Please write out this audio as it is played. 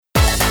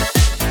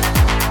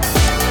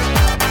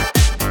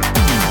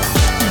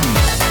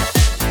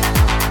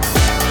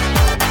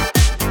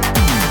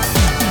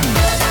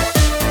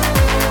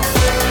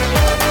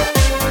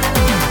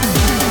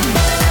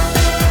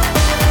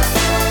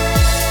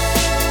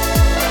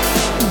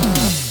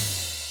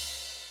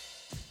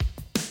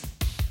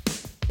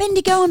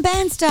Bendigo and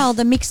Bairnsdale,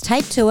 the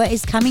mixtape tour,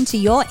 is coming to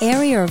your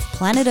area of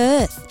planet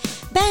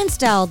Earth.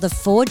 Bairnsdale, the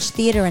Forge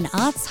Theatre and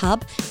Arts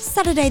Hub,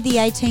 Saturday the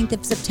 18th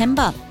of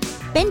September.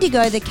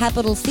 Bendigo, the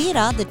Capitol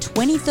Theatre, the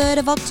 23rd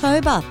of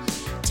October.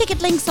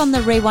 Ticket links on the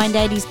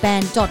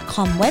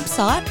rewind80sband.com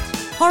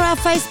website or our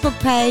Facebook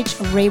page,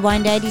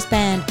 Rewind 80s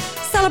Band.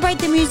 Celebrate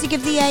the music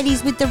of the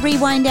 80s with the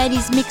Rewind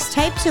 80s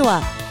mixtape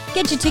tour.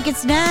 Get your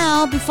tickets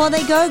now before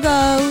they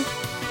go.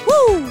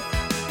 Woo!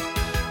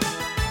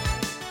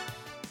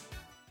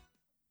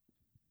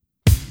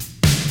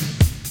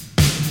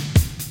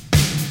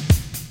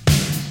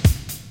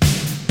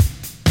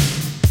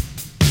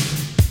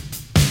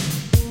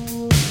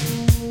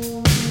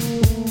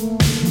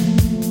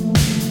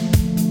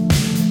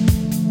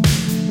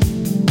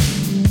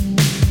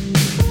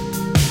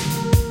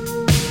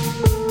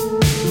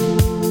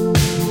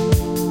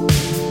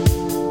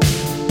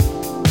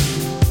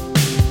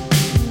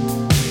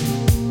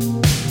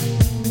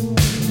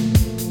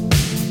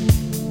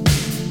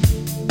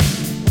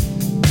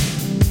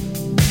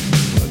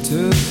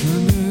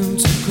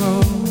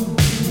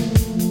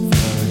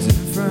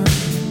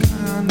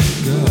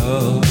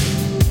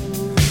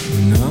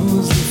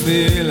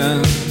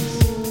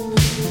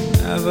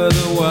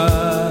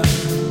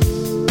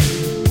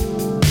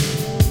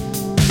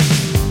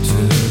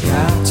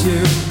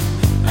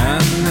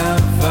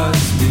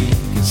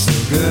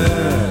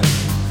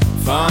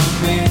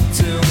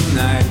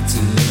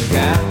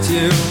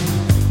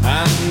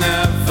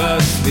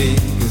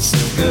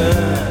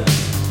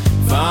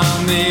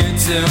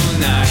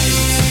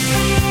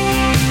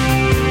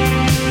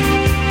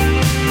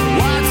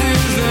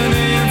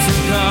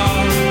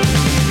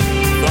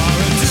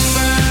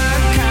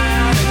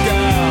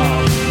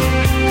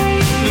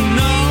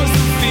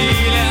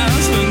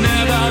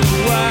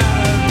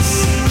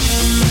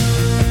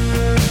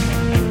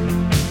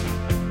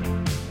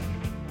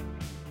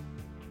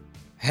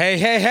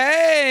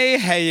 Hey,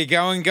 how you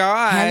going,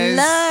 guys?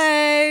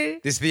 Hello.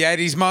 This is the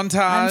 80s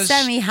montage. I'm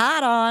Sammy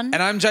Hardon.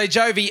 And I'm Jay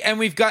Jovi, and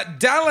we've got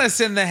Dallas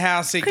in the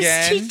house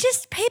again.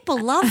 People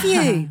love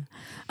you.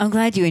 I'm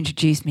glad you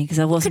introduced me because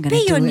I wasn't Could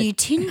going to do be it. your new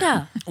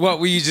Tinder. What,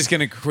 were you just going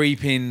to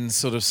creep in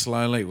sort of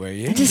slowly, were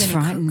you? I just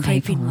frighten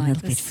creep people in a like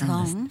little bit this from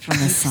song.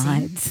 the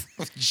sides.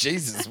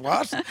 Jesus,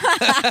 what?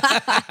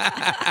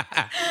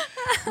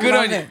 Good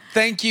on you.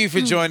 Thank you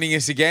for joining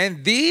us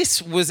again.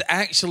 This was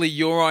actually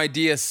your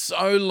idea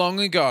so long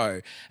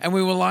ago. And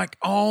we were like,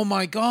 oh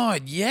my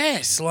God,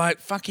 yes, like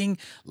fucking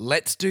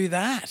let's do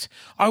that.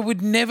 I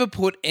would never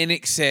put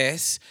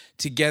INXS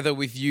together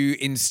with you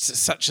in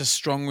such a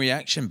strong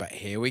reaction, but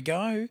here we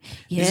go.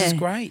 Yeah. This is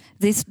great.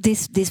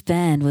 This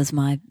band was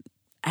my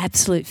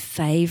absolute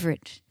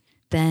favourite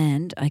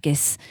band, I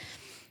guess,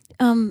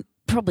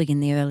 probably in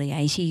the early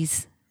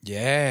 80s.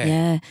 Yeah.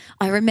 Yeah.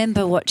 I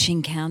remember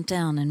watching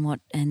Countdown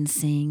and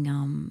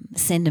seeing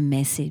Send a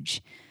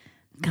Message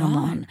come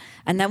on.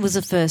 And that was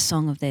the first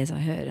song of theirs I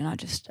heard,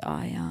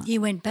 and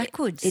You went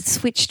backwards. it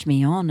switched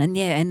me on, and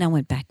I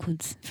went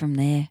backwards from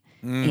there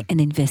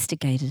and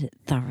investigated it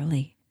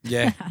thoroughly.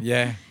 Yeah.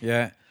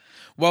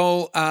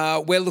 Well,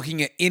 we're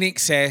looking at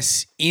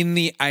INXS in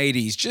the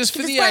 80s, just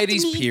for the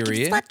 80s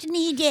period.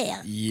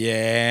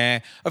 Yeah.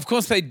 Of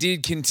course, they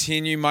did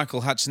continue.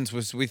 Michael Hutchence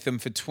was with them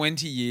for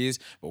 20 years,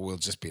 but we'll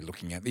just be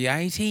looking at the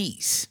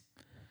 80s.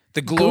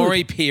 The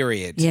glory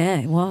period. Yeah,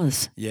 it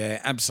was.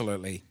 Yeah,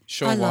 absolutely.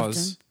 Sure I was. loved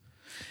them.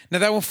 Now,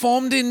 they were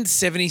formed in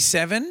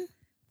 77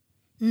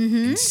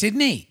 in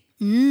Sydney.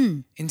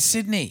 In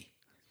Sydney.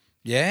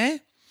 Yeah?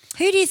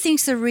 Who do you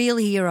think's the real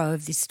hero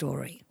of this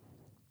story?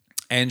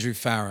 Andrew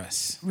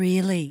Farris.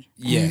 Really?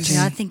 Yes.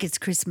 Andrew, I think it's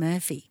Chris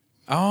Murphy.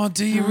 Oh,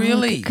 do you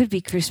really? It could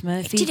be Chris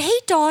Murphy. Did he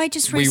die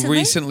just recently? We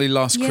recently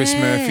lost Chris Yeah.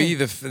 Murphy,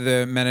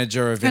 the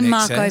manager of And INXS.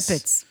 Mark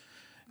Opitz.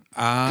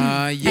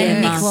 Yeah.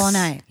 And Nick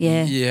Launay.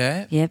 Yeah.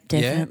 Yeah. Yep,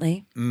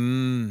 definitely.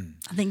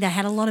 I think they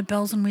had a lot of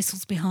bells and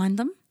whistles behind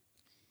them.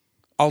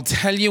 I'll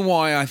tell you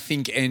why I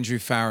think Andrew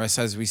Farris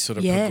as we sort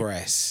of Yeah.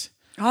 progress.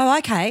 Oh,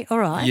 okay. All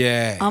right.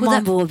 Yeah. I'm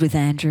on board with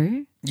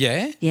Andrew.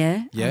 Yeah?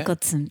 Yeah. Yeah. I've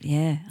got some,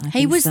 I He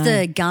think was so.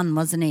 the gun,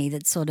 wasn't he,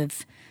 that sort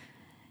of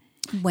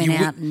went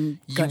out and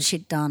got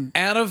shit done.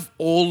 Out of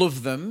all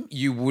of them,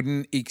 you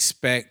wouldn't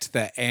expect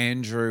that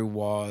Andrew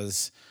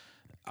was,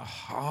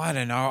 I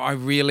don't know, I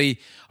really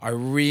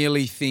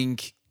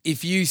think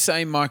if you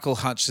say Michael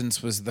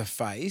Hutchence was the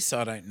face,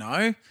 I don't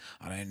know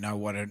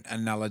what an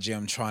analogy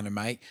I'm trying to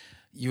make.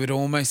 You would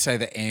almost say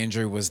that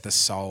Andrew was the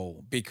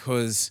soul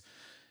because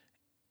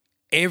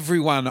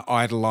everyone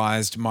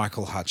idolised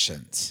Michael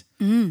Hutchence.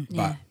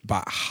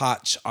 But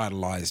Hutch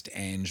idolised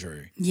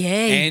Andrew.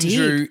 Yeah, he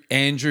did.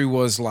 Andrew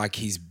was like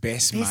his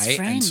best mate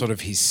friend. and sort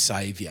of his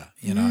saviour,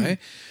 you know.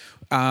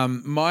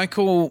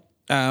 Michael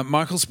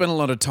Michael spent a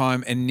lot of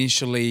time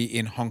initially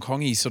in Hong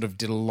Kong. He sort of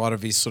did a lot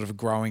of his sort of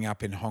growing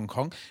up in Hong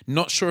Kong.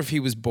 Not sure if he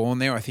was born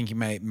there. I think he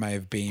may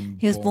have been.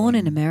 He was born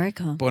in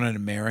America. Born in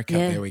America.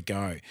 Yeah. There we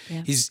go.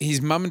 Yeah.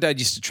 His mum and dad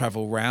used to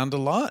travel around a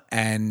lot,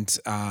 and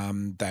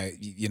they,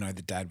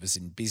 the dad was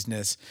in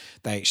business.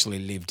 They actually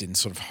lived in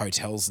sort of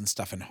hotels and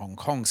stuff in Hong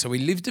Kong. So he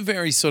lived a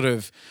very sort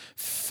of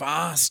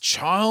fast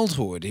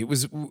childhood. It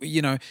was,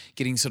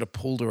 getting sort of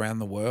pulled around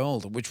the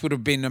world, which would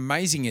have been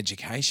amazing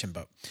education.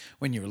 But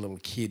when you're a little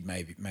kid,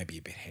 maybe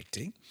a bit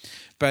hectic.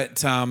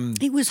 But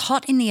it was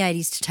hot in the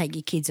 80s to take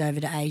your kids over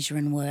to Asia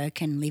and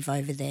work and live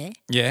over there.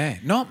 yeah,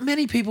 not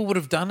many people would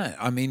have done it.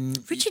 I mean,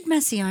 Richard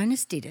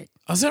Massionis did it.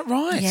 oh, is that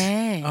right?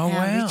 Yeah. Oh,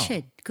 wow.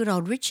 Richard. Good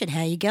old Richard.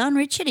 How you going,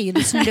 Richard? Are you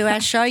listening to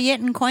our show yet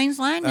in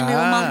Queensland, you little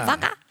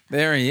motherfucker?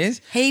 There he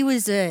is. He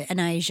was an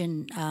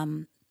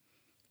Asian.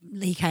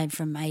 He came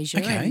from Asia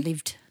Okay. and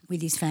lived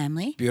with his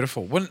family.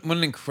 Beautiful. What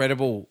an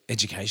incredible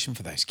education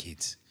for those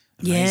kids.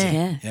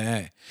 Yeah.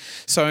 Yeah.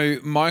 So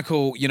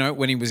Michael,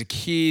 when he was a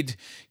kid,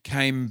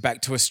 came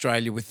back to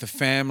Australia with the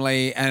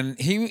family, and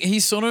he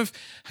sort of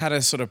had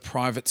a sort of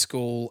private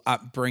school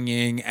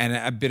upbringing and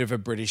a bit of a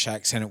British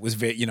accent. It was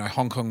very,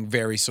 Hong Kong,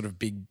 very sort of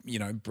big,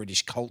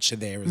 British culture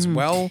there as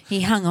well.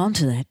 He hung on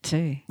to that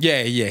too.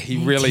 Yeah, he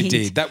really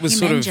did. That was Him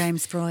sort and of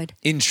James Freud.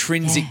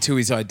 intrinsic to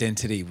his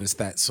identity, was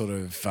that sort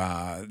of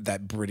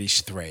that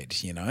British thread.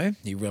 He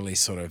really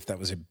that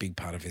was a big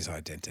part of his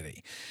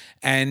identity,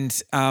 and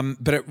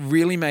but it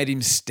really made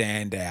him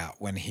stand out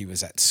when he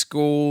was at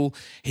school.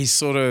 He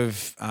sort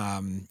of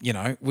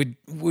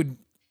would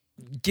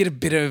get a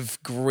bit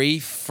of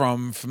grief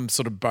from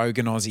sort of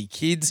bogan Aussie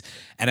kids,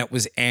 and it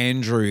was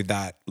Andrew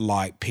that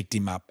picked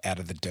him up out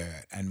of the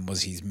dirt and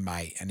was his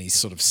mate and his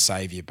sort of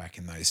saviour back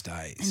in those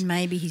days. And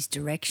maybe his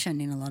direction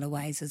in a lot of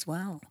ways as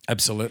well.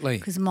 Absolutely.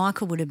 Because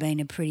Michael would have been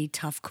a pretty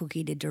tough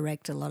cookie to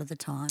direct a lot of the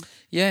time.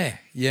 Yeah.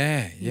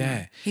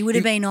 He would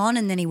have been on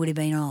and then he would have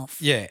been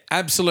off. Yeah,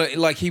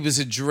 absolutely. He was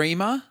a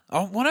dreamer.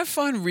 What I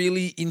find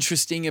really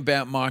interesting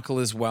about Michael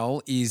as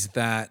well is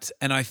that,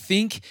 and I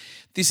think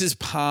this is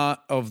part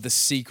of the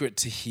secret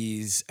to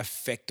his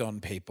effect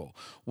on people.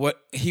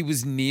 He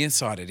was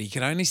nearsighted. He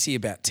could only see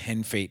about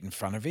 10 feet in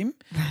front of him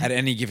at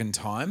any given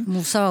time.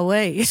 Well, so are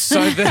we.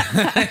 So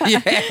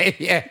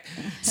yeah.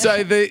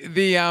 So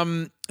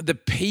the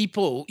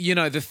people,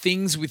 the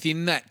things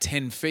within that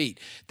 10 feet,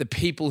 the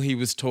people he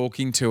was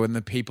talking to and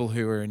the people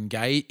who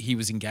he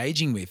was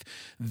engaging with,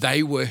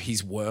 they were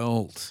his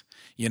world.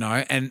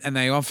 And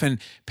they often,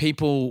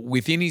 people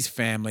within his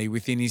family,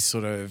 within his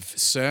sort of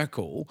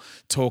circle,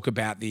 talk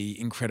about the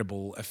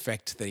incredible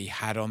effect that he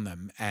had on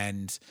them.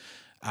 And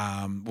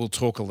we'll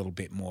talk a little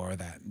bit more of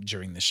that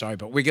during the show.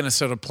 But we're going to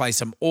sort of play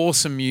some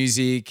awesome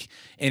music,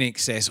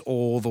 INXS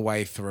all the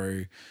way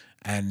through,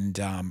 and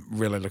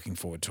really looking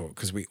forward to it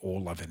because we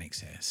all love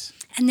INXS.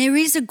 And there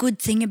is a good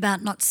thing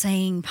about not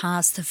seeing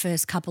past the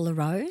first couple of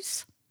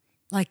rows.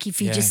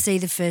 If you just see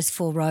the first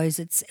 4 rows,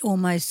 it's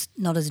almost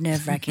not as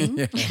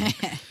nerve-wracking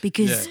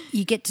because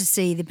you get to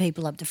see the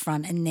people up the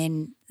front and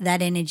then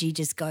that energy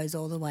just goes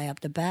all the way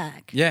up the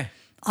back. Yeah.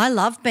 I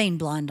love being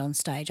blind on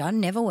stage. I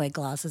never wear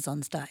glasses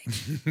on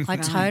stage. I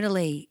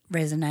totally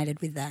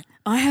resonated with that.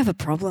 I have a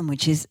problem,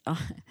 which is I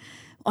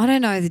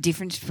don't know the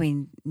difference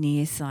between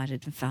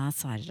nearsighted and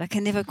farsighted. I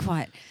can never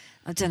quite.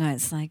 I don't know.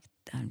 It's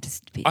I'm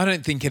just a bit. I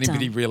don't think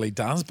anybody really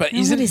does, but No,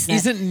 what is that?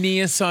 isn't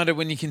nearsighted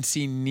when you can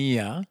see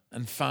near,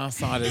 and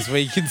farsighted is where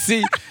you can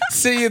see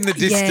in the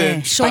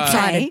distance?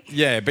 Short-sighted.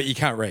 Yeah, but you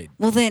can't read.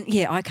 Well, then,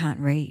 I can't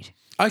read.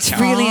 Okay. It's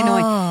really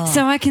annoying.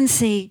 So I can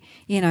see,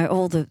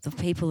 all the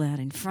people out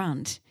in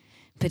front,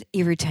 but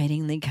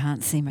irritatingly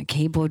can't see my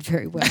keyboard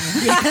very well.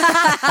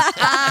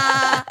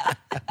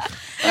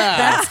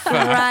 That's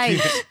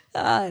great.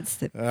 It's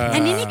the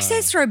And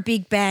INXS are a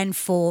big band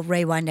for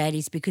Rewind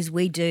 80s because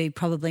we do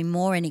probably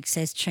more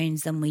INXS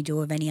tunes than we do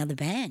of any other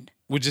band.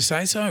 Would you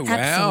say so? Wow.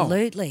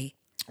 Absolutely.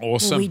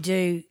 Awesome. Well, we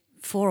do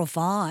 4 or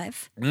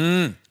 5.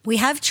 We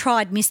have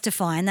tried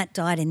Mystify and that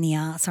died in the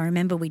arse. I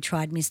remember we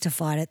tried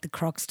Mystify at the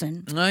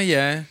Croxton. Oh,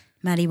 yeah.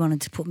 Maddie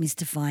wanted to put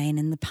Mystify in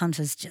and the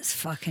punters just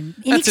fucking...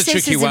 That's a INXS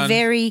tricky is one. a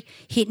very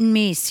hit and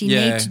miss. You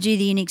Yeah. need to do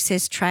the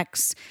INXS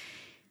tracks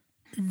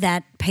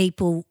that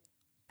people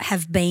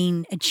have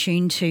been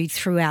attuned to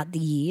throughout the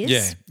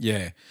years.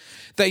 Yeah.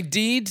 They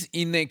did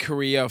in their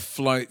career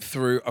float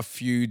through a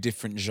few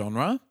different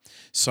genres.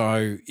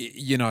 So,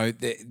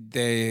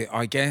 they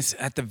I guess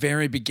at the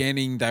very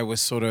beginning they were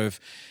sort of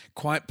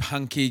quite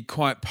punky,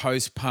 quite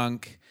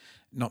post-punk,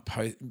 not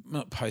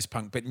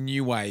post-punk, but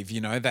new wave,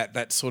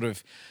 that sort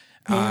of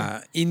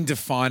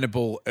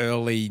indefinable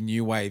early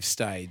new wave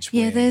stage.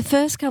 Yeah, where- their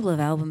first couple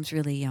of albums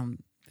really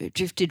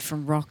drifted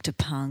from rock to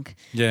punk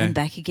and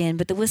back again,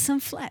 but there was some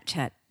flat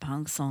chat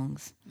punk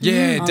songs.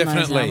 Yeah, on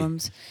definitely.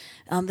 Those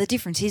albums. The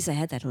difference is they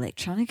had that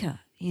electronica,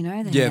 they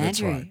had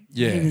that's Andrew. right.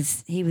 Yeah.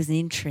 He was an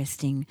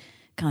interesting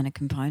kind of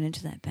component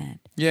to that band.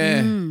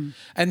 Yeah.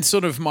 And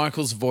sort of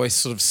Michael's voice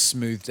sort of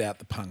smoothed out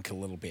the punk a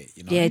little bit,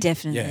 you know? Yeah,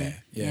 definitely.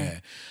 Yeah.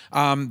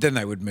 Then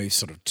they would move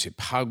sort of to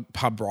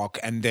pub rock,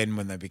 and then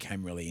when they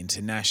became really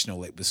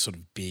international, it was sort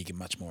of big and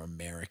much more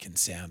American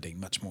sounding,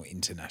 much more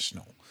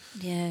international.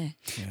 Yeah.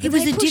 It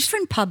was a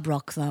different pub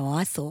rock, though,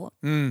 I thought.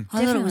 I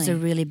thought it was a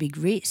really big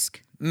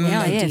risk.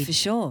 Yeah, for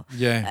sure.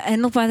 Yeah.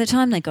 And look, by the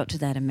time they got to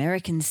that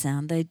American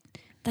sound,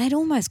 they'd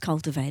almost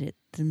cultivated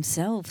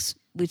themselves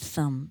with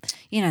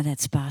that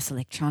sparse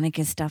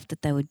electronica stuff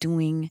that they were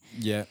doing.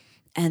 Yeah.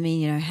 I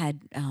mean,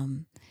 had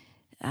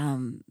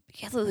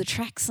the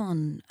tracks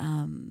on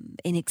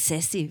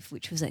INXS,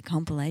 which was that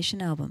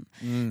compilation album,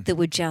 that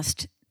were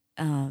just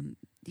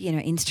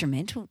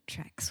instrumental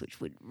tracks,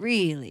 which were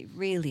really,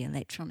 really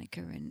electronica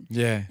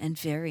and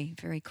very,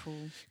 very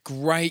cool.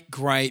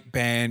 Great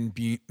band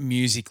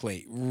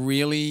musically.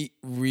 Really,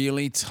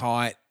 really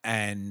tight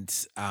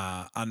and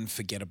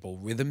unforgettable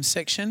rhythm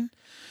section.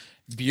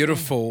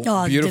 Beautiful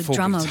drummer,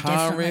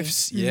 guitar definitely.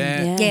 riffs.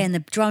 Yeah. Yeah, and the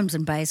drums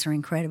and bass are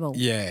incredible.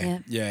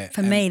 Yeah.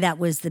 For me, that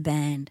was the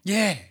band.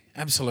 Yeah,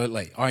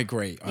 absolutely. I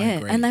agree.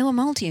 And they were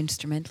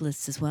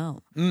multi-instrumentalists as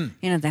well.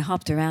 They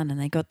hopped around and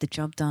they got the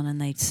job done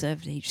and they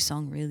served each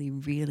song really,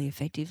 really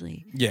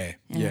effectively. Yeah.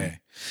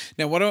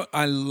 Now, what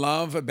I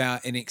love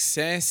about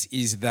INXS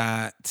is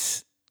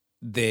that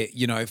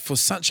for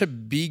such a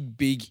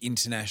big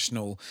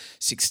international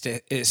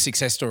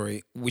success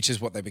story, which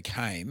is what they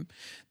became,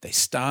 they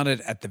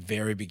started at the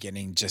very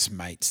beginning just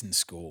mates in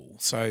school.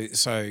 So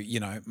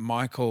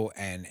Michael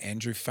and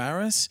Andrew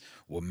Farris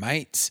were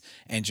mates.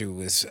 Andrew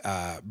was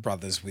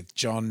brothers with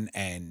John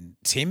and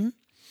Tim.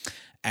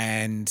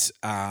 And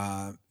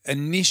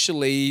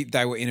initially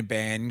they were in a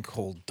band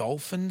called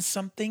Dolphin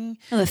something.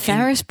 Oh, the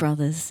Farris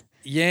brothers.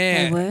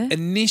 Yeah. They were?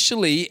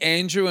 Initially,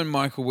 Andrew and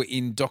Michael were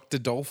in Dr.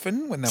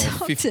 Dolphin when they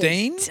were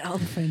 15.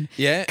 Dolphin.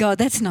 Yeah. God,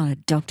 that's not a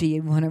doctor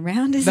you'd want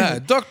around, is it? No,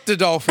 Dr.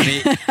 Dolphin.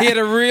 He had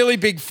a really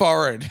big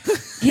forehead.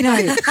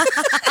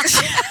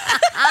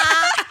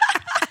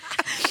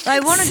 They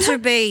wanted to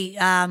be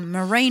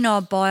marine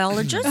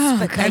biologists,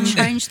 but they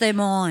changed their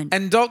mind.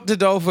 And Dr.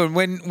 Dolphin,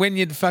 when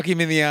you'd fuck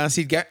him in the ass,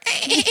 he'd go,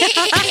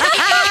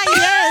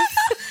 Yes.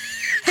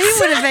 He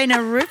would have been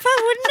a ripper,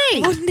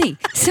 wouldn't he?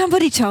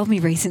 Somebody told me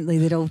recently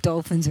that all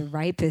dolphins are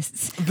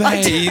rapists.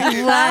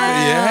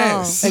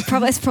 Yes.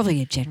 It's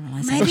probably a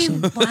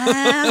generalisation. Maybe,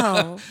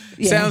 wow.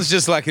 Sounds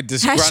just like a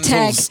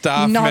disgruntled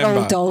staff not member.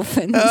 all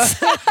dolphins.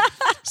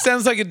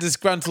 Sounds like a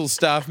disgruntled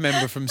staff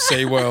member from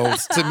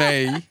SeaWorld to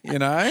me,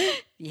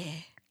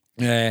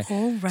 Yeah.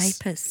 All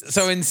rapists.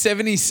 So in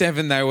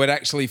 1977, they would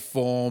actually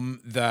form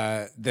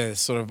the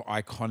sort of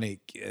iconic,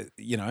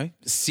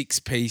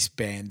 6-piece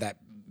band that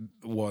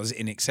was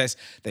INXS.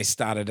 They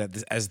started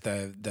as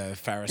the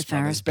Farris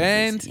Brothers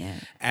band. Yeah.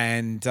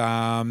 And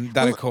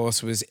that, of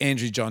course, was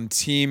Andrew, John,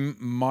 Tim,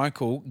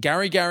 Michael,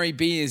 Gary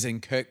Beers and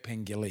Kirk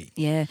Pengilly.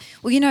 Yeah.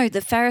 Well,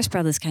 the Farris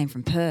brothers came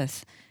from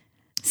Perth.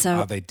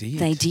 So they did?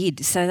 They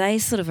did. So they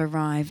sort of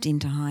arrived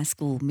into high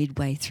school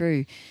midway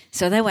through.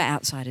 So they were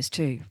outsiders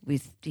too,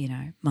 with,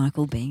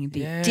 Michael being a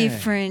bit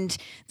different,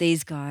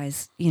 these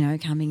guys,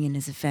 coming in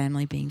as a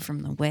family, being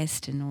from the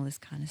West and all this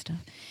kind of stuff.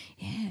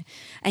 Yeah.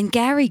 And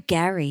Gary,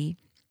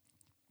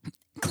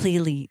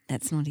 clearly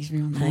that's not his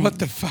real name. What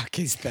the fuck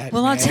is that?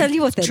 Well, man? I'll tell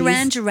you what that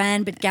is.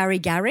 Duran, but Gary.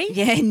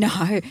 Yeah,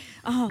 no.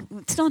 Oh,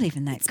 it's not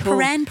even that cool.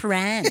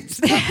 Paran.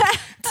 It's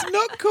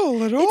not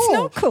cool at all. It's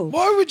not cool.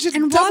 Why would you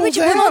And double why would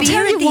you that put up? I'll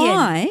tell you at the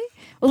why.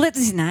 Well, that's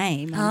his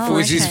name. It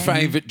was his okay.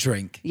 favourite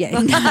drink.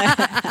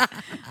 Yeah,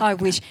 I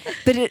wish.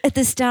 But at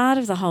the start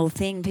of the whole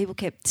thing, people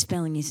kept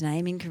spelling his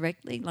name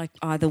incorrectly, like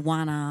either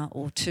one R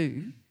or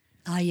two.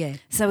 Oh, yeah.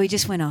 So we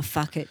just went,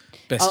 fuck it.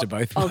 Best of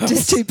both I'll worlds.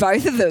 just do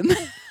both of them.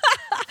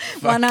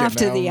 One Fucking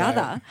after hell, the mate.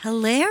 other.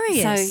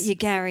 Hilarious. So you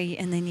Gary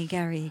and then you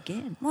Gary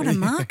again. What a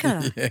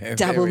marker. Yeah,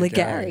 Double very the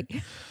Gary.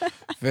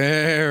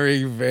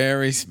 Very,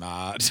 very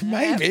smart.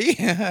 Maybe.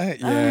 Oh,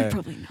 Yeah.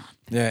 probably not.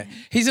 Yeah.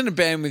 He's in a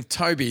band with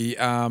Toby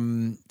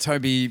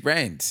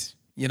Rand.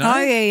 You know? Oh,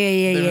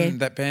 yeah. They're in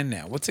that band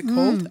now. What's it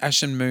called?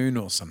 Ash and Moon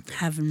or something.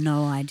 Have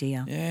no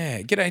idea.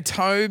 Yeah. G'day,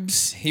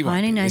 Tobes. He won't I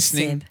only be know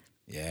listening. Seb.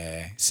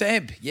 Yeah.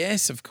 Seb.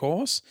 Yes, of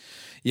course.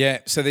 Yeah.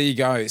 So there you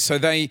go. So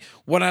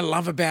what I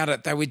love about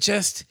it, they were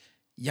just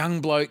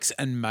young blokes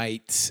and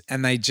mates,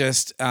 and they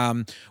just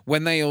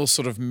when they all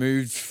sort of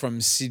moved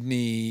from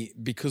Sydney,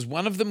 because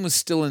one of them was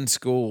still in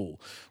school.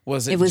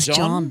 It was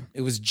John?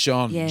 It was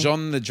John. Yeah.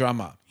 John the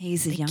drummer.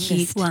 He's the youngest.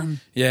 Cute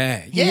one. Yeah.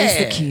 He was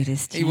the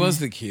cutest, He yeah. was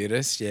the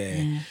cutest,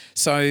 yeah.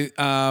 So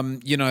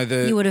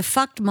You would have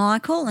fucked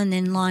Michael and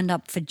then lined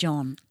up for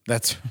John.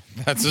 that's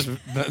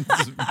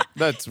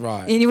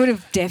right. And you would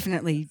have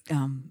definitely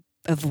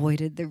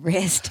avoided the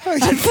rest,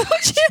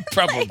 unfortunately.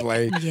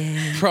 Probably.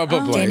 Yeah.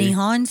 Probably. Denny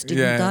Hines didn't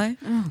Yeah.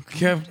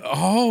 though.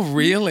 Oh,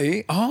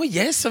 really? Oh,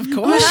 yes, of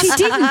course. Well, she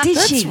didn't, did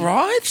she? That's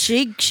right.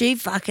 She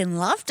fucking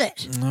loved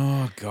it.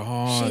 Oh,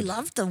 God. She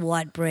loved the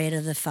white bread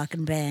of the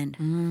fucking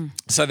band.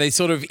 So they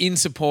sort of, in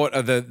support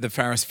of the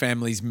Farris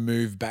family's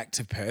move back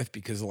to Perth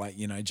because, like,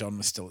 you know, John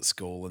was still at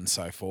school and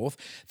so forth,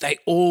 they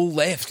all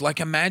left. Like,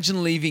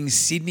 imagine leaving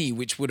Sydney,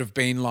 which would have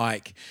been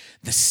like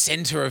the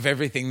centre of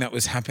everything that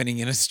was happening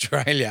in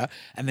Australia,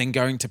 and then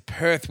going to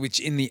Perth, which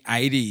in the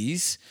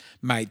 80s,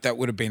 mate, that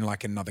would have been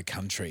like another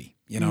country.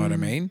 You know what I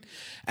mean?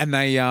 And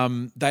they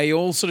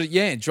all sort of,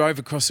 drove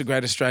across the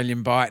Great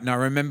Australian Bight. And I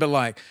remember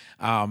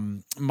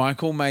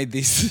Michael made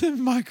this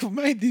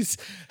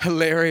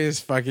hilarious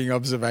fucking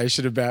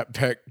observation about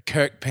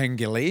Kirk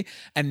Pengilly,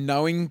 and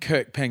knowing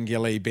Kirk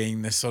Pengilly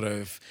being the sort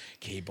of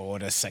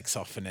keyboardist,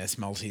 saxophonist,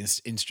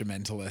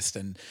 multi-instrumentalist,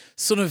 and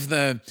sort of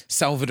the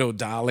Salvador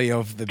Dali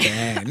of the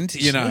band,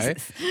 you know,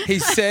 he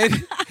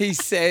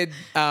said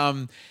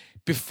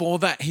before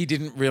that he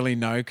didn't really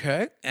know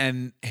Kirk,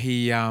 and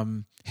he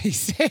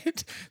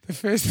said the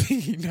first thing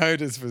he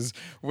noticed was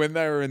when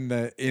they were in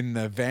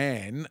the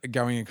van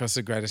going across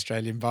the Great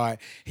Australian Bight,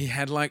 he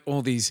had like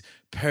all these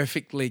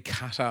perfectly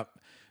cut up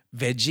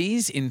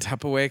veggies in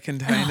Tupperware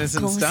containers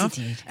and stuff,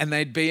 and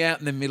they'd be out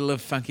in the middle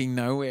of fucking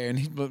nowhere, and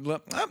he'd be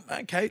like,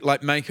 okay,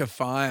 like make a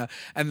fire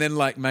and then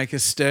like make a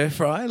stir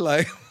fry,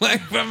 like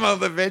from all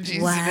the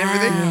veggies and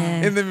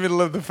everything in the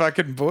middle of the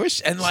fucking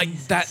bush, and like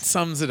that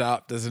sums it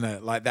up, doesn't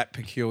it? Like that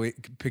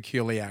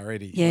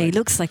peculiarity. Yeah, like, he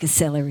looks like a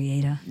celery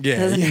eater. Yeah,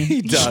 doesn't he?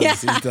 he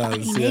does. He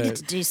does. He needed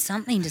to do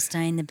something to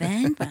stay in the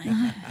band,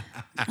 mate.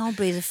 I'll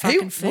be the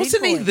fucking food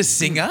Wasn't he boy. the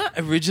singer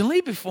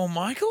originally before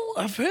Michael?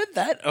 I've heard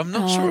that. I'm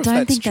not sure I if don't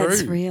that's think true.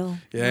 that's real.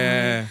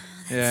 Yeah,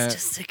 yeah, It's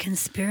just a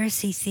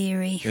conspiracy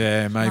theory.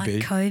 yeah, maybe.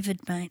 Like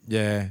COVID, mate.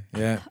 Yeah,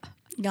 yeah.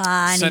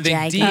 Only they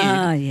joking. did.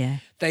 Oh, yeah.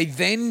 They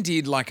then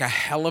did like a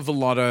hell of a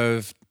lot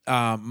of,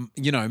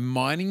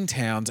 mining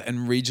towns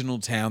and regional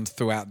towns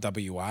throughout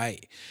WA,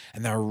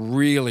 and they were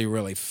really,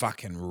 really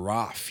fucking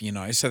rough, you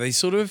know. So they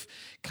sort of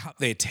cut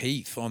their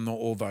teeth on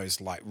all those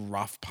like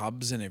rough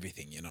pubs and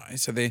everything, you know.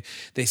 So their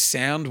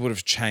sound would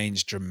have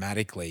changed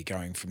dramatically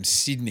going from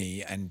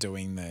Sydney and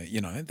doing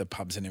the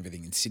pubs and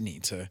everything in Sydney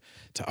to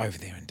over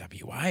there in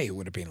WA. It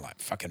would have been like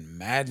fucking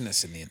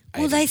madness in the 80s.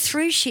 Well, they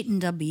threw shit in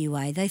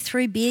WA. They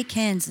threw beer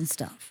cans and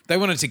stuff. They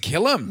wanted to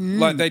kill them.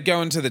 Like they'd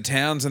go into the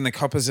towns and the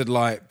coppers would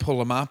like pull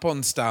them up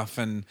on stuff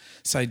and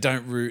say,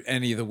 don't root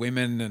any of the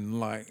women and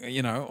like,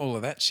 you know, all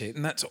of that shit.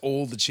 And that's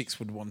all the chicks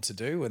would want to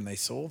do when they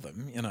saw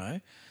them, you know.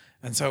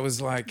 And so it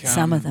was like...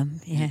 Some of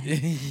them, yeah.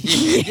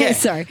 yeah,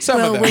 sorry.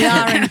 Some of them. We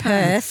are in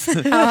Perth.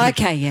 Oh,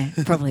 okay, yeah.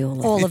 Probably all of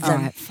them. All of them. All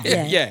right,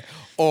 fine. Yeah.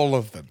 all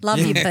of them. Love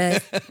you,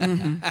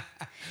 Perth.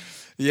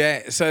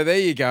 Yeah, so there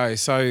you go.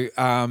 So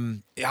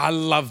I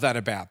love that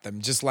about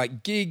them. Just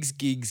like gigs.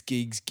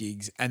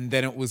 And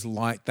then it was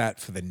like that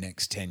for the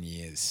next 10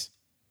 years.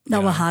 They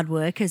were hard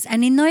workers.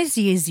 And in those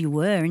years you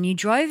were, and you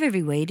drove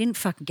everywhere. You didn't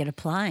fucking get a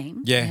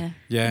plane. Yeah.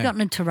 You got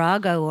in a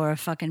Tarago or a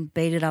fucking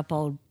beat-it up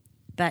old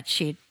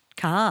batshit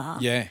car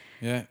Yeah.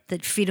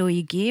 that fit all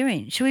your gear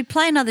in. Should we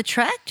play another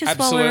track just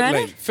Absolutely. while we're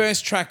at it?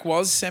 First track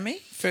was,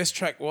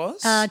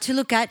 To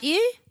Look At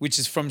You. which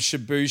is from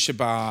Shabu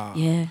Shabar.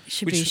 Yeah.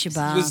 Shabu which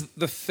Shabar. was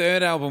the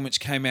third album which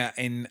came out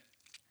in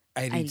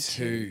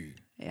 82,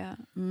 Yeah.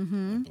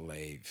 I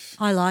believe.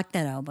 I like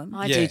that album.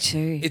 I do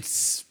too.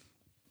 It's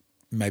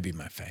maybe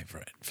my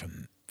favourite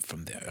from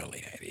the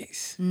early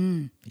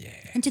 80s. Yeah.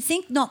 And to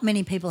think not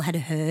many people had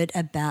heard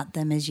about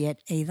them as yet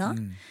either,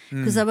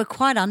 because they were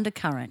quite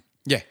undercurrent.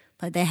 Yeah.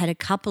 Like they had a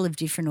couple of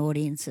different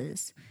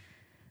audiences,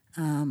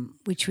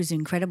 which was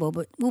incredible.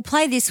 But we'll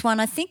play this one.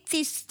 I think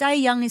this Stay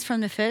Young is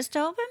from the first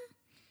album,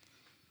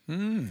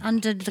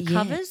 Under the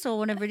Covers or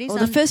whatever it is. Well,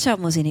 the first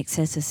album was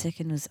INXS. The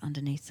second was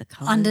Underneath the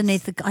Colours.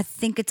 I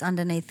think it's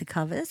Underneath the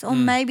Covers, or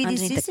maybe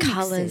this Underneath is the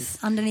Colours.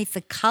 Underneath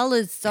the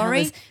Colours.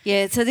 Sorry. Colours.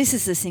 Yeah, so this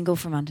is the single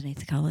from Underneath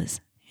the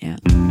Colours. Yeah.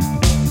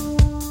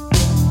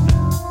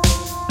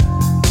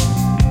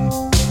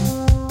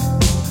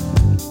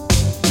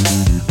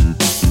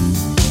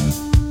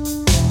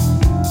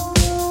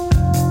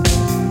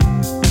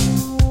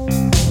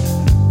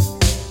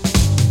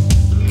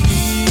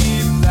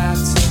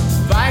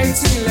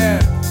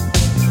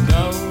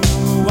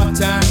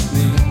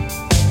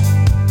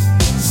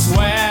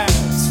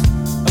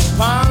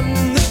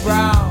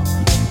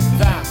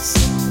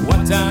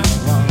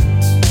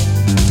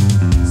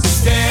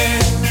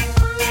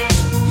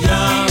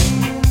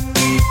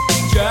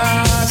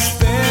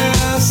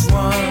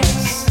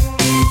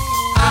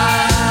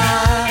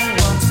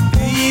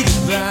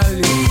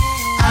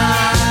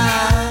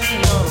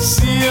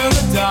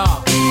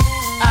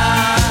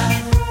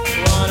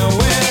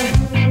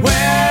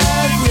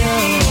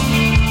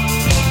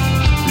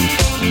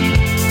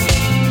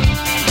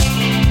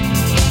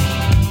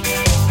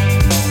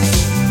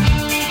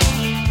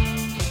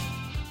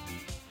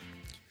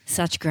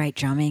 Such great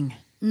drumming.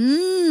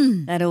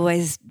 That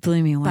always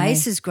blew me away.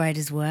 Bass is great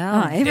as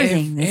well. Oh,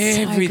 everything. That's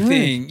so good.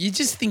 Everything. You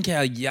just think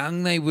how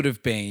young they would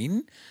have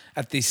been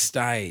at this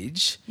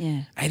stage.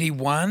 Yeah.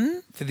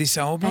 81 for this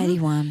album.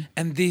 81.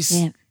 And this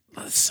Yeah.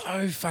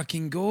 so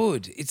fucking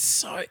good. It's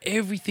so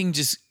everything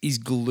just is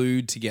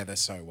glued together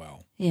so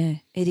well. Yeah,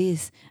 it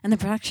is. And the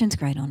production's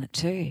great on it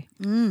too.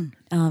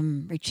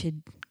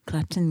 Richard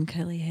Clapton,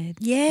 curly head.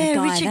 Yeah, That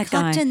guy, Richard that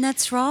guy. Clapton,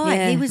 that's right.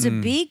 Yeah. He was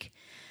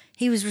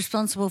he was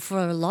responsible for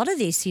a lot of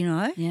this, you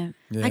know. Yeah.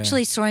 Yeah.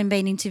 Actually saw him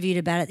being interviewed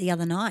about it the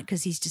other night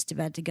because he's just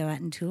about to go out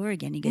and tour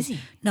again. He goes, he?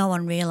 no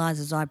one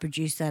realises I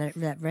produced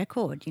that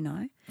record, you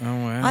know. Oh,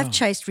 wow. I've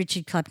chased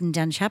Richard Clapton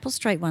down Chapel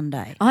Street one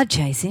day. I'd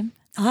chase him.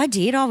 I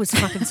did. I was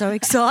fucking so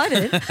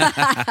excited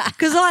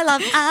because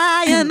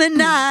I Am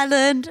an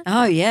Island.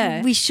 Oh,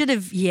 yeah. We should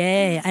have,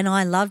 and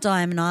I loved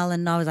I Am an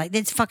Island. And I was like,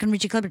 that's fucking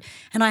Richard Clapton.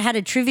 And I had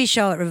a trivia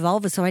show at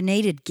Revolver, so I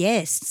needed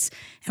guests.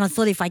 And I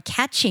thought if I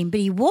catch him, but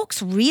he walks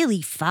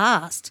really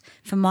fast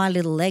for my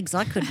little legs.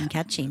 I couldn't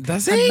catch him.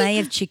 Does I he? may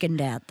have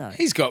chickened out though.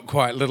 He's got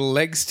quite little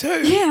legs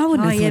too. Yeah, I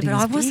wouldn't have thought he but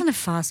was I wasn't big. a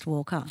fast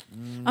walker.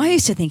 I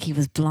used to think he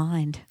was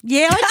blind.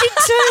 Yeah, I did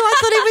too. I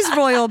thought he was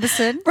Roy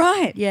Orbison.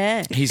 Right.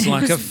 Yeah. He's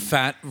like a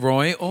fat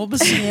Roy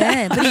Orbison.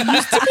 Yeah, but he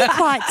used to be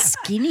quite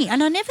skinny.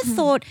 And I never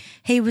thought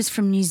he was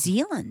from New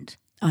Zealand.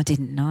 I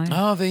didn't know.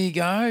 Oh, there you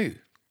go.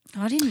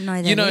 I didn't know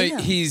that You know,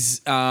 either. his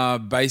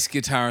bass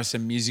guitarist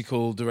and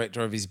musical director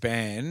of his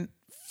band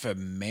for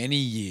many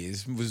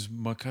years was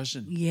my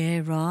cousin, Yeah,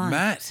 right.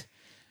 Matt.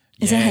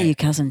 Is that how your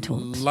cousin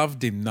talks?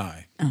 Loved him, no.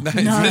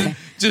 No.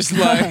 Just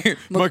like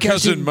my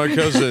cousin.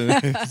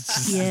 It's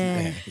just-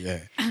 Yeah. yeah.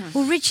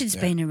 Well, Richard's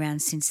been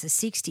around since the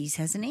 60s,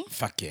 hasn't he?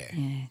 Fuck yeah.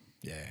 Yeah.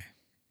 Yeah.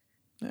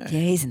 Yeah,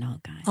 he's an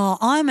old guy. Oh,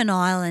 I'm an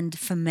Island,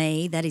 for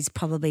me, that is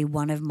probably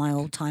one of my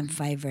all-time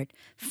favourite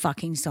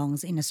fucking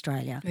songs in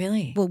Australia.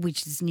 Really? Well,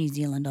 which is New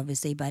Zealand,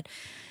 obviously, but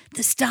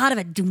the start of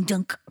it, dum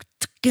dunk,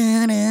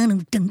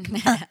 I'm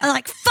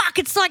like, fuck,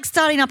 it's like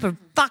starting up a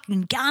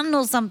fucking gun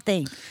or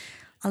something.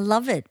 I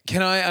love it.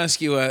 Can I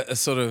ask you a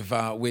sort of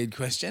weird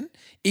question?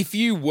 If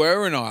you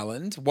were an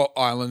island, what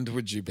island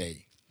would you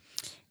be?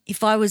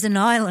 If I was an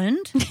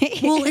island,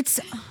 well, it's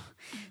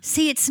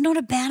not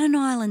about an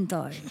island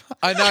though.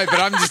 I know, but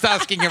I'm just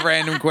asking a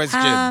random question.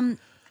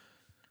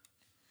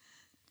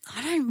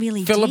 I don't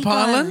really Phillip dig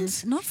Island?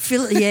 islands. Not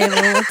Phillip. Yeah,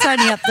 well, it's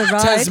only up the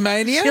road.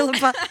 Tasmania?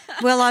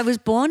 Well, I was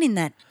born in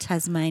that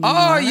Tasmanian Oh,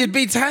 island. you'd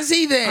be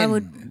Tassie then. I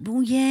would.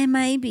 Well, yeah,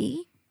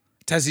 maybe.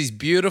 Tassie's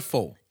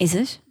beautiful. Is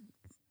it?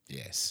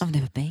 Yes. I've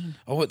never been.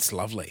 Oh, it's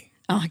lovely.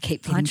 Oh, I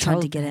keep I being tried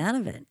told to get that. out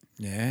of it.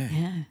 Yeah.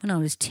 Yeah. When I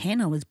was 10,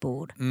 I was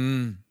bored.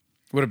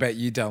 What about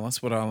you,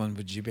 Dallas? What island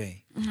would you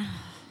be?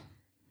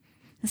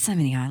 There's so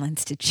many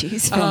islands to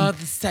choose from. Oh,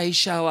 the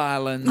Seychelles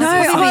Islands.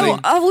 no, or something.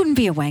 I wouldn't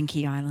be a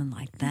wanky island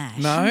like that.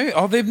 No?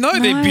 Oh, they're No.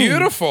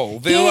 beautiful.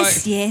 They're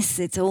Yes, like, yes,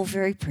 it's all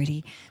very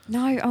pretty.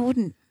 No, I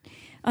wouldn't.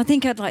 I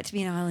think I'd like to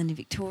be an island in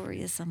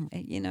Victoria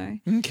somewhere, you know,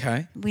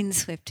 okay.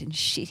 windswept and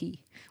shitty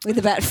with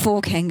about 4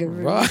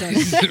 kangaroos.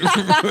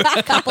 Right.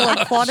 A couple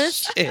of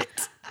quadders. Shit.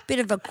 Bit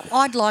of a.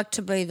 I'd like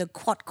to be the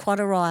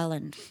Quadder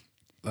Island.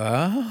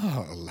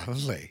 Oh,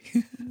 lovely.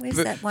 Where's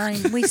that one?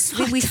 We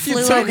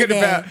flew You're over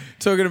there.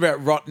 talking about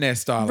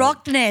Rottnest Island.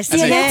 Rocknest. And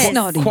Yeah, then that's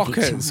not in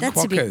Quackers. Victoria.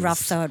 That's a bit Quackers.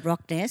 rough though at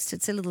Rocknest.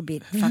 It's a little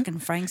bit fucking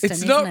Frankston,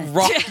 It's isn't not it?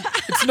 rock.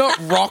 It's not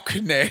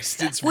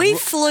Rocknest. It's We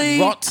flew-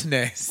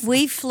 Rottnest.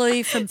 We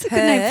flew from Good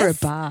name for a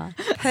Perth, bar.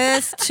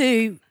 Perth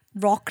to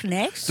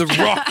Rocknest, The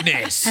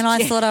Rocknest. and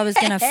I thought I was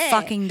going to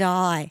fucking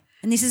die.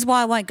 And this is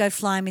why I won't go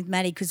flying with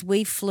Maddie, because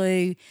we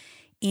flew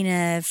in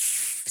a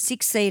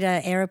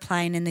 6-seater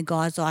aeroplane, and the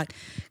guy's like,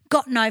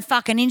 got no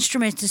fucking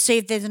instruments to see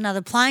if there's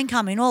another plane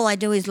coming. All I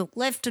do is look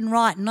left and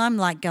right, and I'm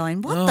like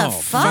going, what the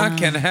fuck?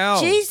 Fucking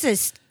hell.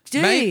 Jesus,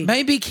 dude.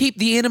 Maybe keep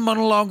the inner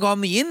monologue on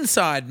the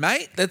inside,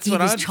 mate. That's He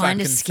what was I'd trying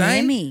to fucking scare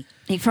say. me.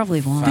 He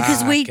probably won't.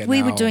 Because we Fucking were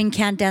hell. doing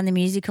Countdown the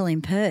Musical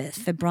in Perth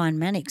for Brian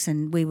Mannix,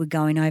 and we were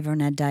going over on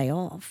our day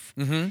off.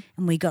 Mm-hmm.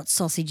 And we got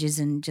sausages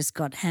and just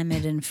got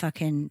hammered and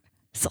fucking,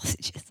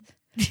 Sausages.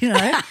 you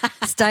know,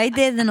 stayed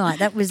there the night.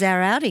 That was our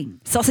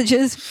outing.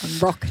 Sausages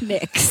and rock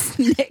necks.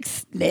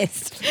 Next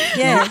nest.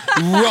 Yeah.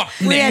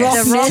 We had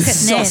Rocknest. the rocket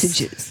nest.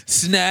 sausages.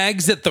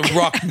 Snags at the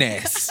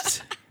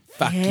Rocknest.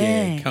 Fuck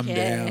yeah, come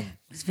down. It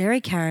was very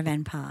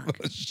caravan park.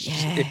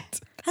 Yeah.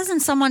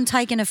 Hasn't someone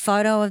taken a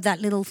photo of that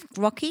little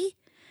Rocky?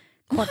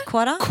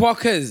 Quadder?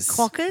 Quackers.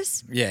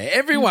 Quackers? Yeah,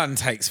 everyone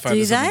takes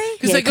photos. Do they?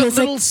 Because Yeah, they got 'cause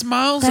they- little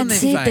smiles on their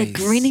That's it, face.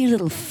 they're grinny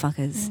little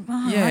fuckers.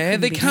 Oh, I Yeah,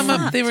 couldn't they be come up,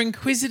 fucked. they're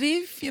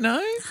inquisitive, you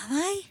know? Are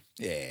they?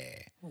 Yeah.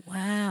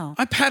 Wow.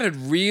 I patted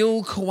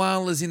real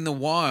koalas in the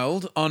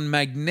wild on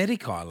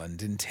Magnetic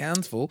Island in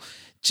Townsville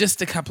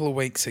just a couple of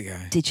weeks ago.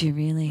 Did you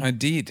really? I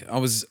did. I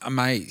was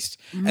amazed.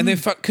 And they're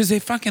because they're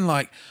fucking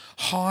like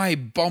high,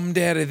 bombed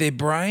out of their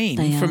brain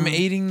They from are.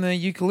 eating the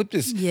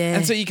eucalyptus. Yeah.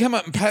 And so you come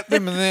up and pat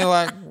them and they're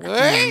like,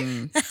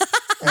 They're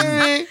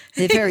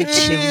very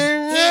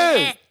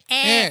chill.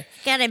 yeah.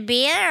 Got a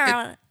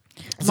beer?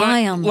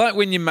 It's like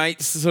when your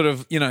mate's sort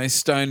of,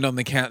 stoned on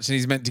the couch and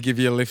he's meant to give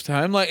you a lift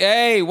home. Like,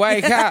 hey,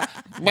 wake up.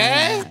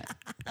 Where?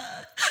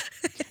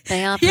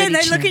 They are Yeah, pretty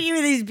they chill. look at you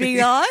with these big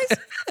eyes.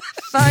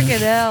 Fucking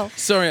hell.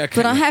 Sorry, I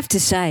But I have to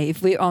say,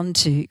 if we're on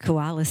to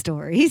koala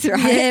stories, right?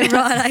 Yeah,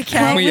 right,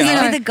 okay. We Was are.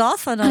 it with a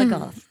goth or not a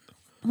goth?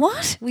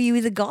 What? Were you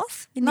with a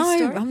goth in No, this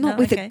story? I'm not No,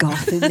 with okay. a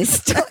goth in this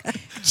story.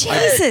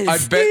 Jesus. I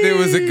bet there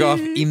was a goth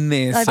in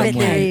there I bet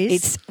somewhere. there is.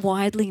 It's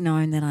widely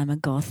known that I'm a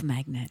goth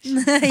magnet.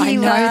 You I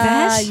know are,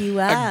 that. You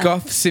A are.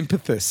 goth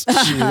sympathist.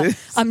 She is.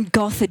 I'm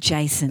goth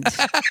adjacent.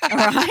 All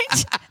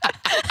right.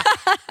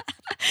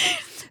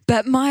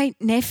 But my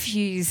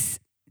nephew's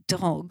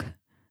dog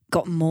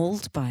got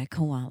mauled by a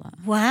koala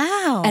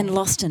Wow. and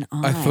lost an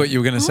eye. I thought you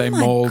were going to say my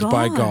mauled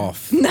by God.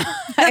 goth.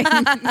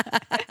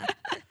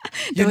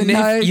 There were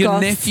no Your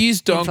goths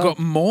nephew's dog involved.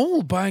 got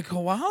mauled by a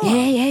koala.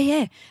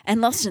 Yeah.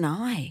 And lost an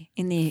eye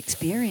in the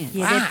experience.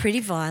 yeah, they're pretty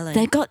violent.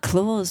 They've got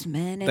claws,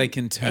 man. They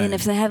can turn. And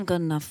if they haven't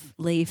got enough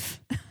leaf,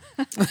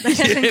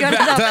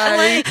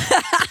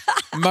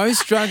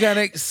 Most drug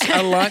addicts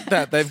are like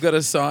that. They've got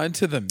a side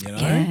to them,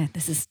 yeah,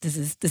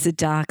 there's a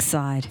dark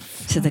side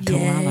to the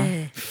koala.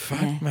 Yeah.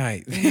 Fuck, Yeah.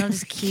 mate. They're not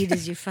as cute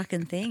as you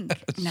fucking think.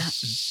 No.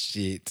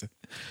 Shit.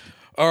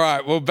 All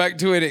right, well, back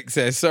to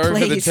INXS. Sorry for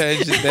the Please.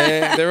 tangent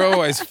there. They're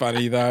always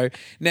funny, though.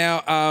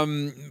 Now,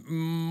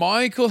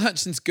 Michael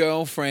Hutchins'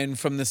 girlfriend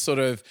from the sort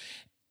of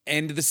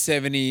end of the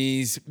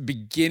 70s,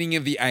 beginning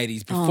of the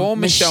 80s, before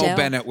Michelle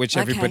Bennett, which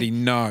Okay. everybody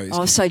knows. I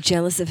was so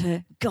jealous of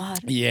her. God.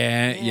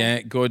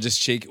 Yeah, gorgeous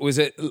chick. Was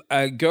it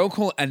a girl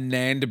called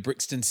Ananda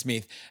Brixton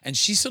Smith? And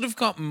she sort of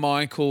got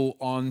Michael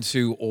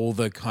onto all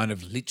the kind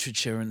of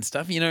literature and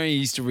stuff. He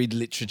used to read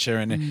literature,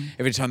 and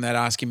every time they'd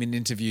ask him in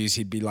interviews,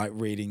 he'd be like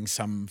reading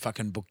some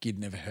fucking book you'd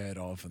never heard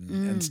of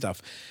and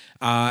stuff.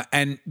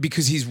 And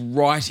because his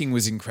writing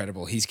was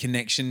incredible, his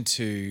connection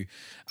to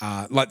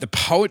like the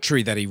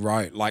poetry that he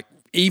wrote, like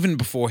even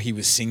before he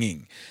was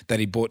singing, that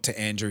he brought to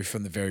Andrew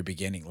from the very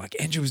beginning. Like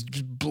Andrew was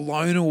just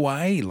blown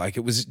away. Like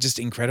it was just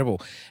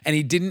incredible. And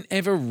he didn't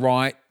ever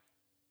write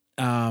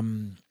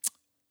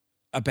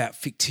about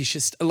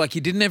fictitious, like he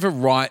didn't ever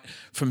write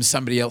from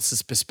somebody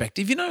else's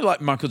perspective.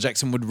 Like Michael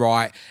Jackson would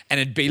write and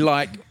it'd be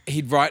like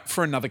he'd write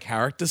for another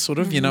character sort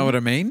of, you know what I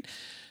mean?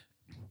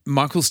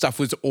 Michael's stuff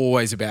was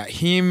always about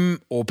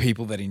him or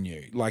people that he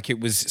knew. Like it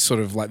was sort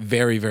of like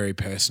very, very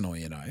personal,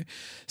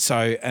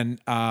 So and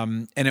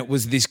it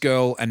was this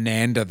girl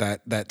Ananda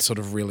that sort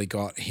of really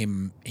got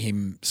him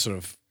sort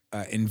of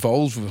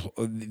involved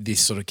with this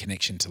sort of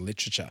connection to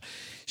literature.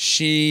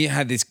 She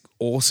had this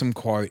awesome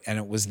quote, and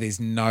it was,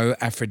 "There's no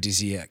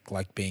aphrodisiac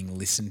like being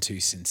listened to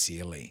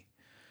sincerely."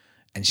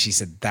 And she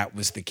said that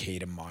was the key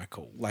to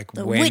Michael. Like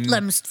The when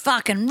Whitlams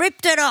fucking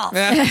ripped it off.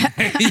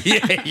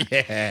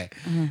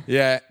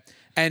 Yeah.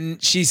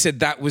 And she said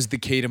that was the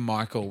key to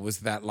Michael, was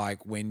that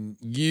like when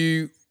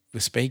you were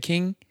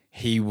speaking,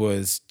 he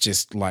was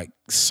just like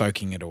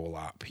soaking it all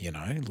up,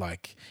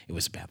 like it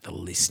was about the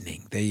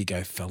listening. There you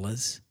go,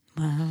 fellas.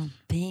 Wow,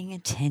 being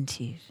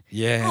attentive.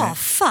 Yeah. Oh,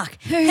 fuck.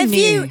 Who Have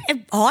knew?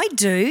 you? I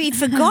do.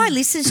 If a guy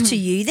listens to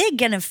you, they're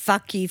going to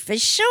fuck you for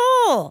sure.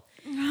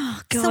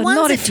 Oh, It's God, the ones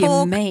not that if you're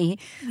talk- me.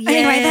 Yeah.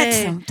 Anyway,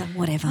 that's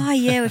whatever. Oh,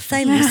 yeah. If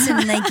they listen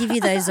and they give you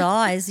those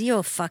eyes,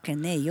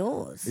 they're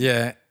yours.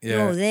 Yeah.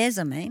 You're theirs,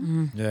 I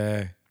mean.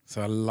 Yeah.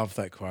 So I love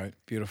that quote.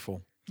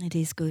 Beautiful. It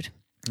is good.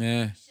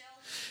 Yeah.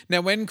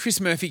 Now, when Chris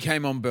Murphy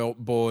came on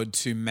board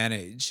to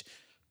manage,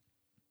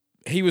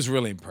 he was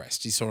really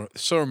impressed. He saw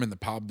him in the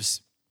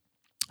pubs,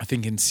 I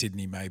think in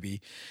Sydney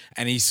maybe,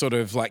 and he sort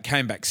of like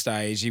came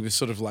backstage. He was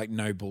sort of like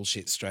no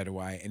bullshit straight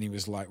away, and he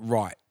was like,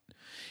 right,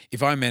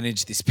 if I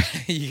manage this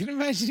band, you can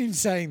imagine him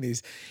saying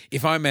this,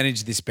 if I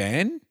manage this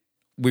band,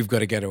 we've got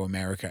to go to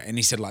America. And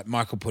he said like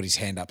Michael put his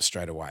hand up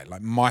straight away.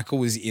 Like Michael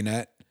was in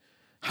it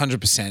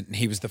 100%, and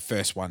he was the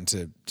first one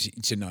to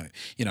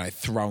know,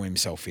 throw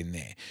himself in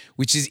there,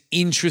 which is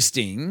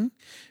interesting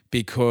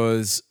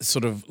because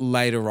sort of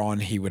later on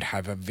he would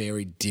have a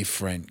very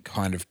different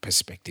kind of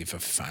perspective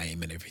of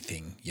fame and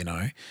everything,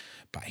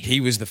 but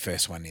he was the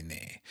first one in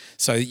there.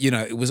 So,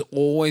 it was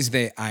always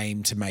their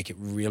aim to make it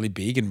really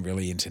big and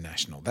really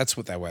international. That's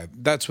what they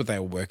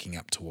were working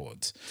up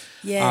towards.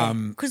 Yeah.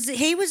 Because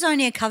he was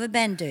only a cover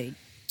band dude.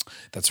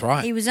 That's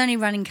right. He was only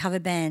running cover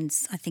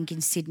bands, I think,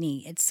 in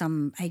Sydney at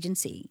some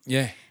agency.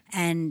 Yeah.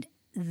 And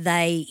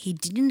he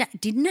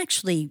didn't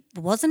actually, it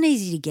wasn't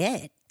easy to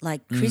get.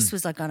 Like Chris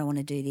was like, I don't want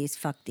to do this,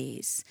 fuck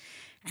this.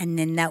 And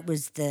then that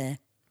was the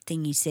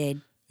thing he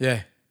said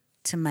Yeah.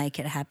 to make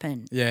it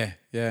happen. Yeah.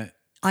 Yeah.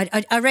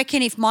 I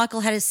reckon if Michael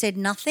had said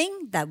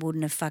nothing, that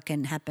wouldn't have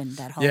fucking happened,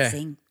 that whole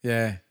thing.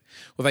 Yeah.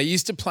 Well, they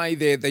used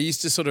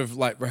to sort of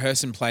like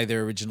rehearse and play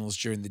their originals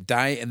during the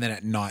day, and then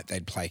at night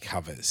they'd play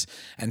covers.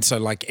 And so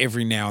like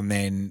every now and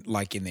then,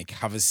 like in their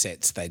cover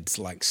sets, they'd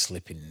like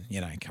slip in,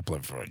 a couple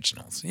of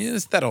originals. Yeah,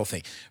 it's that whole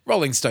thing.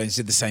 Rolling Stones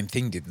did the same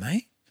thing, didn't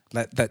they?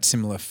 That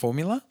similar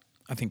formula.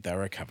 I think they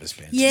were a covers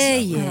band. Yeah, I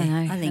don't yeah.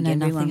 know. I think I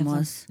know everyone nothing of them.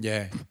 was.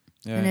 Yeah.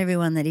 And Yeah.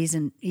 everyone that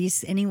isn't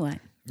is anyway.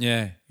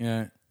 Yeah.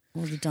 Yeah.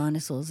 All the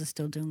dinosaurs are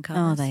still doing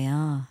covers. Oh, they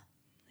are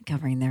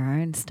covering their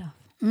own stuff.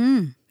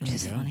 which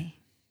is funny.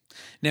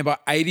 Now, by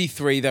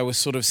 83, they were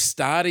sort of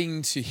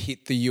starting to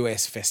hit the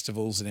US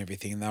festivals and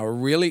everything, and they were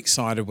really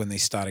excited when they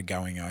started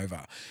going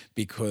over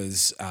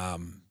because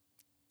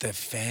the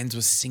fans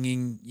were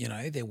singing,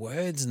 their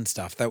words and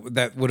stuff.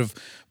 That would have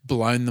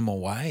blown them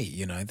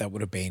away, that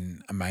would have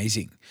been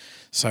amazing.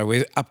 So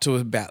we're up to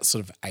about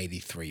sort of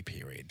 83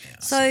 period now.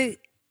 So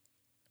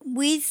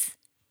with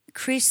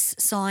Chris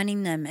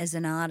signing them as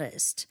an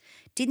artist,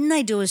 didn't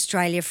they do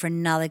Australia for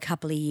another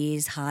couple of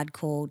years,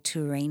 hardcore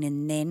touring,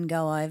 and then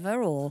go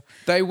over? Or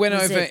they went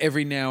over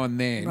every now and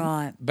then,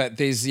 right? But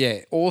there's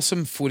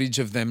awesome footage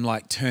of them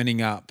like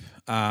turning up,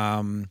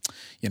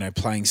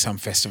 playing some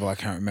festival I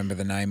can't remember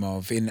the name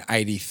of in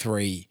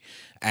 '83,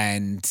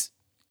 and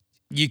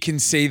you can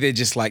see they're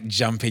just like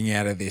jumping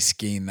out of their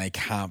skin. They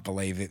can't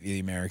believe that the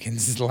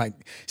Americans is like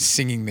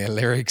singing their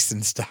lyrics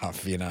and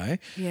stuff,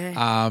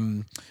 Yeah.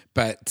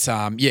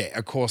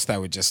 Of course they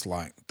were just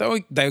like they were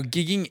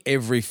gigging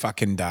every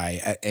fucking day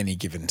at any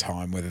given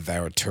time, whether they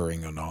were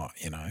touring or not,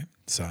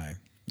 So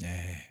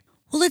yeah.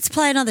 Well, let's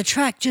play another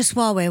track just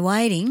while we're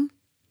waiting.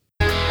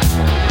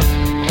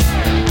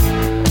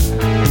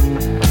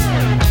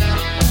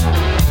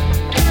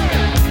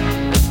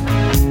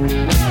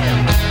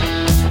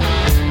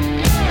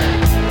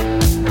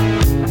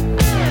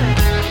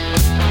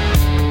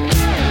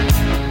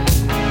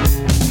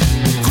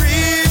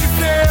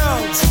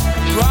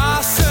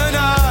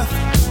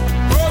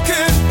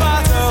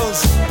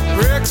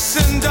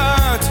 And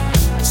dirt,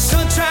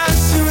 sunshine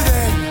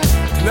soothing,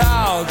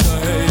 cloud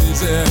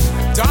blazing,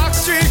 dark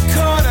street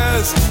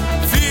corners,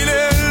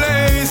 feeling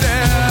lazy.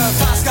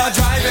 Fast car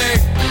driving,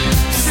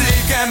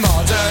 sleek and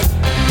modern,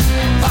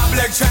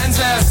 public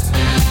transit,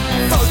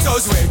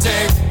 photos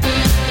waiting,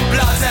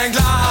 blood and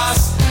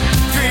glass,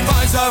 3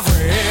 pints of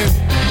rain,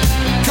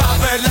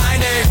 carpet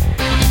lining,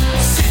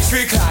 seats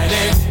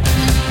reclining.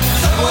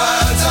 The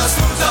words are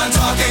smooth on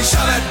talking,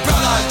 shove it,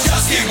 brother,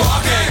 just keep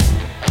walking.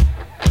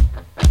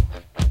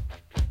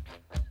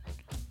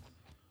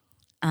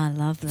 I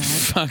love that.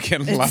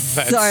 Fucking love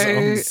that so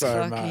song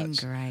so fucking much.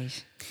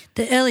 great.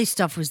 The early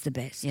stuff was the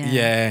best.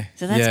 Yeah.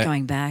 So that's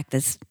going back.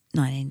 That's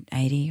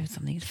 1980 or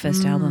something. The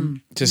first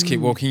album. Just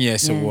keep walking.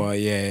 Yes, Yeah. it was.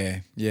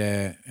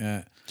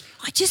 Yeah.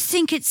 I just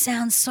think it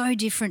sounds so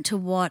different to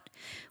what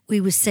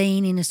we were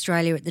seeing in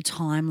Australia at the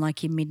time,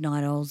 like your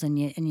Midnight Oils and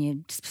your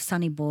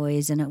Sunny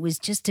Boys, and it was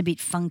just a bit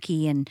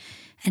funky and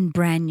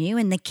brand new.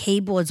 And the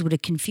keyboards would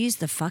have confused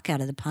the fuck out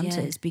of the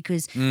punters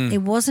because there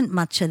wasn't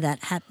much of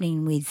that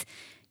happening with,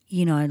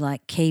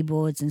 like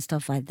keyboards and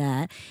stuff like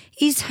that.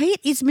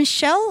 Is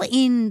Michelle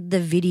in the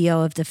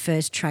video of the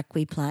first track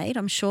we played?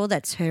 I'm sure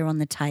that's her on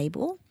the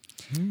table.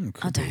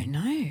 I don't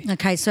know.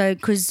 Okay, so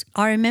because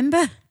I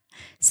remember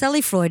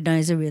Sally Freud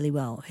knows her really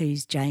well,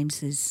 who's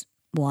James's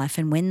wife,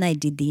 and when they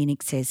did the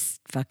INXS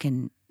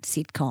fucking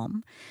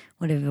sitcom,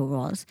 whatever it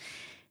was,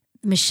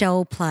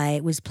 Michelle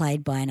was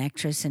played by an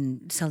actress,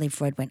 and Sally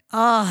Freud went,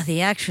 "Oh,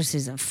 the actress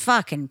is a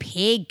fucking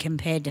pig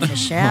compared to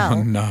Michelle."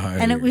 Oh, no.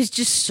 And it was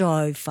just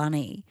so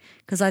funny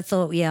because I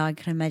thought, I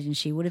can imagine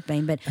she would have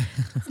been. But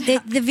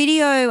the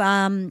video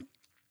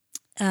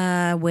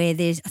where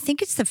I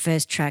think it's the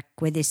first track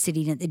where they're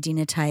sitting at the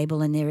dinner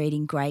table and they're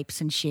eating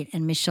grapes and shit,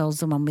 and Michelle's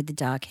the one with the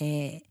dark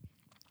hair.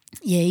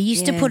 Yeah, you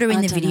used to put her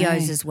in the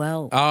videos as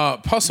well.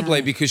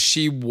 Possibly because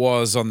she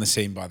was on the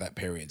scene by that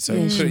period. So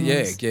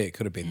it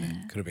could have been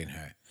that. Could have been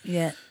her.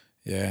 Yeah.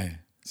 Yeah.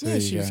 So Yeah,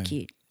 there she you was go.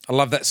 cute. I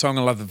love that song.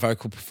 I love the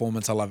vocal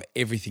performance. I love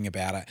everything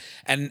about it.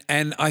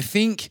 And I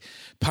think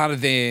part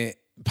of their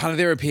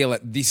appeal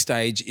at this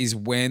stage is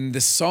when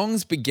the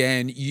songs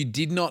began, you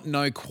did not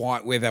know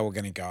quite where they were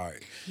going to go.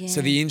 Yeah.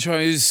 So the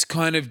intros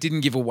kind of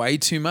didn't give away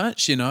too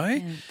much, Yeah.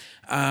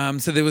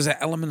 So there was an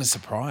element of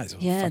surprise.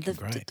 It was The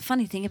fucking great.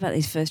 funny thing about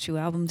these first two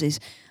albums is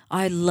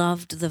I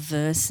loved the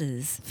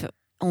verses for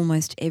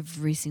almost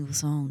every single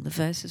song. The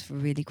verses were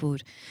really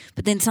good.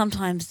 But then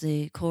sometimes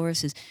the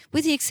choruses,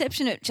 with the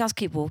exception of Just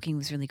Keep Walking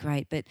was really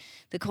great, but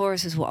the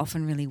choruses were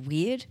often really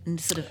weird and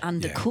sort of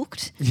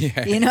undercooked.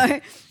 Yeah.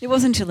 It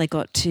wasn't until they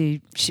got to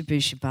Shabu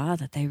Shabar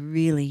that they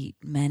really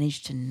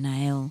managed to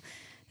nail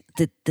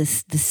the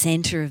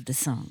centre of the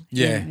song.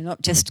 Yeah.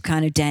 Not just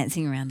kind of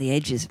dancing around the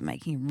edges of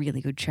making a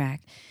really good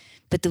track.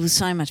 But there was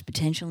so much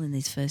potential in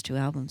these first two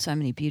albums, so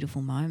many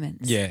beautiful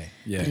moments. Yeah.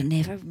 But it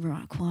never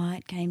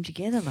quite came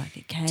together like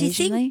occasionally.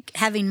 Do you think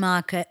having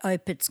Mark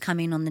Opitz come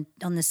in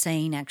on the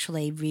scene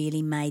actually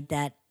really made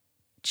that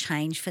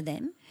change for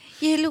them?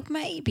 Yeah, look,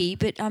 maybe.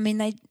 But, I mean,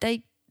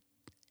 they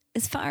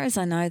as far as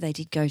I know, they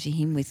did go to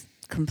him with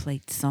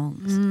complete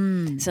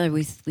songs. So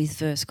with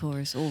verse,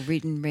 chorus, all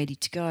written, ready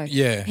to go.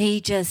 Yeah. He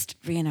just,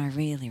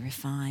 really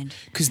refined.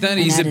 Because that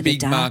and is a added the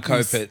big Mark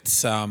darkness.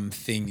 Opitz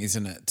thing,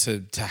 isn't it?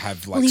 To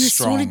have like Well, he was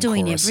strong sort of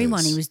doing choruses.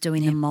 everyone. He was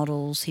doing the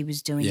models. He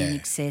was doing Yeah.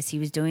 INXS. He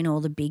was doing all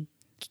the big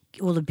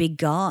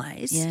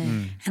guys. Yeah.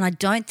 And I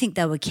don't think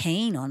they were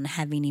keen on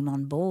having him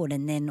on board.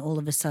 And then all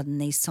of a sudden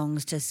these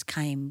songs just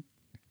came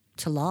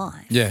to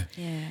life. Yeah.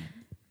 Yeah.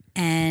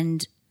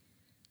 And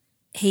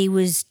he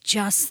was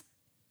just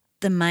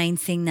the main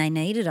thing they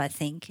needed, I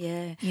think.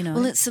 Yeah. You know.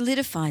 Well, it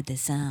solidified their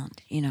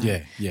sound, you know.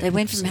 Yeah, They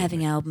went from absolutely.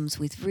 having albums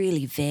with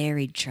really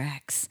varied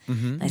tracks.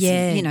 They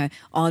Yeah. some, you know,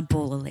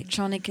 oddball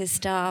electronica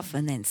stuff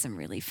and then some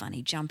really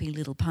funny, jumpy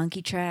little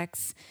punky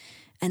tracks.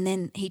 And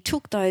then he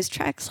took those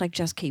tracks like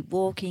Just Keep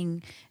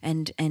Walking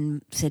and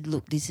said,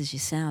 look, this is your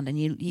sound. And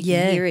you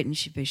Yeah. can hear it in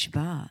Shabba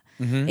Shabba.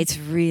 It's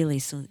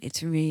really,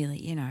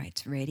 you know,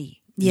 it's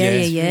ready. Yeah, Yeah. yeah,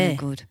 It's yeah. Really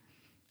good.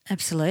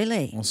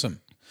 Absolutely. Awesome.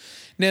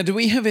 Now, do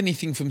we have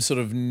anything from sort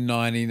of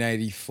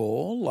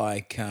 1984,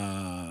 like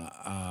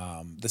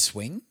The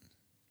Swing?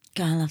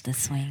 God, I love the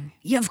swing.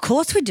 Yeah, of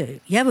course we do.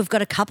 Yeah, we've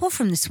got a couple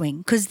from the Swing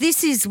because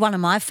this is one of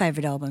my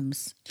favourite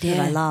albums that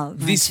Yeah. I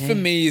love. This too. for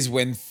me is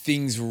when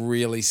things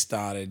really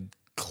started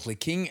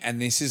clicking,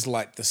 and this is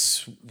like the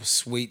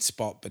sweet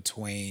spot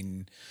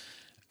between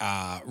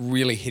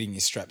really hitting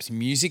your straps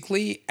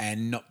musically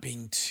and not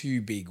being too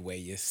big where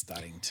you're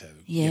starting to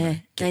Yeah,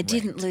 they get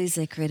didn't wrecked. lose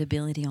their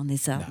credibility on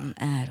this album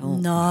at all.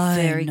 No,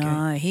 Very no.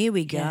 good. Here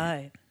we go.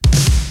 Yeah.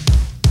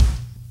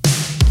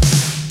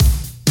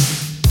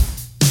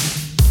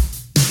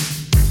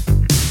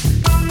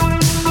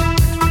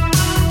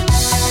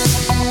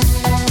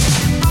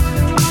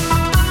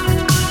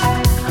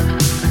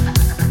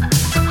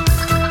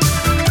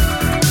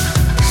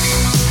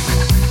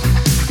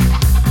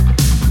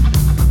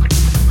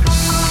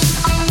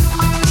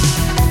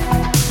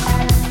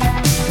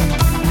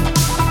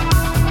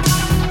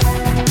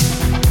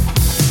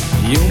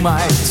 You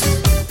might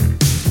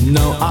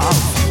know of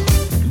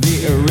the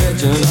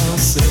original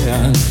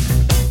sin,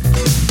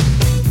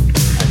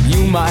 and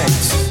you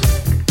might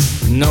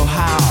know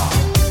how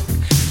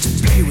to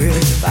play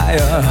with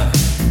fire.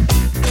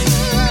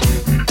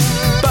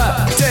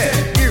 But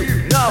did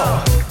you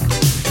know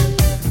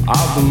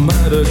of the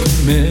murder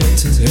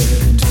committed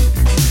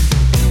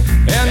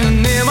in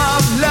the name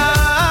of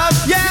love?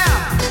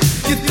 Yeah,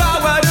 you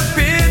thought what a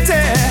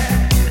pity.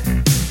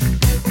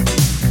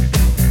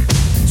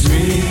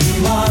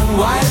 Dream on,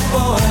 white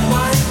boy,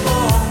 white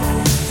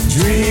boy.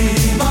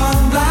 Dream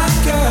on, black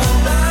girl.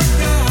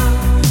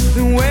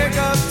 Then wake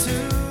up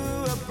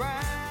to a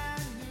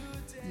brand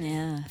new day.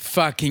 Yeah.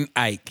 Fucking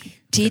ache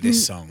for Didn't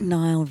this song.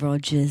 Nile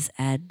Rodgers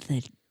add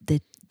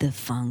the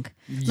funk?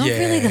 Not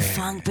really the Yeah.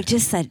 funk, but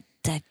just that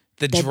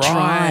The that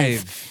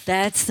drive.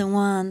 That's the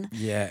one.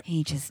 Yeah.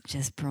 He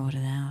just brought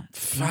it out.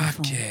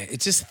 Fuck Beautiful. yeah.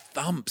 It just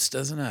thumps,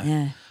 doesn't it?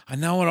 Yeah. I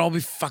know it. I'll be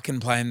fucking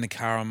playing in the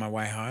car on my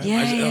way home. Yeah,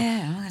 I just,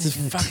 yeah, I'm gonna just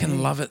do it fucking too.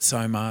 love it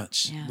so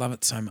much. Yeah. Love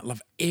it so much.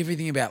 Love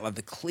everything about like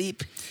the clip,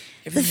 The,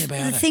 everything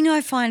about the it. thing I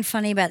find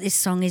funny about this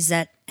song is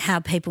that how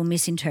people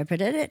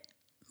misinterpreted it.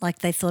 Like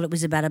they thought it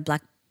was about a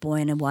black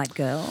boy and a white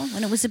girl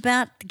when it was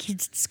about the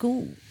kids at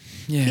school.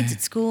 Yeah. Kids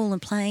at school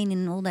and playing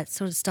and all that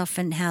sort of stuff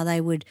and how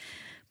they would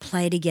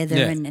play together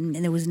Yeah. and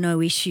there was no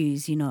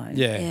issues, you know.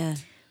 Yeah. Yeah.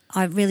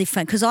 I really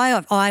found because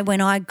I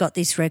when I got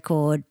this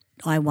record,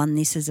 I won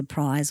this as a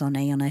prize on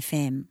Eon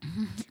FM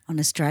on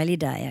Australia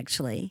Day.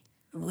 Actually,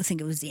 I think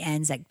it was the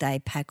Anzac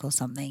Day pack or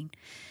something.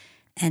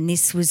 And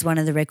this was one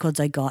of the records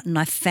I got, and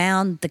I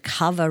found the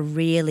cover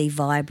really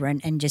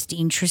vibrant and just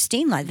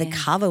interesting. Like the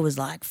cover was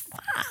like,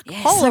 fuck,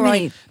 Yeah, so Polaroid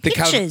many- The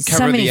cover pictures. of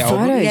So many the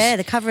album. photos. Yeah,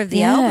 the cover of the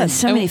Yeah, album.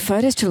 so many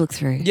photos to look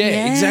through. Yeah,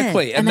 Yeah.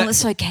 exactly. And that that was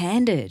so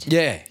candid.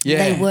 yeah, yeah.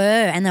 They were,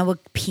 and they were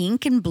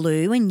pink and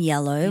blue and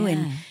yellow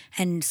Yeah.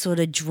 and sort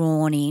of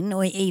drawn in,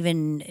 or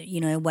even, you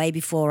know, way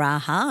before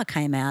Aha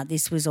came out,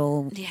 this was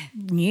all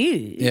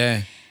new.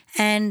 Yeah.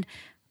 And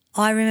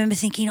I remember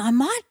thinking, I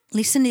might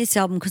listen to this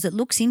album because it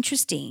looks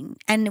interesting.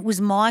 And it was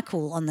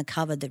Michael on the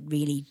cover that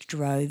really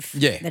drove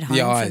Yeah. it home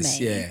The eyes.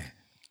 for me. Yeah.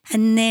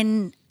 And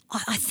then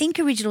I think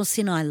Original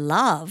Sin I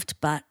loved,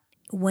 but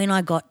when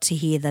I got to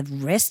hear the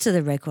rest of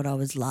the record, I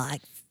was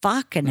like,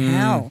 fucking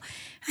hell.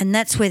 And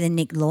that's where the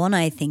Nick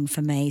Launay thing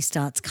for me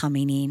starts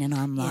coming in, and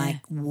I'm like,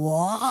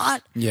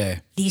 what? Yeah.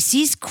 This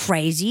is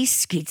crazy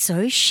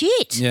schizo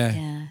shit. Yeah.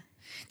 Yeah.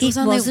 There It was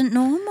only- wasn't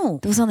normal.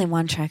 There was only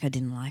one track I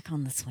didn't like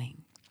on the swing.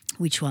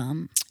 Which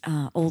one?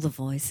 All the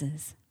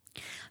voices.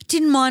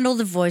 Didn't mind all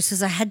the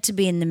voices. I had to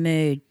be in the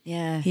mood.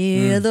 Yeah.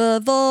 Hear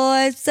the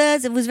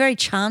voices. It was very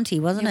chanty,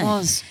 wasn't it? It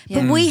was,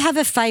 But yeah. we have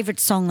a favourite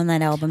song on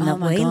that album Oh that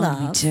my we God,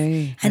 love. me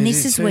too. And We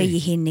this do is where too. you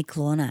hear Nick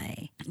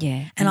Launay.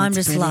 Yeah. And I'm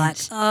it's just like,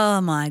 brilliant.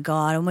 oh my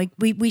God. And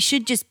we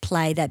should just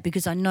play that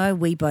because I know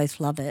we both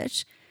love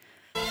it.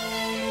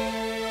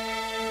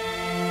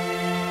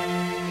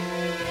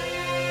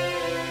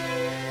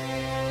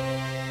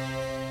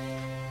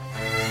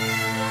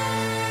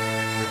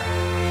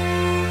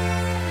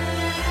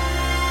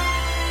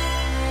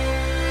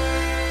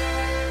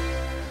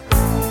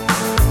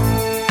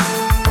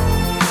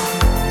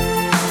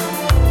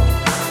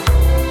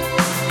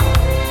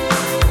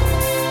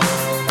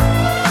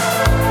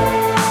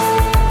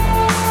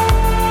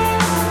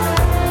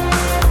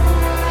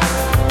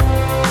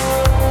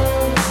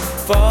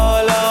 For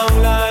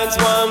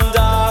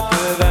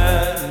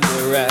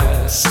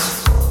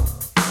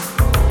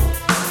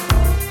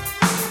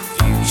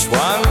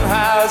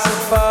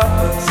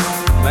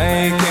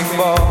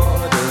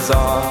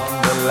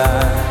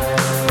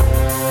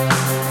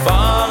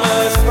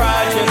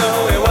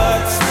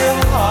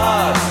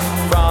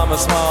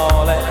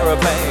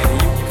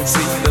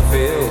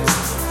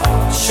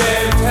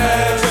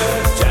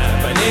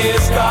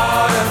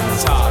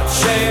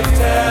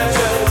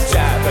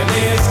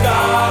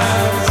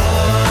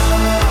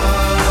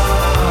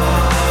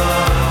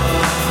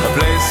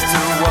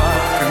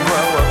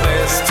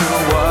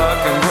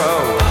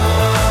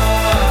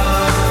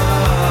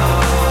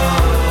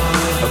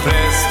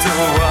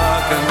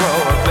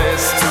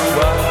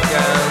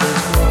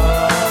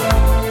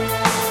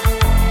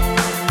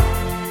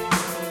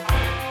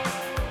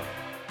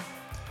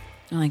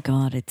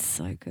God, it's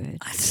so good.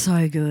 It's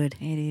so good.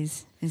 It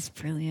is. It's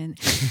brilliant.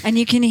 And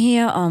you can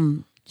hear,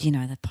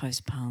 the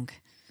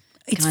post-punk.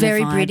 It's kind of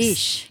very vibes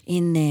British.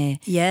 in there.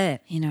 Yeah.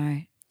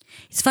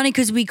 It's funny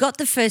because we got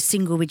the first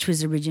single, which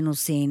was Original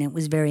Sin. It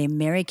was very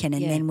American.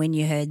 And then when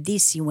you heard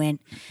this, you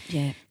went,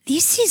 Yeah.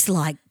 this is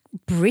like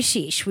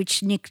British,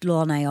 which Nick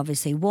Launay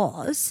obviously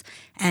was.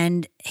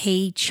 And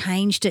he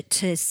changed it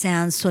to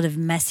sound sort of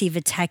Massive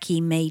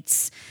Attacky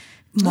meets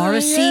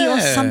Morrissey or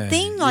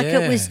something. Like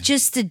it was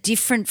just a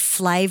different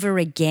flavour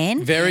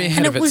again. Very ahead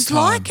and of it its was time.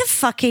 like a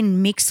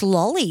fucking mixed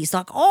lollies.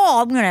 Like,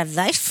 I'm going to have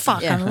those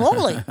fucking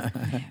lolly.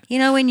 You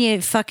know, when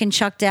you fucking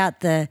chucked out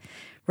the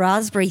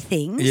raspberry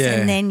things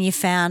and then you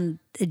found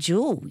a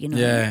jewel,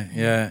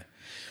 Yeah.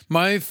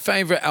 My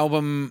favourite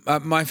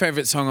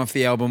song off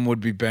the album would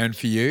be Burn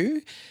For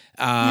You.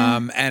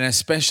 And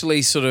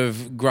especially sort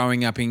of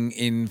growing up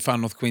in Far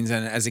North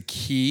Queensland as a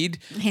kid,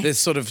 the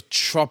sort of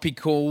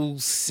tropical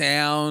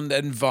sound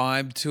and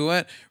vibe to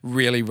it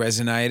really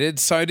resonated.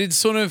 So did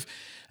sort of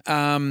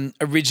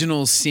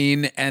Original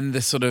Sin and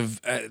the sort of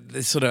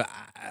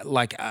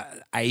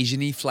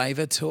Asian-y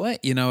flavour to it,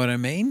 you know what I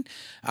mean?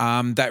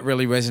 That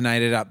really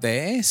resonated up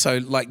there. So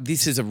like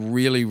this is a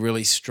really,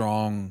 really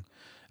strong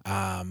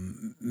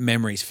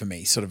memories for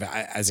me sort of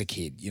as a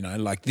kid,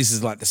 like this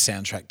is like the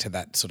soundtrack to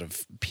that sort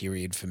of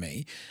period for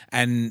me.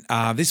 And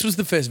this was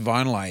the first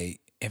vinyl I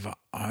ever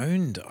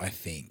owned, I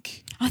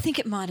think. I think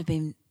it might have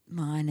been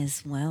mine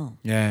as well.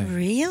 Yeah.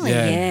 Really?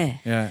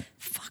 Yeah.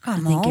 Fuck,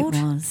 I'm I think old.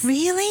 it was.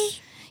 Really?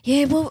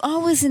 Yeah, well, I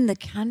was in the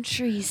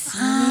country,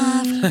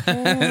 Sonny.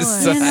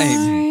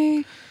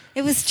 Same.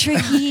 It was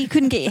tricky. You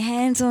couldn't get your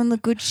hands on the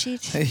good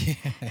shit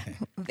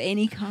of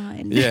any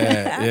kind.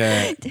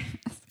 Yeah.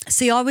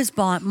 See,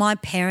 my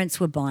parents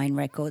were buying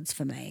records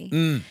for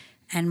me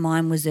and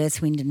mine was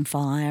Earth, Wind and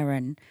Fire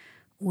and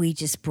we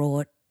just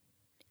brought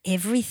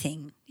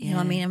everything. You know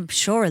what I mean? I'm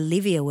sure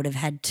Olivia would have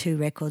had 2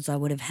 records I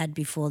would have had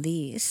before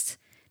this.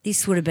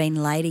 This would have been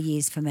later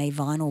years for me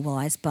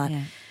vinyl-wise, but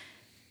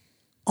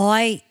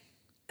I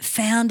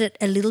found it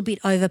a little bit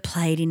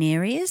overplayed in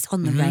areas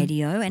on the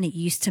radio and it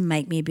used to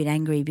make me a bit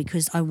angry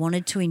because I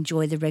wanted to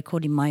enjoy the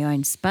record in my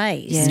own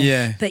space.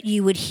 Yeah. But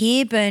you would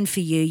hear Burn For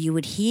You, you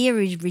would hear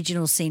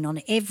Original Sin on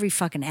every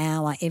fucking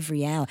hour,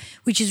 every hour,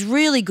 which is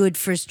really good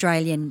for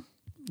Australian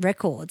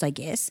records, I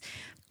guess.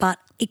 But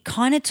it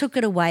kind of took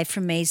it away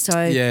from me.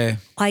 So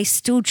I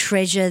still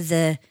treasure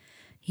the,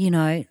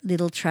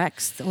 little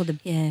tracks or the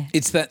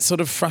It's that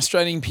sort of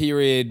frustrating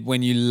period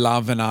when you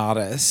love an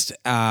artist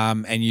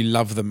and you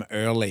love them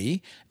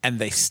early and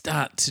they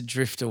start to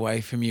drift away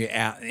from you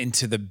out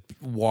into the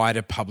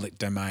wider public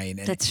domain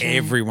and That's right.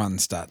 everyone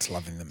starts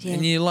loving them. Yeah.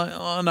 And you're like,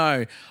 oh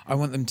no, I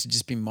want them to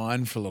just be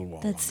mine for a little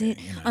while. That's longer,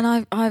 it.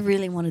 And I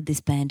really wanted this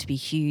band to be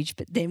huge,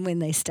 but then when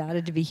they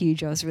started to be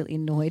huge, I was really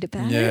annoyed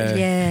about it.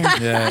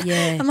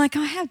 Yeah. I'm like,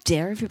 how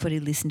dare everybody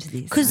listen to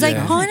this? Because they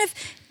kind of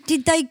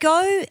did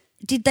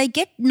they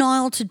get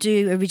Niall to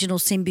do Original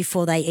Sin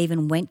before they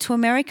even went to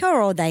America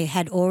or they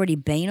had already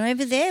been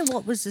over there?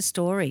 What was the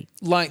story?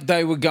 Like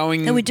they were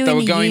going They were doing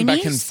the going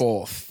back unis? and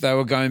forth. They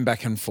were going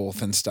back and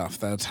forth and stuff.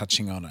 They were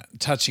touching on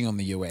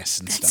the US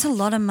and That's stuff. a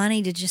lot of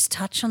money to just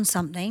touch on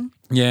something.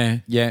 Yeah.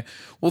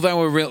 Well, they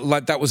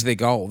were that was their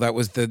goal. That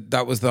was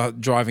the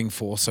driving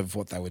force of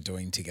what they were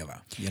doing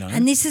together.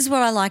 And this is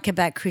what I like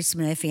about Chris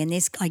Murphy, and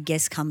this I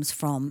guess comes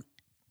from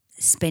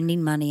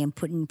spending money and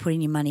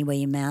putting your money where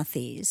your mouth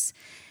is.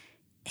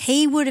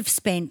 He would have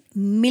spent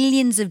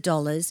millions of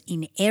dollars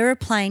in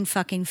aeroplane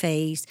fucking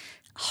fees,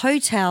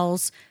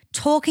 hotels,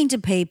 talking to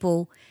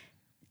people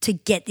to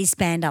get this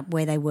band up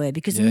where they were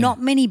because not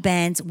many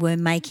bands were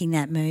making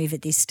that move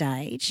at this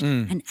stage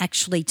and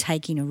actually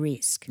taking a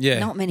risk. Yeah.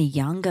 Not many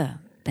younger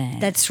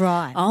bands. That's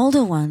right.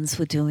 Older ones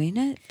were doing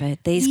it,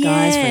 but these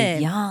guys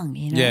were young,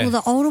 Yeah. Well,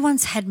 the older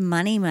ones had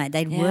money, mate.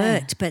 They'd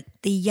worked, but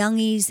the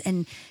youngies,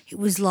 and it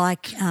was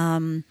like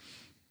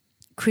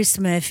Chris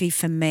Murphy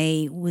for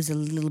me was a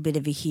little bit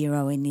of a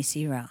hero in this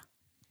era.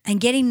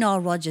 And getting Noel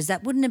Rodgers,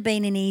 that wouldn't have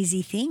been an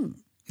easy thing.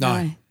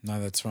 No,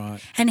 that's right.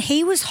 And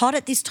he was hot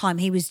at this time.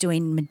 He was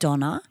doing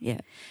Madonna. Yeah.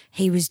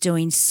 He was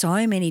doing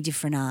so many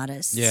different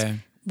artists. Yeah.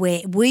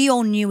 Where we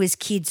all knew as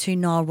kids who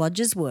Noel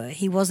Rodgers were.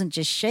 He wasn't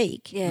just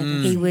chic. Yeah.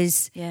 He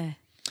was, Yeah.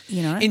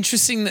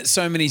 Interesting that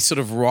so many sort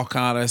of rock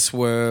artists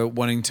were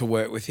wanting to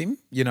work with him.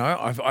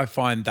 I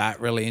find that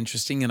really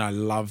interesting, and I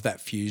love that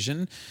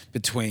fusion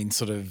between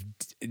sort of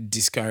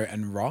disco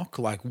and rock,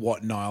 like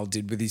what Niall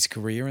did with his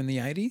career in the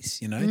 80s,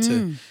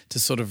 to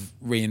sort of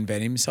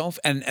reinvent himself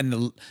and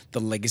the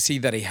legacy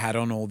that he had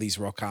on all these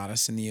rock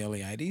artists in the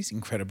early 80s,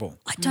 incredible.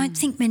 I don't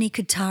think many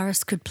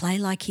guitarists could play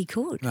like he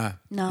could. No.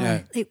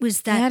 No. It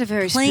was that He had a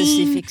very clean,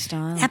 specific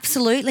style.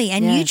 Absolutely.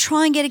 And Yeah. you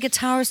try and get a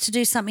guitarist to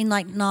do something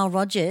like Nile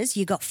Rodgers,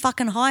 you got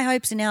fucking high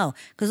hopes in hell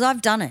because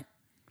I've done it.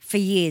 for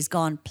years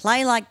gone,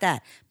 play like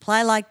that,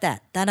 play like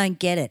that. They don't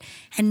get it.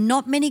 And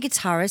not many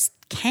guitarists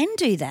can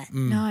do that.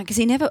 No, because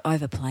he never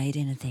overplayed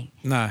anything.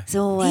 No. It's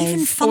always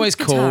Even funk Always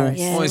cool. guitarists.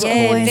 Yeah, Always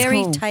yeah, cool.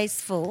 very Cool.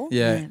 tasteful.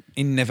 Yeah.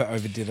 He never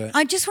overdid it.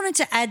 I just wanted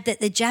to add that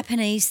the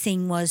Japanese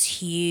thing was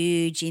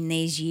huge in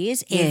these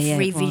years. Yeah,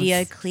 Every it was.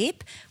 video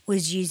clip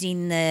was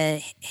using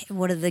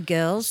what are the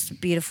girls?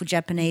 Beautiful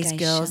Japanese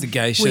Geisha. girls. The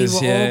geishas, We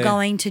were yeah. all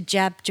going to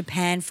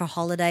Japan for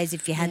holidays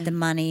if you had the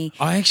money.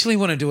 I actually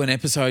want to do an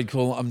episode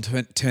called "I'm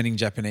Turning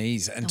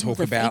Japanese" and talk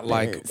the about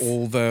like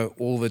flippers.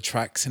 all the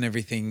tracks and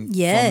everything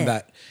Yeah. from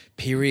that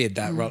period.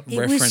 That It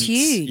reference, was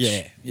huge.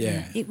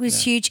 yeah. It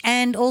was huge.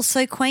 And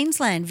also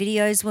Queensland.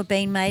 Videos were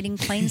being made in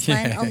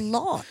Queensland a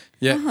lot.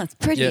 Yeah. Oh, it's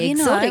pretty Yeah.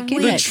 exotic, You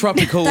know, isn't The it?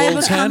 tropical They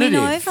were coming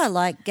alternative. over.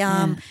 Like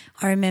I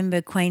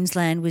remember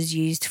Queensland was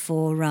used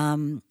for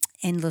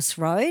Endless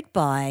Road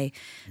by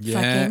Yeah.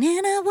 fucking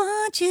And I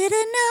Want You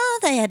to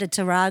Know. They had a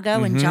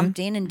Tarago and jumped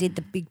in and did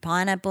the big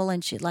pineapple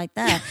and shit like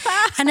that.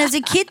 And as a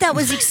kid, that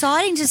was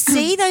exciting to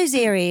see those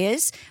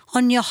areas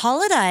on your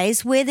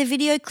holidays where the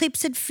video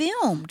clips had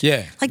filmed.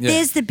 Yeah, Like yeah.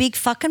 there's the big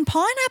fucking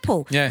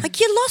pineapple. Yeah. Like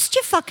you lost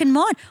your fucking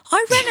mind.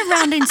 I ran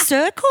around in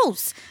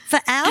circles for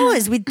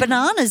hours with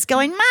bananas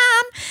going,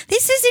 Mum,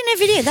 this is in a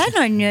video.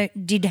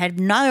 They had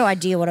no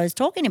idea what I was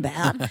talking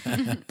about.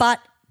 But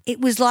it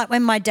was like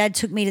when my dad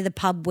took me to the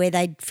pub where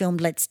they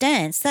filmed Let's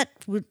Dance,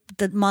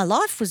 my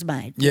life was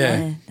made.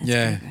 Yeah, that's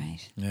yeah,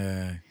 great.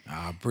 yeah.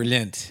 Ah,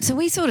 brilliant. So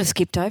we sort of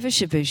skipped over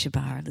Shabu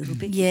Shabar a little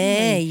bit.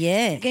 Yeah, didn't we?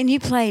 yeah. And you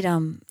played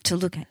To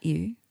Look At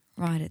You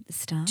right at the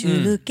start. To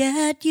look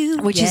at you.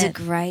 Which is Yeah. a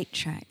great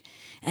track.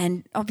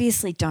 And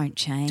obviously Don't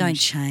Change. Don't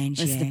Change,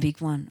 was the yeah.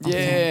 big one. off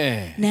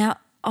Yeah. that. Now,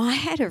 I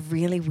had a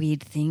really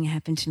weird thing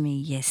happen to me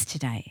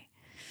yesterday,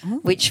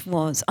 which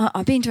was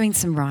I've been doing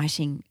some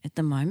writing at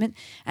the moment,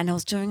 and I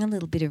was doing a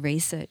little bit of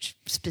research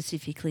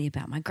specifically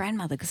about my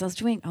grandmother because I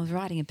was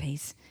writing a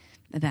piece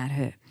about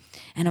her.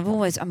 And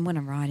when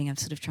I'm writing, I'm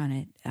sort of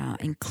trying to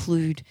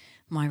include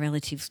my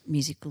relatives'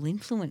 musical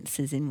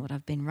influences in what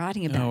I've been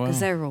writing about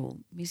because they're all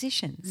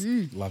musicians.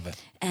 Love it.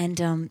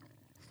 And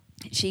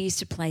she used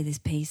to play this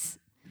piece,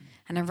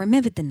 and I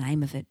remembered the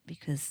name of it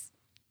because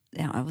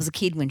I was a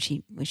kid when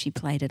she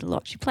played it a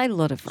lot. She played a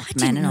lot of I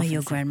didn't know Rachmaninoff your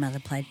and stuff. grandmother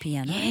played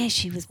piano. Yeah,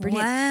 she was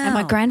brilliant. Wow. And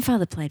my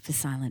grandfather played for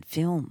silent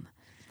film.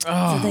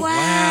 Oh,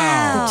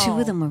 Wow. The two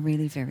of them were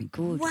really very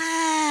good.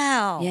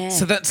 Wow. Yeah.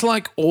 So that's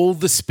like all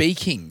the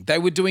speaking. They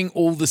were doing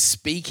all the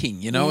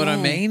speaking. You know what I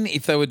Yeah. mean?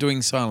 If they were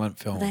doing silent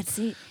film. That's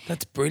it.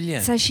 That's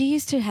brilliant. So she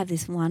used to have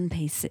this one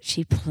piece that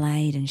she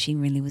played, and she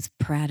really was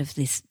proud of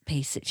this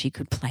piece that she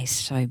could play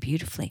so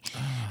beautifully.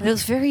 But it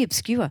was very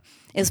obscure.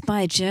 It was by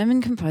a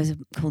German composer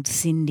called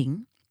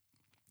Sinding,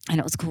 and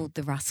it was called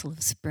The Rustle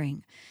of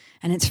Spring.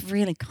 And it's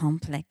really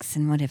complex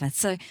and whatever.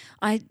 So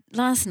I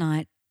last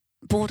night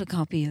bought a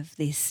copy of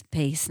this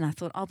piece, and I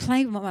thought I'll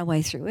play my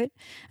way through it,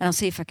 and I'll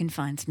see if I can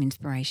find some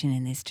inspiration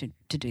in this to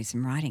do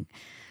some writing.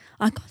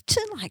 I got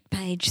to like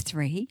page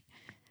 3,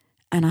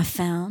 and I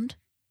found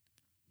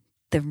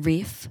the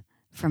riff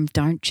from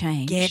Don't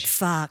Change. Get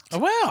fucked. oh,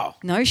 wow.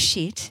 No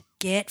shit,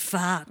 Get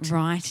fucked.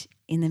 right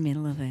in the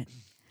middle of it.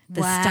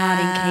 The Wow.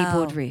 starting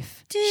keyboard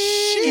riff.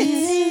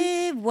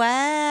 Shit.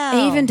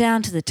 Wow. Even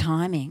down to the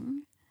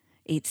timing,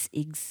 it's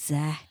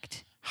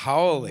exact.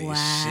 Holy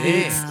Wow.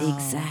 shit. It's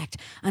exact.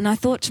 And I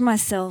thought to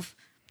myself,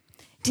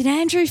 did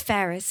Andrew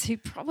Farris, who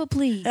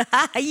probably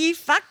you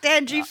fucked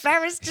Andrew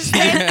Farris just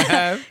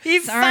then.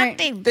 You Sorry.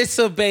 fucked him. This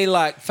will be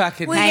like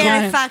fucking. We're Hang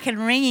going to on. fucking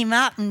ring him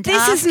up and This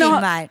task is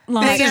not him, mate.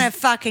 like- We're This going to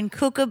is- fucking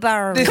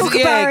kookaburra him.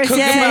 Kookaburra, Kookaburra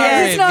yeah,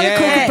 him, it's not a yeah.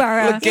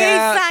 kookaburra. Look You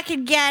out.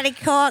 fucking gaddy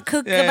caught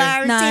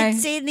kookaburra Yeah. No.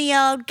 sits in the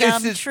old This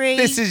gum is, tree.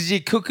 this is your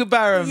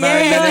kookaburra Yeah.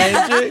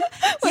 moment, Andrew.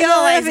 You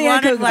always having a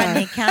wanted one,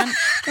 kookaburra. you cunt.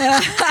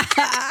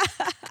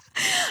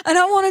 And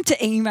I wanted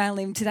to email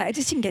him today. I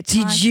just didn't get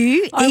time. Did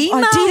you I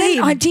email didn't.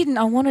 him? I didn't.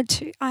 I wanted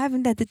to. I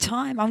haven't had the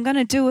time. I'm going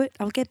to do it.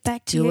 I'll get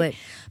back to Do you. it.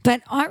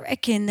 But I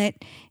reckon that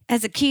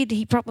as a kid,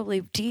 he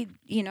probably did,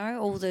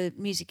 all the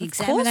music Of course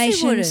he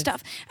examination would've.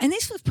 stuff. And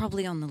this was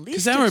probably on the list.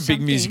 Because they were a of big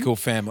something. musical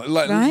family,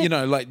 like Right?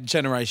 like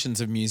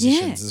generations of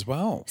musicians Yeah. as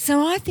well.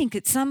 So I think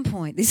at some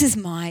point, this is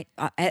my,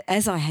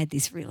 as I had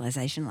this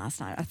realization last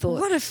night, I thought,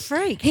 What a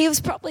freak. he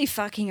was probably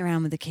fucking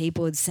around with the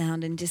keyboard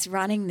sound and just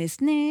running this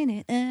na,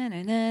 na, na,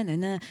 na, na,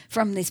 na,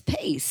 from this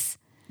piece.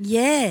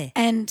 Yeah.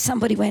 And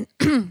somebody went,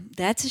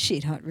 that's a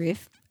shit hot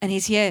riff. And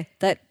he's, yeah,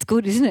 that's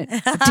good, isn't it?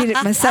 I did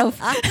it myself.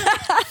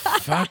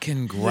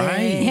 Fucking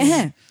great.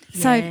 Yeah.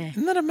 So, Yeah.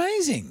 Isn't that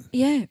amazing?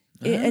 yeah.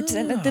 It's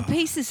the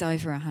piece is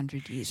over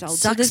 100 years old.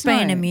 so Sucks there's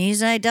being no- a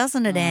muso,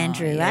 doesn't it,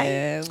 Andrew? Eh?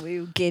 Yeah,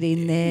 we'll get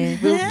in there.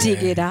 We'll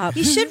dig it up.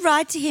 You should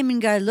write to him and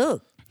go,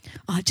 look.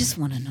 I just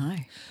want to know.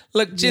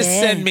 Look, just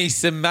Yeah. send me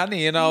some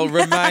money and I'll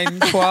remain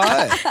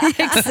quiet.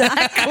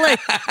 Exactly.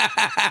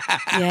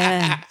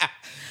 Yeah.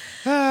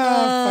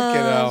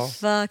 Fucking hell.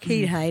 Fuck,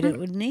 he'd hate it,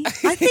 wouldn't he?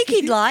 I think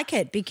he'd like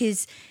it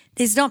because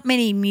there's not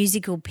many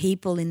musical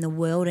people in the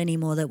world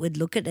anymore that would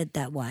look at it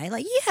that way.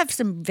 Like, you have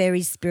some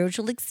very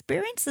spiritual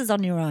experiences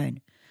on your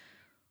own.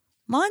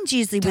 Mine's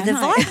usually with Don't a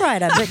I?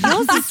 vibrator, but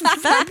yours is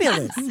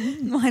fabulous.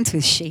 Mine's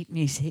with sheet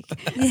music.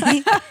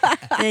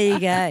 There you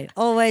go.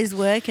 Always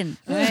working.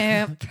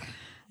 Yep.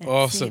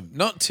 Awesome.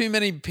 Not too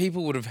many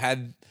people would have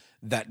had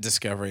that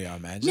discovery, I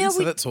imagine. Now,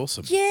 So that's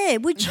awesome. Yeah,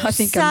 would you I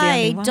think I'm the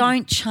say only one.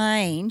 Don't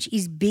Change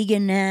is bigger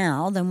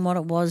now than what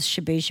it was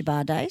Shabu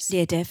Bar days?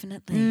 Yeah,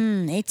 definitely.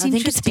 It's I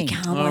think it's interesting.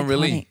 become Oh, iconic.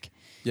 really?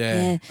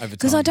 Yeah, over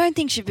Because I time. don't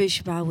think Shabu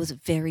Shabar was a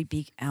very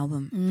big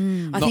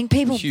album. I Not think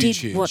people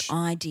huge, did what huge.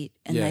 I did,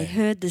 and Yeah. they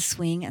heard the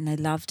swing and they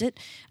loved it,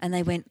 and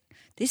they went,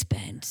 "This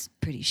band's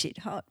pretty shit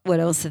hot. What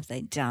else have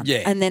they done?"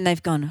 Yeah. And then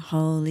they've gone,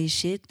 "Holy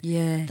shit!"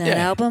 Yeah. that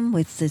Yeah. album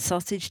with the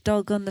sausage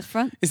dog on the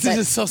front. Is it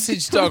a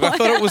sausage dog? I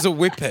thought it was a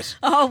whippet.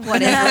 Oh,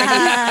 whatever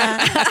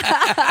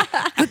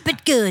it Whip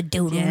it good.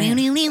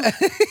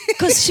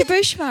 Because Shabu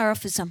Shabar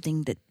offers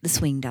something that the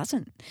swing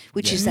doesn't,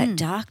 which is that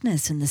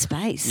darkness and the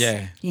space.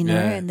 Yeah, You know,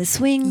 yeah. and the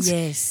swing's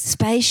Yes.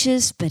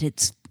 spacious, but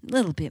it's a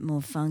little bit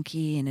more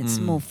funky and it's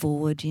more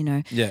forward, you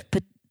know. Yeah.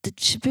 But the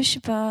Shabu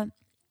Shabar,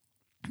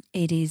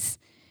 it is,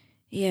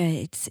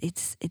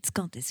 it's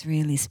got this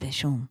really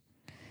special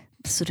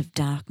sort of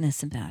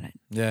darkness about it.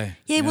 Yeah.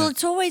 Yeah, well,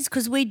 it's always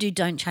because we do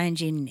Don't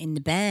Change in the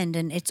band,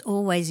 and it's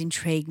always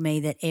intrigued me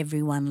that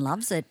everyone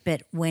loves it.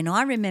 But when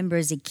I remember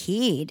as a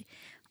kid,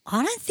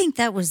 I don't think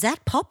that was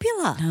that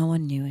popular. No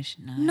one knew it.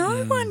 No.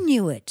 No one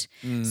knew it.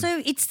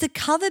 So it's the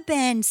cover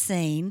band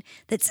scene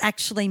that's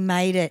actually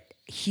made it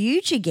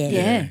huge again.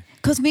 Yeah,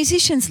 because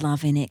musicians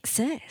love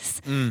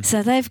INXS.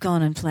 So they've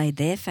gone and played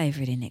their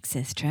favourite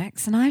INXS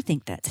tracks, and I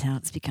think that's how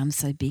it's become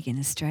so big in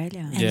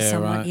Australia. And Yeah,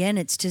 right. Yeah, and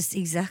it's just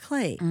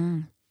exactly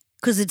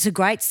because it's a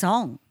great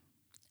song.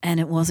 And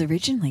it was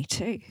originally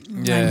too.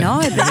 Yeah. I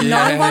know, but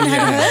no one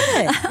had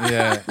heard it.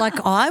 Yeah.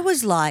 Like I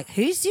was like,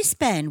 who's this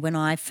band when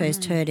I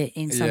first heard it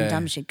in some Yeah.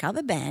 dumb shit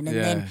cover band, and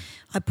Yeah. then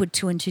I put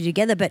two and two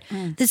together. But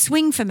the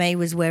swing for me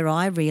was where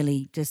I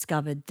really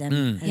discovered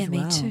them as Yeah,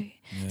 well. me too.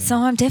 So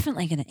I'm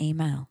definitely going to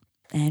email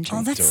Andrew.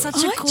 Oh, that's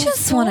such a I cool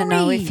just want to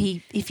know if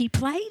story. he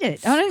played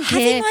it. I don't Have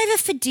care. him over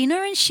for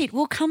dinner and shit.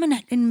 We'll come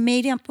and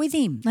meet up with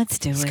him. Let's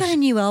do He's it. got a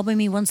new album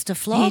he wants to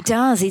flog. He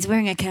does. He's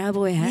wearing a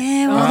cowboy hat.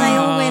 Yeah, well, they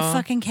all wear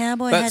fucking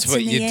cowboy That's hats what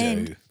in the you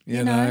end. do,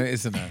 you know,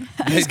 isn't it?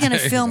 He's They going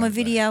to do film a like that.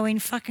 video in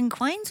fucking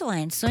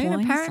Queensland soon,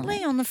 Queensland.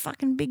 apparently, on the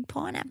fucking Big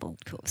Pineapple.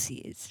 Of course he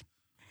is.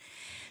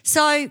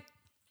 So,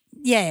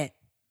 yeah,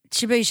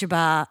 Shabu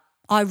Shabar,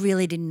 I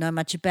really didn't know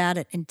much about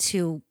it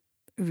until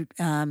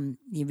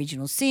the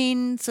original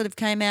Sin sort of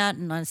came out,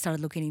 and I started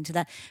looking into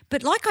that.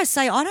 But like I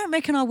say, I don't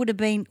reckon I wouldn't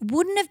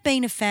have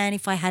been a fan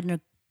if I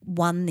hadn't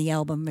won the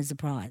album as a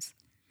prize.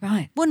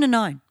 Right. Wouldn't have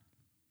known.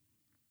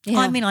 Yeah.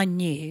 I mean, I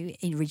knew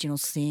original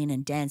Sin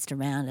and danced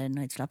around it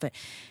and stuff, but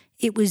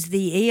it was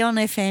the Eon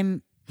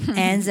FM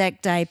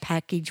Anzac Day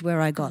package where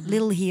I got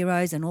Little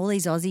Heroes and all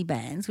these Aussie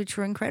bands, which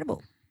were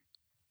incredible.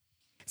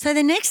 So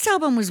the next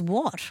album was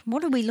what?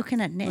 What are we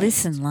looking at next?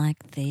 Listen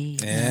like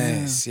these.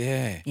 Yes,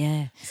 yeah.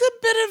 Yeah. It's a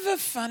bit of a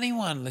funny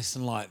one,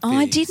 Listen Like This.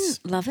 I didn't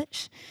love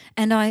it.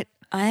 And I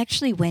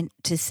actually went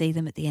to see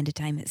them at the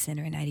Entertainment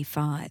Centre in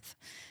 85.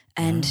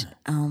 And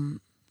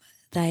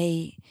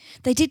they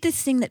did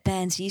this thing that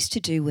bands used to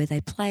do where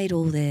they played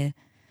all their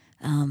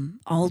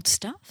old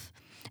stuff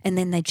and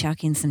then they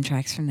chuck in some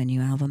tracks from the new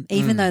album.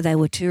 Even though they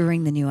were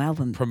touring the new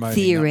album, Promoting that one.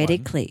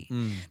 theoretically,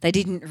 they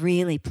didn't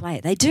really play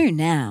it. They do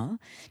now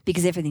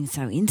because everything's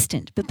so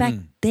instant. But back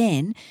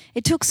then,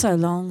 it took so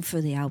long for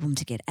the album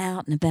to get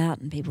out and about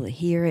and people to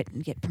hear it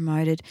and get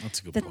promoted. That's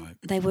a good that point.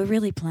 They were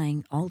really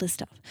playing older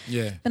stuff.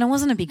 Yeah. But I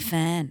wasn't a big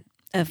fan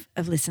of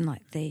Listen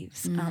Like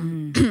Thieves.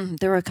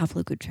 There were a couple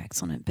of good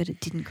tracks on it, but it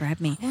didn't grab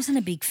me. I wasn't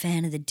a big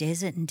fan of the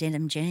Desert and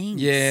Denim Jeans.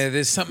 Yeah,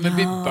 there's something a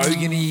bit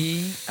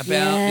bogany about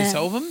Yeah. this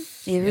album.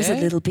 There is a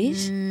little bit.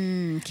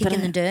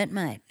 Kicking the dirt,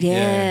 mate.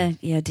 Yeah,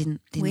 I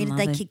didn't Where did love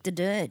they it. kick the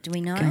dirt? Do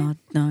we know? God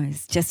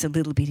knows. Just a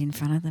little bit in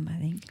front of them,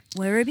 I think.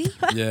 Werribee?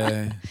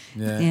 Yeah,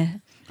 yeah. Yeah,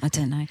 I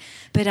don't know.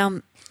 But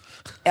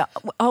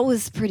I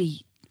was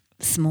pretty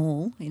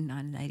small in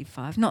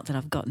 1985. Not that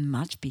I've gotten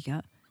much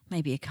bigger,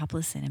 maybe a couple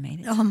of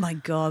centimetres. Oh, my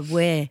God,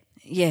 where?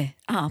 Yeah,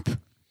 up.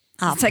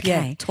 Up, It's okay.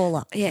 yeah,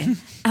 taller. Yeah.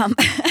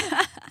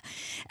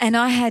 And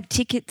I had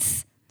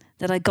tickets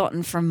that I'd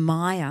gotten from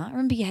Maya.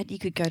 Remember you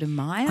could go to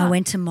Maya? I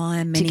went to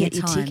Maya many to get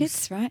times. your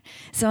tickets, right?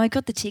 So I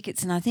got the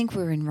tickets and I think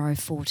we were in row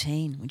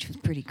 14, which was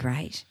pretty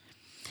great.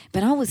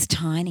 But I was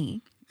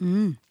tiny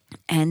and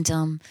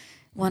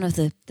one of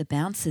the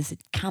bouncers had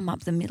come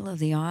up the middle of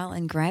the aisle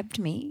and grabbed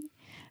me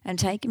and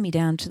taken me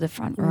down to the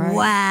front row.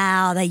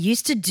 Wow, they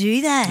used to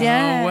do that.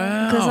 Yeah, Oh,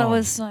 wow. because I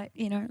was like,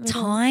 little,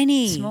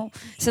 Tiny. small.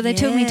 So they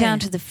took me Yeah. down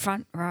to the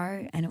front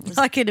row and it was,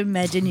 I could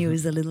imagine you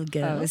as a little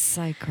girl. it was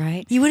so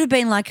great. You would have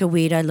been like a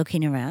weirdo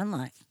looking around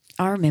like,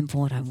 I remember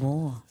what I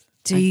wore.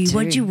 do I you? do.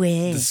 What'd you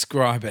wear?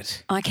 Describe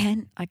it. I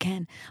can.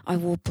 I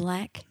wore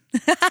black.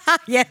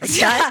 Yeah,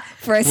 okay.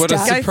 For a What a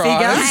start.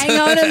 surprise.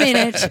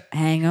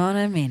 Hang on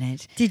a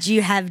minute. Did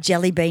you have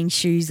jelly bean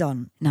shoes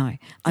on? No,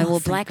 I wore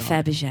thank black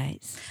God.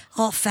 Fabergés.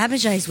 Oh,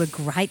 Fabergés were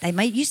great.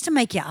 They used to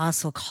make your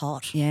ass look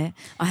hot. Yeah,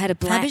 I had a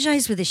black.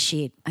 Fabergés were the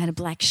shit. I had a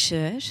black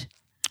shirt.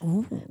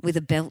 with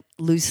a belt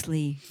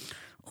loosely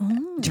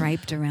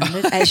draped around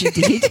it, as you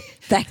did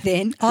back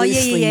then. Oh,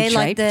 loosely yeah,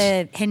 like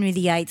draped. the Henry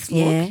VIII look.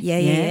 Yeah, Yeah,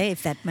 yeah.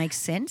 if that makes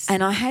sense.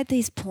 And I had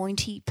these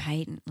pointy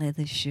patent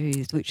leather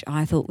shoes, which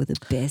I thought were the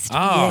best.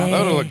 Oh,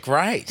 that would look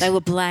great. They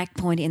were black,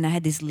 pointy, and they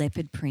had this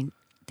leopard print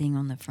thing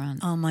on the front.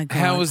 Oh, my God.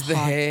 How was the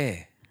hot.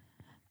 hair?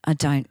 I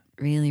don't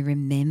really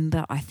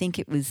remember. I think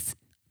it was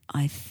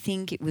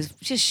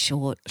just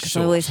short because I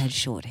Short. always had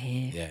short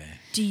hair. Yeah.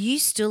 Do you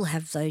still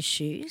have those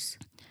shoes?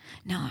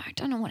 No, I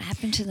don't know what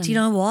happened to them. Do you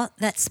know what?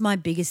 That's my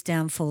biggest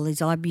downfall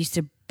is I used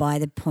to buy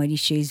the pointy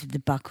shoes with the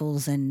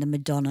buckles and the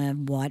Madonna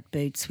white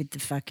boots with the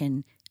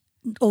fucking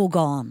all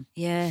gone.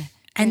 Yeah.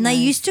 And they Who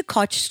knows? used to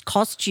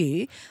cost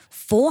you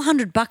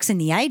 $400 in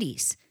the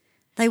 80s.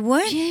 They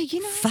weren't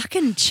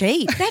fucking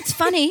cheap. That's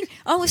funny.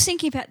 I was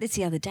thinking about this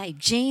the other day.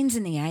 Jeans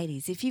in the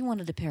 80s, if you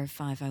wanted a pair of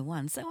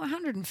 501s, they were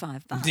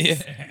 $105.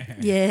 Yeah.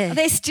 Yeah.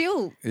 They're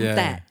still Yeah.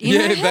 that. You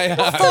know? they are.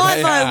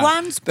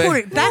 501s, put it What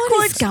is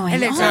backwards, going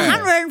and it's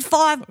on?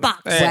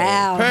 $105.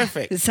 Wow.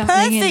 Perfect. There's something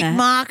in Perfect that.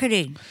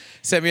 marketing.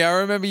 Sammy, I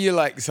remember you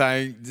like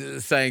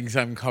saying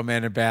some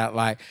comment about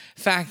like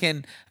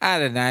fucking, I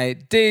don't know,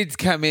 dudes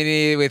come in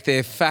here with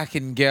their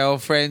fucking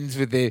girlfriends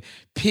with their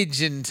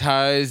pigeon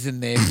toes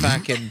and their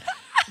fucking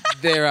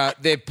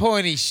their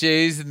pointy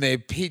shoes and their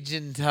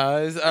pigeon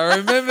toes. I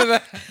remember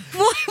that.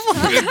 What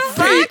the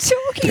fuck?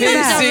 Pissing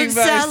That doesn't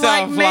sound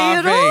like myself me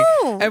at laughing.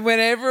 all. And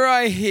whenever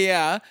I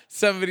hear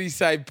somebody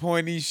say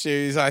pointy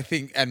shoes, I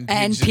think and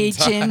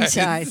pigeon toes.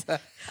 toes.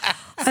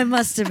 I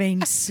must have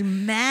been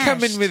smashed.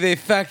 Coming with their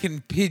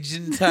fucking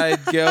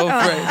pigeon-toed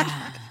girlfriend.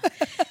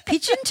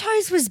 Pigeon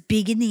toes was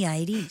big in the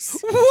 80s.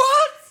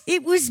 What?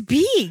 It was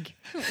big.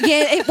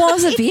 Yeah, it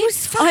was a It bit.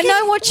 was I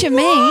know what you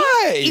mean.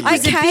 Why? It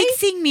was Okay. a big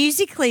thing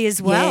musically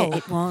as well. Yeah,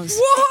 it was.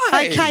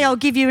 Why? Okay, I'll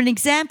give you an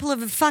example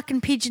of a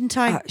fucking pigeon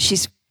toe.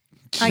 She's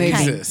Okay.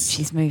 moving. Jesus.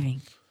 She's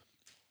moving.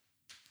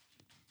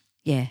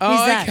 Yeah. Oh,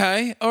 Who's that?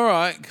 okay. All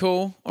right.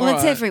 Cool. All Well,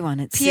 it's right. everyone.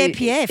 It's Pierre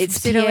Pierre from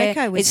It's Pseudo Pierre.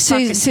 Echo with It's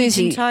fucking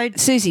Susie. pigeon-toed.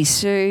 Susie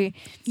Sue.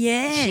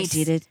 Yes.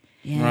 She did it.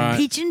 Yeah. Right.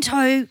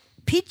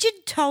 Pigeon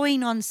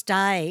toeing on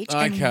stage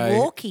and Okay.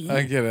 walking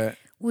I get it.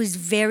 was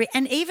very,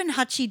 and even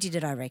Hutchie did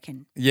it, I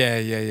reckon,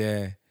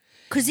 Yeah.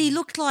 because he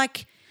looked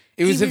like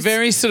It was he a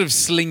very sort of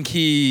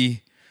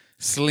slinky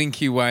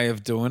way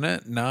of doing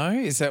it. No?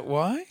 Is that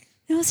why?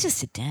 It was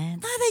just a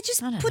dance. No, they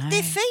just I don't put know.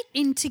 their feet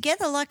in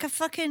together like a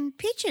fucking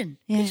pigeon.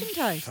 Yeah. Pigeon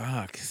toes.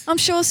 Fuck. I'm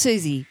sure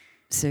Susie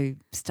Sue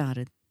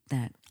started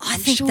that. I I'm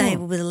think sure. they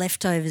were the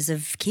leftovers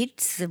of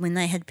kids when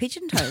they had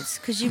pigeon toes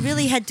because you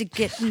really had to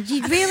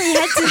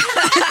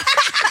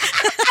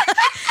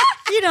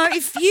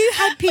if you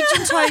had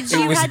pigeon toes,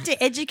 you was- had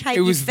to educate It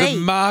your was feet. the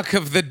mark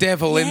of the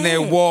devil in their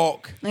Yeah.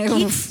 walk.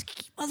 Kids,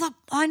 well, look,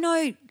 I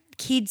know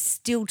kids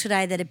still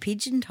today that are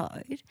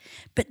pigeon-toed,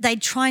 but they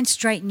try and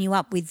straighten you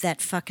up with that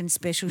fucking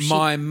special shit.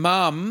 My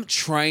mum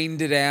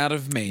trained it out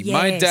of me.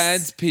 My Yes.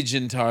 dad's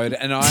pigeon-toed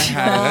and I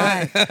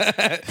had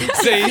it.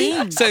 See?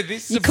 thing. So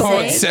this You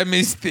supports see?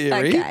 Sammy's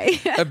theory Okay.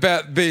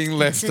 about being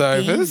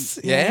leftovers.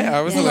 thing. Yeah,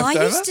 I was a Well, I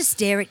leftover. used to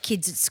stare at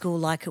kids at school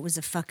like it was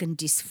a fucking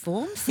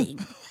disformed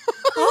thing.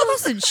 I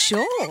wasn't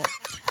sure.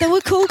 There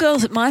were cool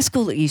girls at my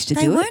school that used to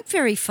They do weren't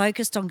very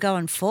focused on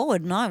going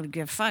forward, and I would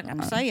go,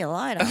 fucking see you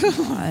later.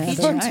 Fucking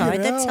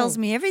Pigeon-toed, that hell. tells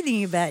me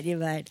everything about you,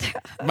 mate.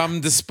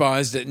 Mum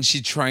despised it and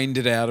she trained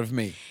it out of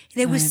me.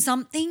 There was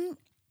something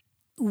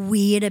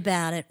weird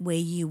about it where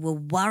you were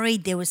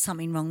worried there was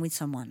something wrong with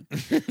someone.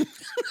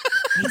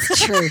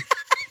 It's true.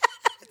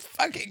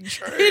 Fucking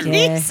true. Yeah.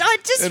 Yes, I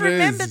just It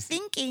remember is.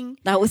 thinking,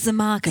 That was the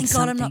mark of thank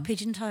God something. I'm not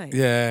pigeon-toed.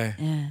 Yeah.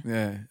 Yeah.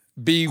 Yeah.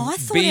 I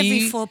thought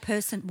every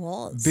 4%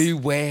 was.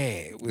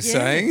 Beware, it was Yeah.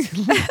 saying.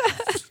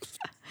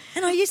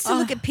 And I used to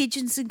look at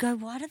pigeons and go,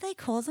 why do they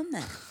call them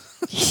that?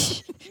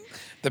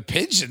 The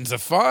pigeons are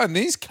fine.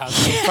 These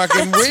cunts are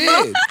fucking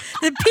weird.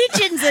 The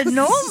pigeons are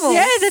normal.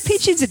 Yeah, the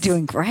pigeons are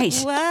doing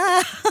great.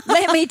 Wow.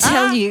 Let me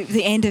tell you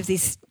the end of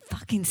this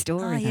fucking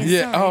story. Oh, though. yeah.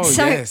 Yeah. Sorry. Oh,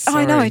 So yes.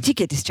 I know sorry. I did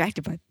get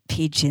distracted by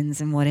pigeons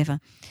and whatever,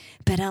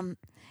 but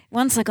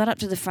once I got up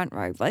to the front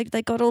row, like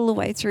they got all the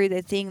way through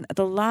their thing.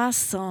 The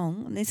last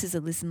song, and this is a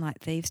Listen Like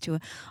Thieves tour.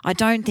 I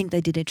don't think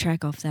they did a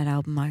track off that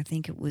album. I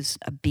think it was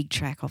a big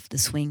track off The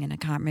Swing, and I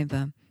can't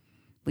remember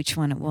which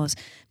one it was.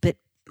 But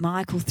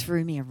Michael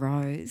threw me a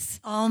rose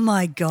Oh,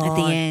 my God.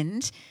 at the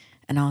end,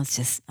 and I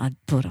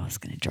thought I was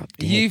going to drop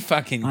dead. You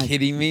fucking I-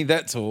 kidding me?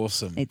 That's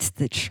awesome. It's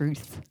the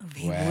truth.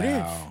 He would Wow.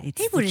 have.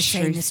 It's He would the have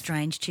seen truth. the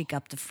strange chick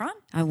up the front.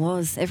 I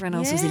was. Everyone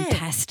else was in Yeah.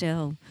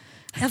 pastel.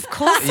 Of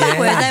course they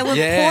were. They were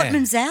Yeah.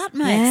 Portman's out,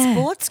 mate. Yeah.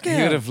 Sports He would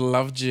girl. have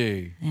loved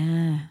you.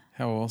 Yeah.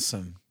 How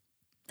awesome.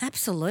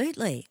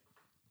 Absolutely.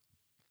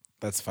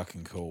 That's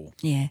fucking cool.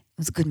 Yeah. It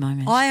was a good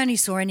moment. I only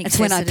saw an That's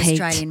when excess I at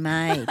peaked. Australian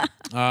Made.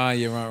 Ah,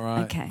 you're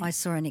right. okay. I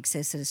saw an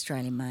excess at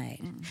Australian Made.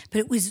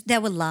 But they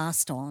were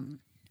last on.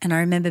 And I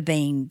remember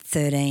being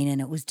 13 and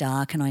it was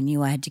dark and I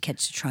knew I had to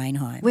catch the train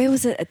home. Where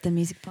was it? At the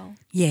music bowl?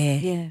 Yeah.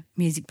 Yeah.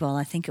 Music Bowl,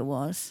 I think it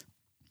was.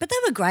 But they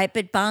were great,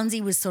 but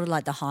Barnsey was sort of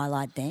like the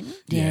highlight then.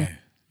 Yeah.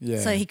 Yeah.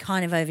 So he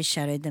kind of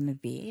overshadowed them a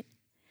bit.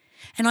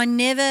 And I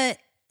never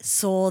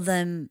saw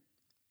them,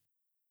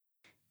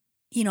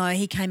 you know,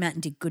 he came out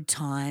and did Good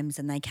Times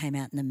and they came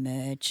out in the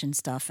merch and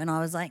stuff. And I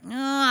was like,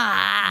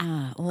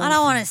 I don't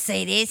want to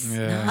see this.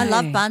 Yeah. I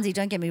love Bunsey,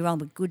 don't get me wrong,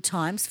 but Good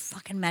Times,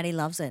 fucking Maddie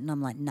loves it. And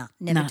I'm like, nah,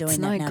 never doing it's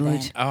that no now. good.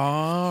 Band.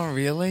 Oh,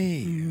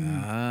 really?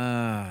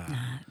 Nah,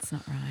 it's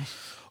not right.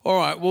 All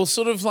right. Well,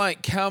 sort of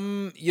like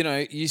come, you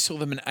know, you saw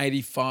them in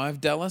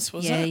 85, Dallas,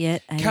 was it? Yeah,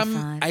 Come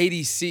 85.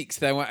 86,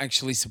 they were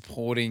actually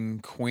supporting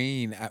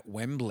Queen at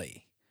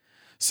Wembley.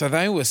 So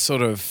they were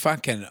sort of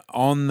fucking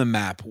on the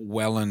map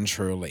well and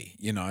truly,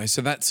 you know.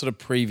 So that sort of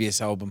previous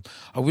album,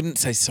 I wouldn't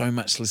say so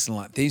much Listen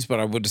Like Thieves, but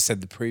I would have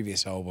said the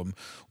previous album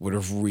would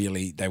have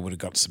really, they would have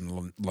got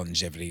some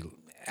longevity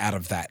out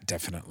of that,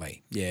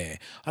 definitely. Yeah.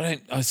 I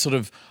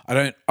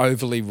don't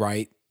overly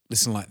rate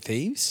Listen Like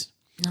Thieves.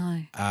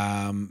 No.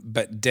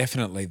 But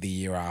definitely the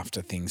year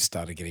after things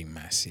started getting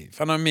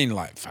massive. And I mean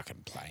like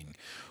fucking playing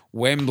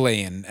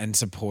Wembley and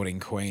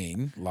supporting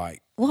Queen.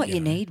 Like What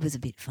You know. Need was a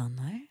bit fun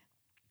though.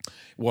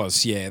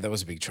 That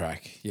was a big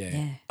track.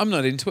 Yeah. I'm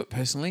not into it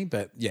personally,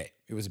 but yeah,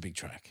 it was a big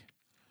track.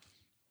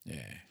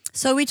 Yeah.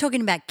 So we're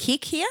talking about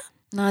Kick here?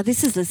 No,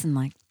 this is Listen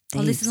Like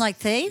Thieves. Oh, Listen Like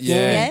Thieves?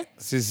 Yeah.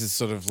 So this is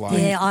sort of like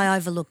Yeah, I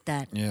overlooked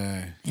that.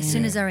 Yeah. As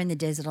soon as they were in the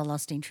desert, I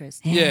lost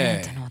interest. Yeah,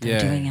 I don't know what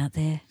they're doing out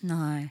there.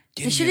 No.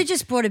 They should have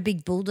just brought a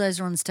big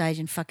bulldozer on stage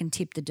and fucking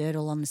tipped the dirt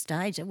all on the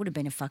stage. That would have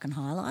been a fucking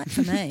highlight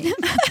for me.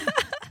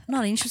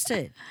 Not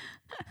interested.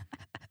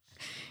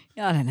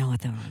 I don't know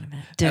what they're on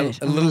about.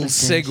 Dirt. A little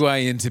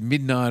segue into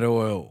Midnight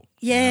Oil.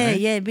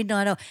 Yeah,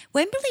 Midnight Oil.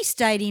 Wembley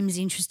Stadium's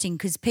interesting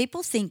because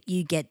people think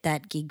you get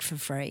that gig for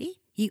free.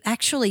 You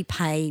actually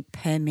pay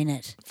per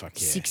minute.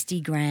 Fuck yeah. 60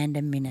 grand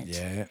a minute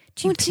Yeah.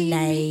 to What do you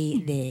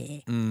play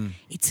there.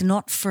 It's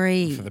not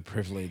free. For the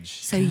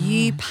privilege. So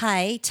you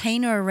pay.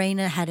 Tina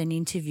Arena had an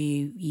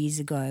interview years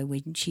ago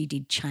when she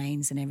did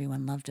Chains and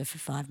everyone loved her for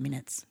 5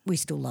 minutes. We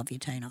still love you,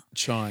 Tina.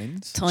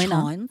 Chines.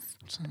 Toyna.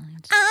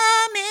 Chains.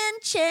 I'm in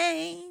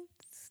chains.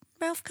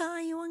 Ralph Carr,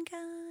 you on car?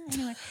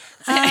 Anyway.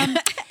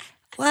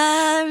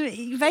 Well,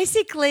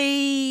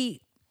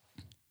 basically,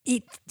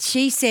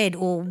 she said,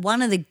 or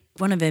one of the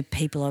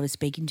people I was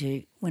speaking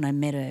to when I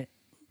met her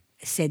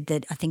said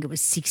that I think it was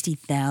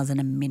 60,000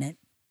 a minute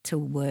to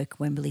work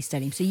Wembley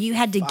Stadium. So you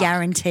had to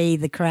guarantee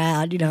the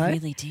crowd, you know. I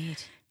really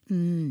did.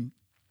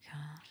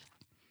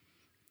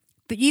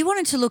 But you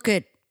wanted to look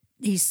at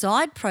his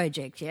side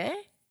project, yeah?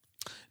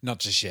 Not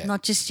just yet.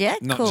 Not just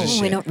yet? Not cool. just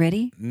We're yet. not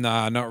ready.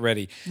 No, not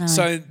ready.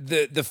 So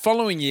the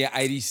following year,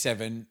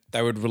 87,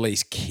 they would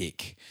release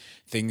Kick.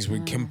 Things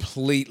would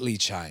completely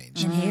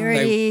change. And here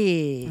it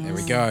is. There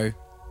we go.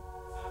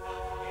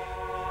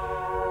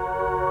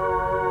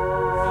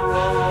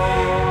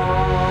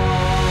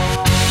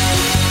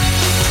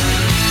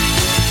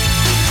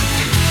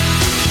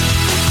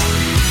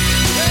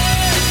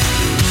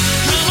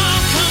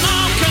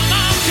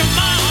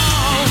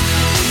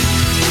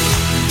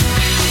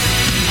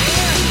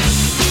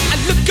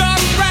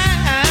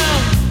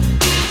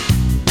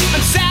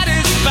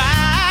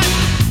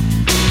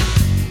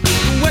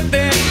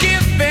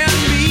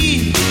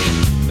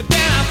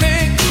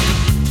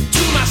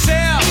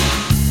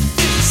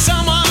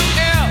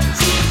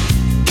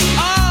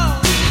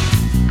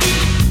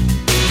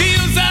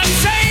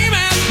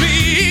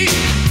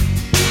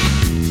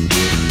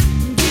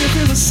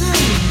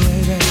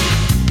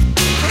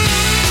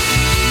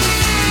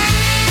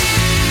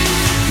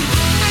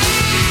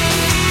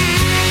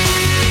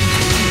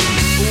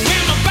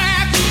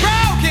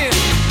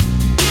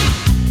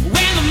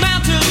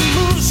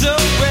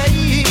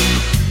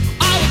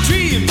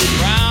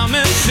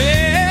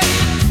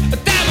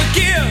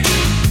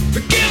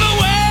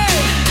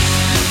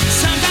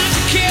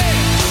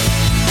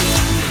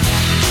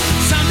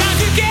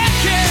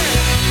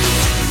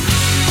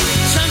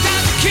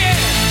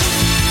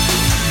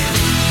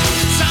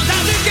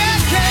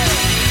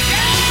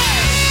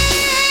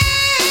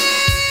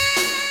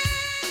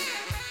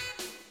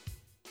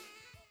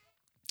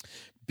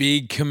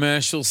 Big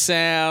commercial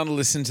sound.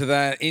 Listen to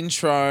that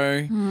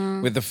intro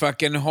with the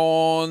fucking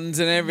horns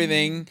and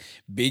everything.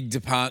 Big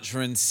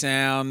departure in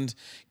sound,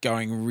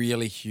 going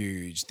really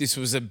huge. This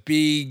was a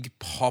big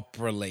pop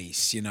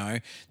release, you know.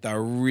 They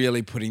were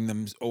really putting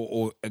them,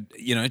 or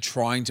you know,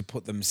 trying to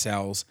put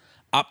themselves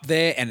up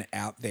there and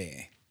out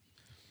there.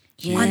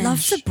 Yeah. I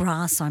love the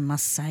brass, I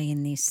must say,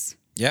 in this.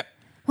 Yep.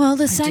 Well,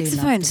 the love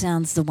saxophone it.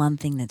 sounds the one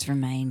thing that's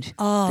remained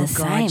Oh, the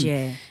God, same.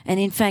 yeah. And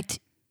in fact,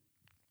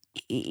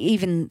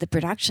 even the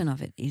production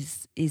of it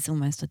is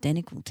almost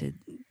identical to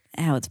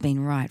how it's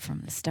been right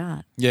from the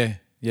start. Yeah,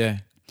 yeah.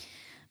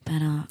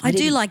 But I do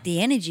didn't- like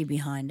the energy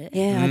behind it.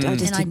 Yeah, I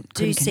just and I didn't- do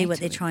couldn't see connect what to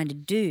they're it. trying to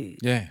do.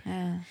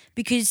 Yeah.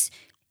 Because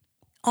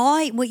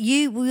this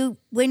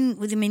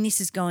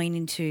is going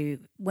into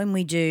when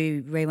we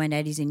do Rewind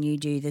 80s and you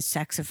do the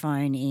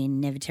saxophone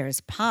in Never Tear Us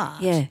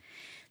Apart. Yeah.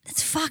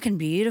 That's fucking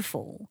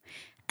beautiful.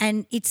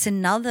 And it's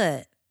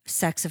another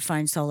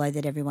saxophone solo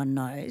that everyone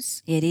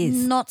knows. It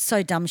is. Not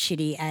so dumb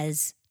shitty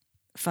as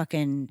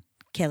fucking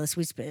Careless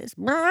Whispers.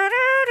 You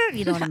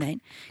know what I mean?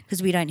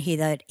 Because we don't hear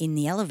that in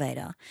the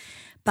elevator.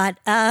 But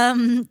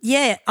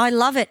yeah, I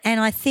love it, and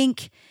I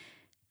think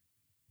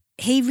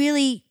he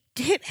really.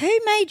 Who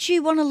made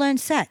you want to learn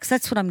sax?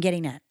 That's what I'm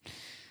getting at.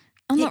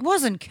 It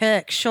wasn't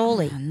Kirk,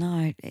 surely. Oh,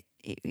 no, it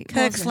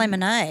Kirk's wasn't.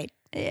 Lemonade.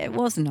 It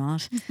was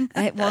not.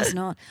 It was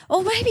not.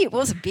 Or maybe it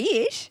was a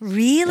bit.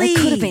 Really?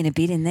 There could have been a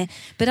bit in there.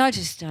 But I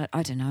just,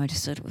 I don't know, I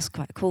just thought it was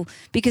quite cool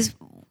because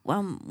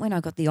when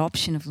I got the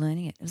option of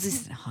learning it, this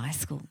is high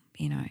school,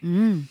 you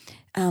know.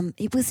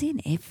 It was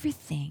in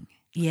everything.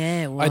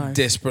 Yeah, it was. I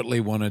desperately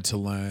wanted to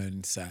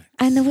learn sax.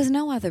 And there was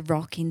no other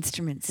rock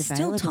instruments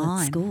Still available time.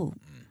 at school.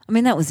 I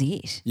mean, that was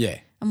it. Yeah,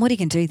 And what are you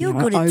going to do? You're The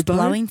good at oboe?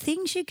 blowing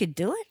things. You could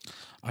do it.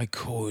 I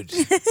could.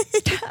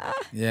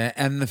 Yeah,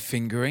 and the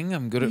fingering.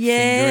 I'm good at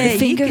Yeah, fingering. you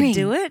Fingering. could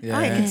do it.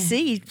 I Yeah. can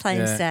see you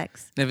playing Yeah.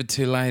 sax. Never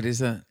too late,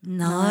 is it?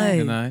 No.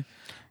 You know?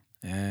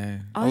 Yeah.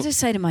 I just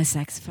say to my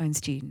saxophone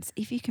students,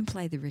 if you can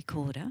play the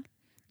recorder,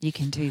 you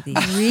can do this.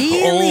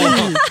 Really?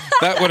 Oh,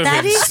 that would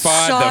have That is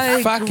inspired so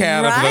the fuck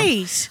out of them.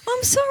 great.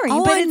 I'm sorry,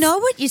 Oh, but I it's, know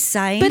what you're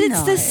saying, but it's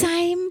though. the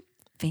same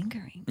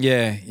fingering.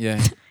 Yeah,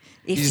 yeah.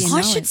 If You you, just- know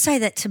I should it. say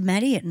that to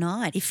Maddie at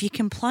night. If you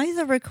can play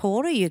the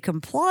recorder, you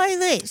can play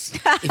this.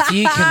 If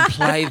you can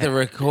play the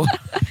record.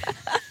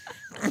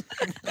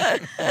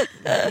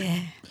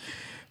 Yeah.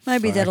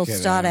 Maybe Fuck that'll it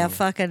start our out.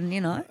 fucking, you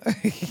know.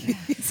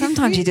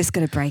 Sometimes you just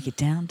got to break it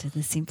down to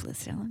the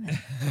simplest element.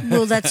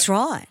 Well, that's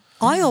right.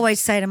 I always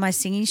say to my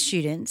singing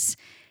students,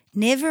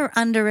 never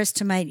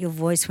underestimate your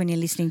voice when you're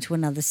listening to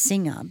another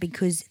singer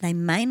because they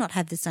may not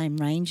have the same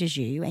range as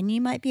you and you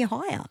might be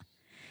higher.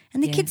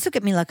 And the Yeah. kids look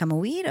at me like I'm a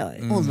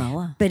weirdo. Or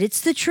lower. But it's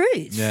the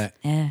truth. Yeah.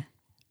 Yeah.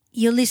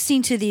 You're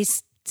listening to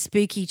this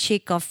spooky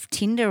chick off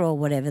Tinder or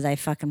whatever they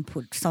fucking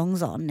put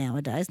songs on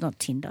nowadays, not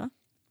Tinder.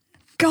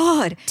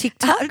 God.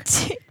 TikTok?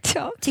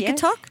 TikTok.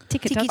 TikTok?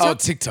 TikTok. Oh,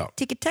 TikTok.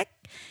 Tick-a-tack.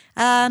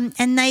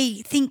 And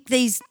they think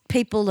these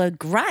people are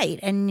great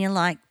and you're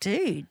like,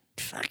 dude,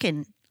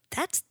 fucking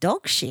that's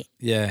dog shit.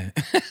 Yeah.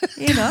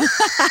 You know?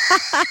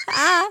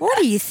 What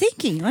are you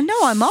thinking? I know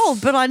I'm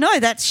old, but I know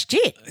that's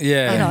shit.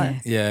 Yeah. You know?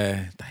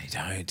 Yeah.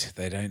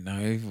 They don't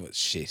know what's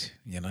shit.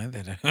 You know,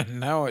 they don't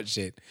know what's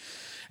shit.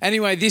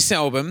 Anyway, this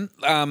album,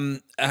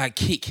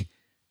 Kick,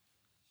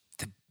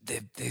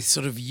 the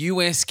sort of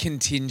US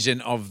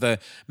contingent of the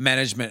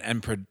management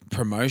and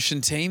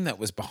promotion team that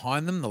was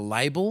behind them, the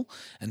label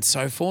and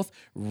so forth,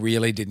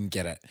 really didn't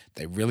get it.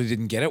 They really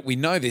didn't get it. We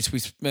know this.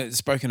 We've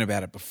spoken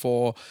about it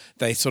before.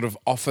 They sort of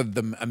offered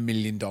them $1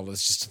 million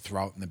just to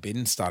throw it in the bin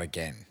and start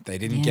again. They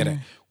didn't get it.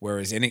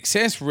 Whereas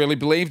INXS really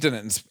believed in it,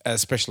 and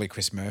especially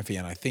Chris Murphy.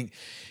 And I think,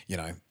 you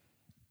know,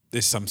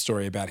 there's some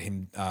story about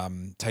him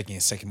taking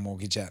a second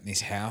mortgage out in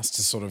his house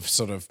to sort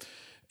of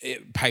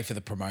pay for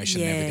the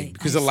promotion and everything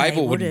because the I'd say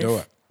label wouldn't do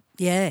would've. it.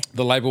 Yeah.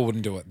 The label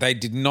wouldn't do it. They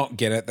did not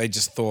get it. They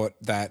just thought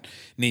that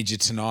Need You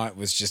Tonight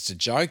was just a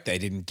joke. They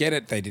didn't get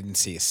it. They didn't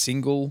see a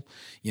single,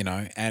 you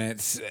know, and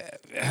it's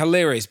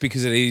hilarious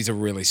because it is a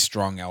really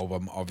strong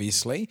album,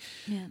 obviously.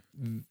 Yeah.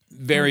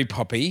 Very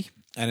poppy,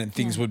 and then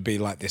things would be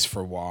like this for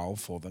a while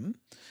for them.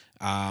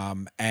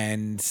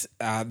 And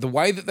the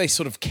way that they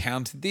sort of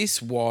countered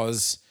this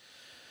was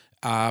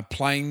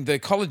playing the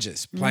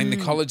colleges, playing the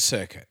college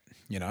circuit.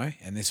 You know,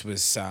 and this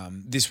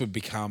would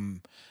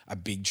become a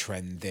big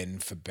trend then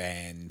for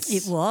bands.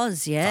 It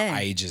was, yeah.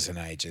 For ages and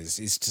ages,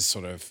 is to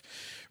sort of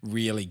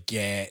really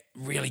get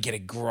a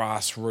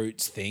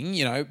grassroots thing.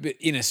 You know, but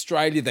in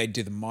Australia they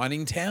do the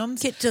mining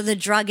towns. Get to the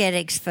drug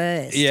addicts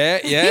first.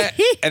 Yeah, yeah.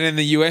 And in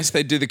the US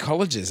they do the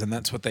colleges, and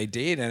that's what they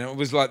did. And it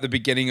was like the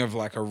beginning of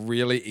like a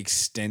really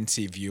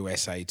extensive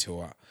USA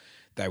tour.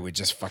 They were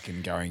just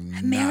fucking going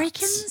nuts.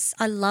 Americans,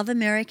 I love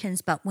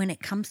Americans, but when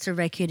it comes to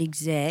record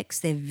execs,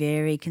 they're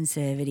very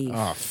conservative.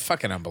 Oh,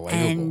 fucking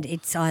unbelievable. And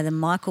it's either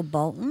Michael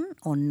Bolton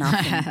or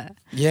nothing.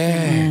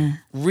 Yeah.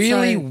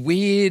 Really So-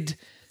 weird,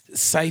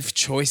 safe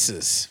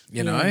choices,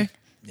 you know?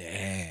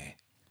 Yeah.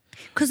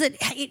 Because it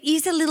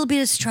is a little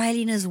bit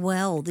Australian as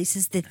well. This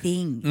is the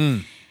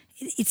thing.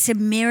 It's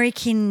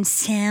American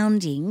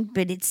sounding,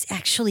 but it's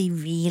actually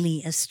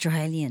really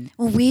Australian.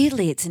 Well,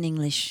 weirdly, it's an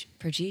English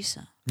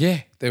producer.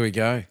 Yeah, there we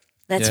go.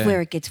 That's Yeah.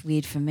 where it gets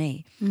weird for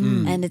me.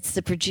 And it's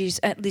the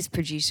producer. This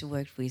producer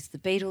worked with the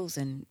Beatles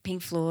and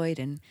Pink Floyd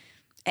and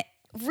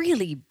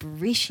really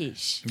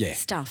British Yeah.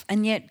 stuff,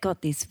 and yet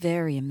got this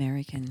very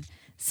American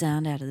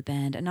sound out of the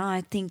band. And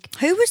I think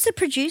Who was the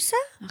producer?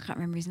 I can't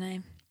remember his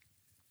name.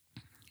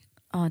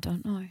 Oh, I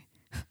don't know.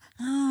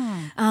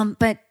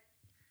 But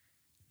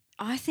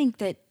I think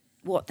that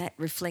what that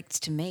reflects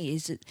to me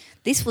is that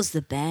this was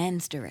the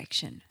band's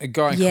direction. A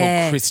guy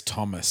Yeah. called Chris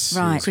Thomas.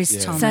 Right. who's- Chris yeah.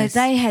 Thomas. So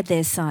they had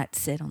their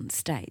sights set on the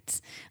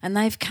States, and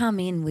they've come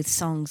in with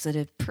songs that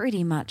are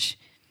pretty much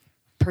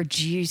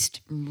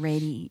produced,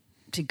 ready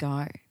to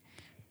go.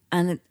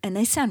 And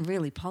they sound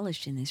really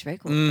polished in this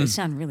record. They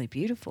sound really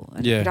beautiful.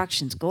 And Yeah. the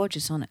production's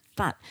gorgeous on it.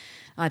 But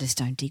I just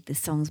don't dig the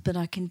songs. But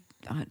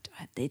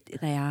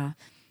they are,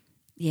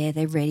 yeah,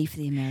 they're ready for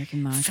the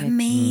American market. For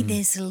me,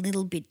 there's a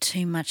little bit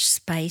too much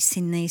space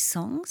in these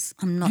songs.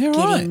 I'm not Yeah,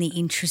 getting right. the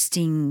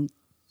interesting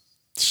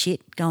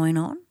shit going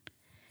on.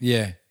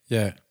 Yeah,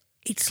 yeah.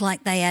 It's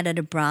like they added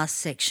a brass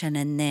section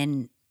and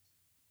then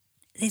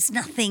there's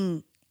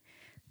nothing,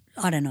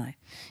 I don't know,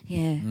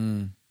 Yeah.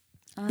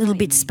 a little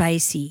bit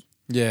spacey.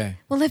 Yeah.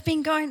 Well,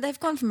 they've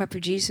gone from a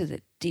producer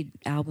that did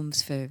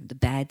albums for the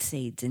Bad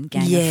Seeds and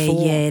Gang Yeah, of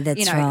Four. yeah, that's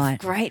you know, right.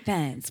 Great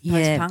bands,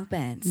 Yeah. post-punk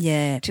bands.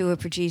 Yeah. To a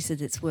producer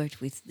that's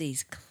worked with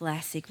these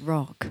classic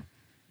rock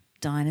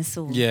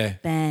dinosaur Yeah.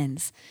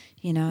 bands.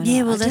 You know, and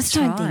Yeah, well, I just that's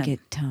don't right. think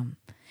it.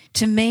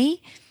 To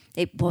me,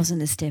 it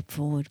wasn't a step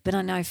forward, but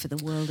I know for the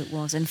world it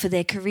was, and for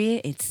their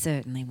career, it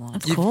certainly was.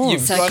 Of course.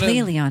 you've So got to-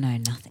 clearly, I know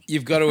nothing.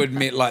 You've got to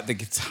admit, like the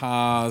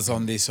guitars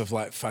on this are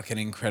like fucking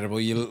incredible.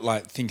 You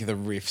like think of the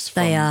riffs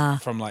They are.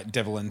 from like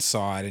Devil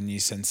Inside and New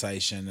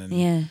Sensation, and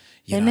Yeah, you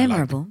they're know, like,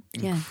 memorable.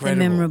 Yeah. incredible. They're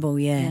memorable,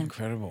 yeah.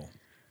 Incredible.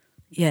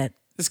 Yeah.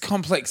 It's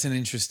complex and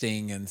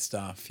interesting and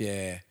stuff.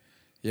 Yeah,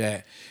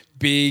 yeah.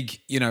 Big,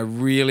 you know,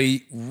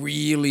 really,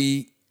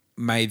 really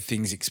made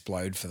things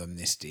explode for them.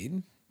 This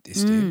did.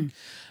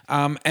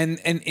 And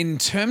in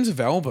terms of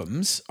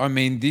albums, I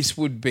mean, this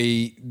would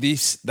be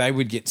this. They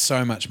would get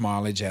so much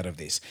mileage out of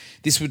this.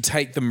 This would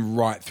take them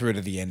right through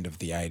to the end of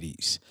the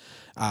 80s.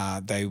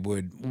 They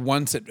would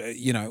once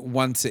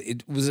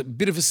it was a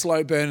bit of a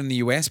slow burn in the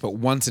US, but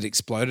once it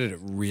exploded, it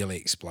really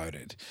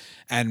exploded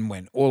and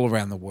went all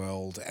around the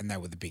world. And they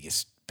were the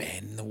biggest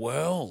band in the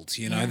world.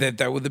 You know,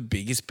 they were the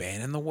biggest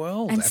band in the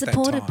world, And at that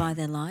supported time. by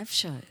their live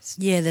shows.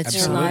 Yeah, that's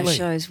Their Absolutely. live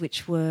shows,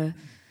 which were,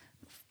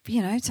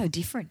 you know, so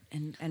different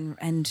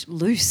and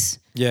loose.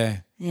 Yeah.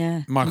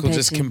 Yeah, Michael compared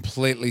just to-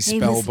 completely He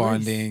was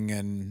spellbinding,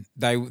 and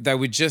they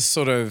were just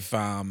sort of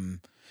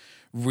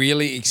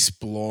really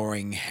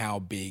exploring how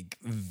big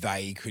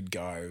they could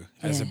go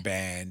as a Yeah.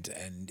 band,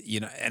 and you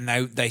know, and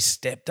they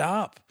stepped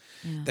up.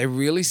 They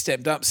really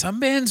stepped up. Some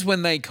bands,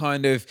 when they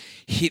kind of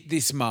hit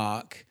this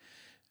mark,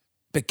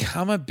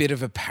 become a bit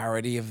of a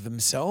parody of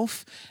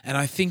themselves. And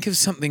I think of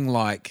something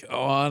like,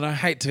 and I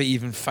hate to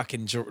even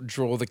fucking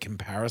draw the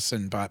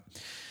comparison, but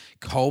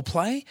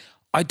Coldplay.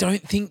 I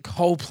don't think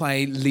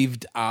Coldplay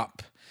lived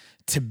up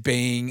to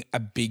being a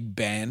big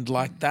band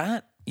like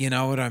that. You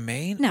know what I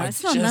mean? No,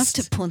 it's not enough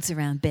to punce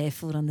around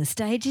barefoot on the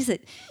stage, is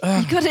it?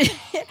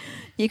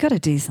 You got to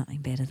do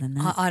something better than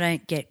that. I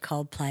don't get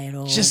Coldplay at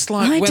all. Just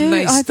like I when do.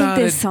 they I think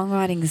their started.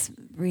 songwriting is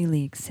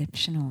really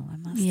exceptional. I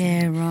must.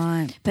 yeah, say.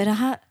 right.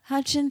 But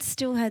Hutchins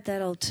still had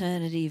that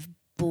alternative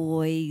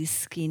boy,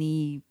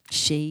 skinny,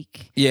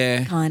 chic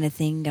Yeah. kind of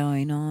thing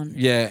going on.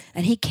 Yeah.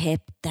 And he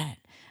kept that.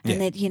 And Yeah.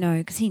 that, you know,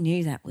 because he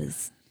knew that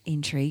was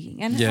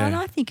intriguing. And, Yeah. and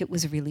I think it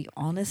was a really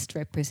honest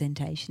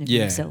representation of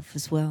Yeah. himself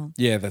as well.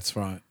 Yeah, that's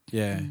right.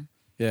 Yeah.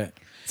 Yeah.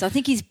 So I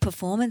think his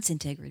performance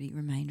integrity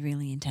remained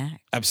really intact.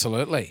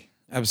 Absolutely.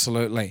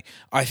 Absolutely.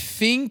 I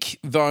think,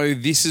 though,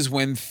 this is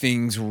when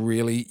things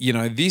really, you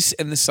know, this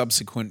and the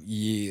subsequent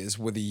years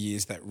were the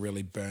years that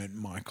really burnt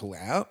Michael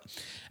out.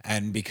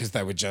 And because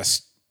they were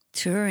just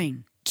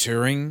Touring.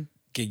 touring,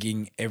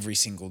 gigging every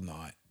single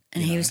night.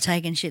 And he was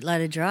taking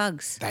shitload of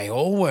drugs. They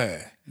all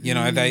were. You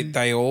know,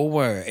 they all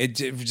were. It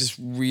just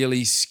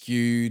really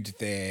skewed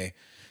their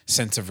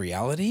sense of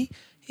reality.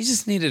 He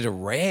just needed a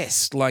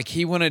rest. Like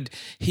he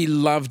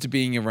loved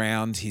being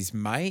around his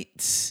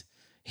mates.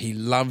 He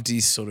loved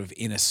his sort of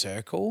inner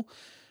circle.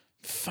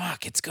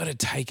 Fuck, it's got to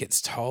take its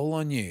toll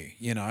on you,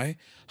 you know.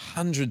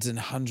 Hundreds and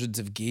hundreds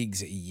of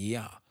gigs a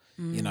year.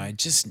 You know,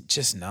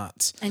 just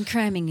nuts. And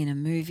cramming in a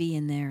movie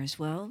in there as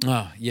well.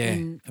 Oh, yeah,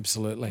 In-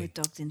 absolutely. With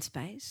Dogs in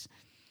Space.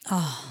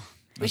 Oh,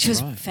 Which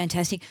That's was right.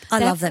 fantastic. I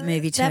love that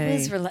movie That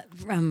was,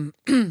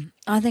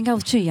 I think I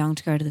was too young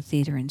to go to the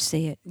theatre and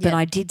see it, but Yeah.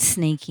 I did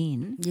sneak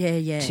in yeah,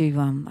 yeah. to,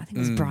 I think it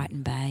was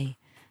Brighton Bay.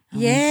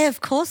 Yeah, of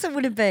course it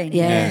would have been.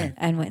 Yeah,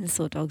 and went and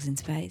saw Dogs in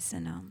Space,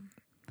 and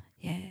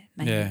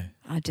Yeah.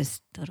 I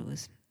just thought it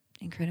was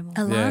incredible.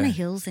 Alana Yeah.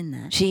 Hill's in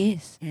that. She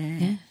is.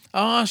 Yeah.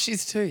 Oh,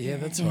 she's too. Yeah,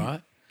 that's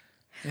right.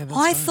 Yeah, that's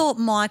I right. thought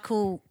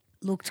Michael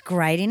looked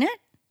great in it,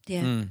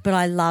 Yeah. but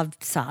I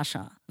loved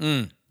Sasha.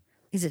 Mm.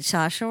 Is it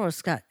Sasha or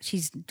Scott?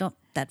 She's not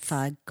that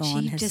far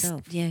gone She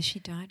herself. she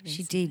died. She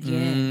recently. did,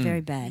 yeah,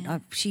 very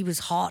bad. She was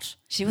hot.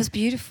 She was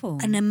beautiful.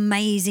 An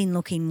amazing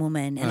looking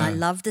woman, and I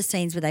loved the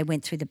scenes where they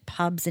went through the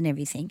pubs and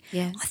everything.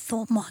 Yeah. I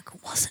thought Michael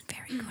wasn't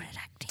very good at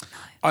acting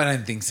though. I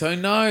don't think so.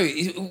 No,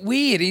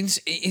 weird,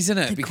 isn't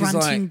it? The Because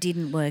grunting like,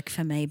 didn't work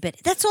for me, but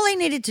that's all he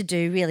needed to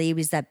do. Really, he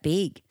was that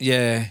big.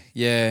 yeah.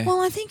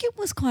 well, I think it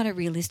was quite a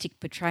realistic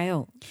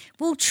portrayal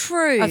Well,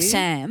 true. of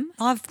Sam.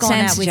 I've gone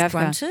Sam out with Sajavka.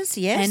 grunters.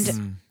 Yes,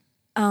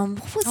 And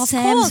what was of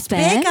Sam's course,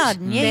 band? Bear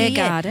Garden. Yeah, Bear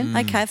yeah. Garden.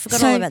 Okay, I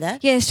forgot all about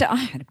that. Yeah, so I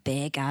had a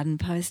Bear Garden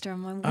poster on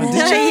my wall.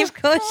 did you? Of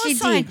course you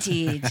I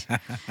did.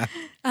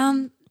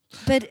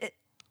 did.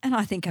 And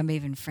I think I'm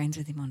even friends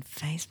with him on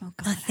Facebook.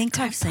 I think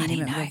don't I've seen him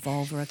bloody at know.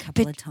 Revolver a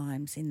couple But- of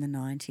times in the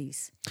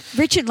 90s.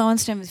 Richard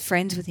Lowenstone was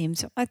friends with him,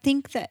 so I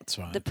think that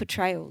right. the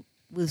portrayal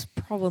was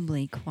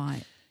probably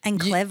quite. And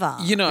clever.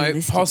 You know,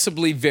 realistic.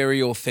 possibly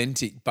very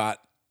authentic,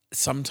 but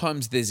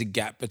sometimes there's a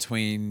gap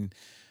between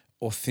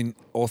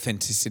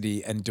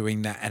authenticity and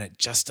doing that, and it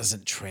just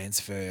doesn't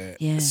transfer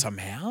Yeah.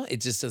 somehow.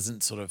 It just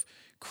doesn't sort of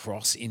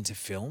cross into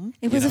film.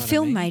 It You was know a what I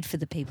film mean? made for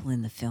the people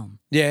in the film.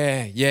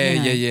 Yeah, you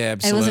know.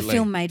 absolutely. It was a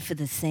film made for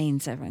the scene,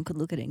 so everyone could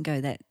look at it and go,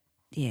 "That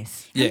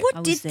Yes. Yeah. And what I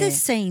was did there. the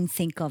scene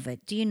think of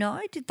it? Do you know?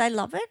 Did they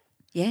love it?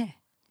 Yeah.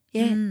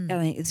 Yeah. I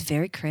mean, it's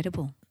very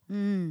credible.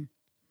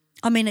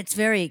 I mean, it's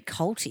very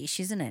cultish,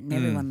 isn't it? And Mm.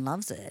 everyone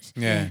loves it.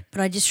 Yeah.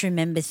 But I just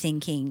remember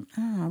thinking,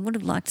 I would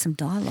have liked some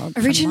dialogue.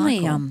 from Originally,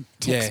 Michael.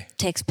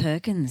 Tex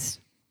Perkins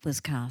was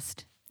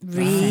cast.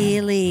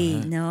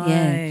 Really? No.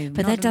 Yeah,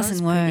 but not that doesn't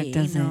as work, pretty,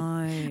 does it?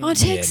 no. Oh,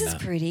 Tex is no.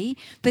 pretty,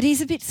 but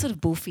he's a bit sort of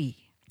buffy.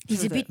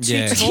 He's a bit too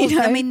Yeah. tall. You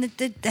know? I mean,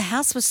 the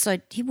house was so,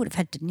 he would have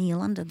had to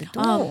kneel under the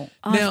door.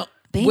 Now,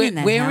 been where, in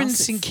that where in house.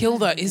 St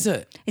Kilda is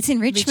it? It's in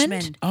Richmond.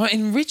 Richmond. Oh,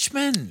 in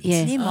Richmond.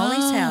 Yeah. Near Molly's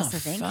Oh, house, I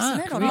think, isn't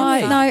fuck, it? Or really?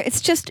 not No, far? no,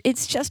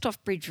 it's just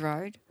off Bridge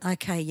Road.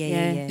 Okay, yeah,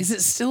 Yeah. yeah. Is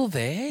it still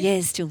there? Yeah,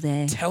 it's still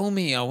there. Tell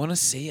me, I want to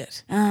see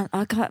it.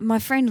 My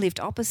friend lived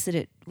opposite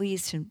it. We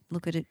used to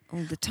look at it all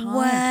the time.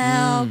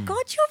 Wow,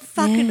 God, you're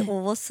fucking Yeah.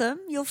 awesome.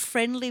 Your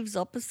friend lives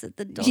opposite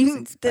the dogs You-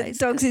 in the space.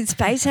 dogs in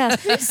Space House.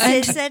 Who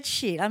says that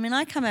shit? I mean,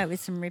 I come out with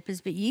some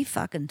rippers, but you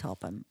fucking top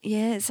them.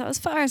 Yeah, so as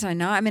far as I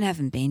know, I mean, I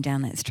haven't been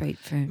down that street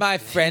for. My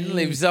friend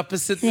lives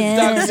opposite the Yeah,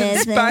 Dogs in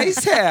there's that.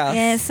 Space House.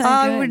 Yeah, so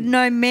I good. would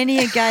know many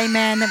a gay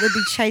man that would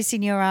be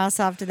chasing your ass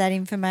after that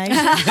information.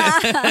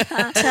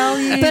 Tell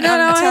you, But no,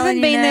 I'm I telling haven't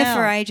you been there now.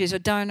 for ages. I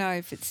don't know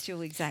if it's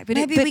still exact. But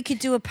Maybe we could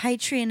do a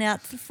Patreon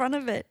out the front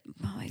of it.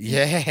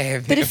 Yeah.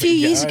 But there a few we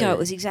years go. ago, it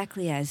was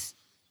exactly as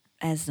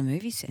the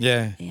movie said.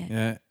 Yeah. Yeah.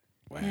 Yeah.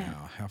 Wow, Yeah.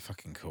 how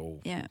fucking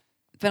cool. Yeah.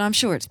 But I'm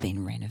sure it's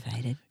been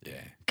renovated. Yeah.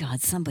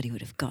 God, somebody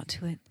would have got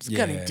to it. It's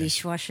got Yeah. a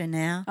dishwasher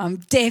now. I'm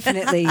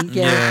definitely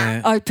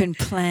Yeah. open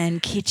plan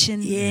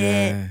kitchen.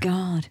 Yeah.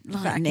 God, like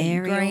an Fucking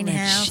aerial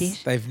greenhouse. and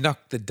shit. They've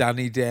knocked the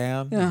dunny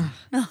down.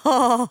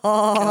 Oh,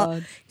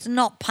 God. It's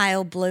not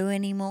pale blue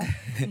anymore.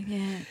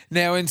 Yeah.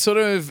 Now, in sort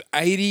of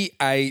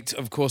 88,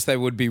 of course, they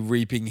would be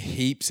reaping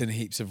heaps and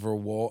heaps of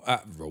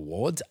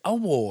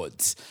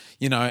awards,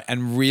 you know,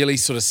 and really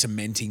sort of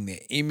cementing their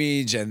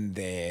image and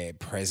their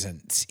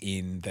presence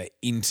in the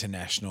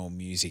international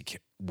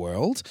music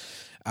world.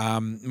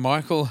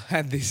 Michael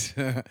had this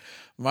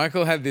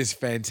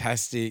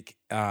fantastic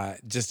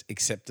just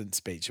acceptance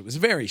speech. It was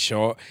very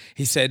short.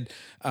 He said,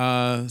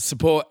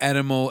 support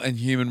animal and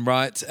human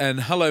rights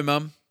and hello,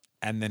 mum.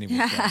 And then he was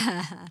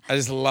gone. I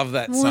just love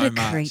that What so a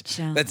much.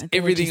 creature. That's A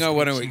everything gorgeous I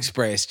want to creature.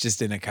 express just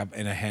in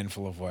a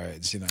handful of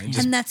words, you know.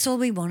 Just, And that's all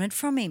we wanted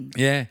from him.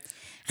 yeah.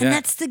 And yeah.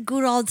 that's the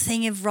good old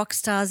thing of rock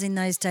stars in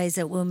those days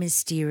that were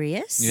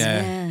mysterious.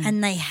 Yeah.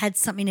 And they had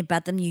something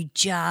about them you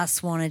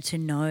just wanted to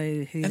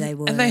know who they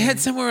were. And they had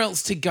somewhere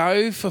else to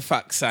go, for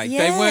fuck's sake.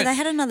 yeah, they weren't, they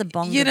had another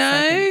bong. you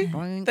know,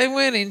 fucking- they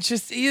weren't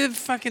interested. You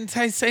fucking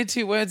say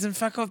two words and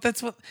fuck off.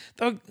 That's what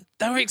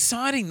they were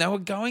exciting. They were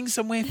going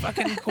somewhere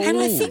fucking cool. And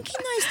I think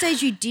in those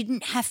days you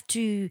didn't have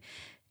to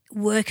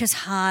work as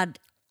hard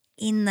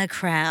in the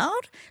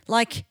crowd.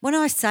 Like when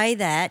I say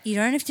that, you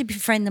don't have to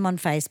befriend them on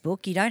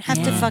Facebook. You don't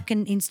have to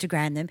fucking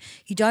Instagram them.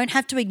 You don't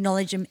have to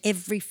acknowledge them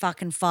every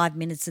fucking 5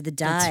 minutes of the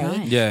day.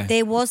 right. Yeah.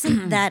 There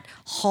wasn't that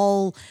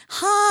whole,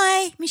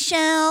 hi,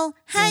 Michelle,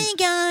 how you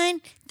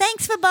going?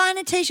 Thanks for buying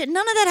a T-shirt.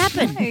 None of that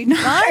happened.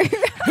 No.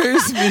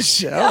 Who's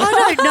Michelle?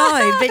 I don't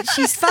know, but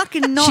she's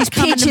fucking not She's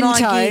coming to my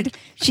pigeon-toed. gig.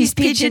 She's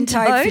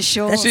pigeon-toed for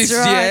sure. That's She's,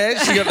 right. yeah,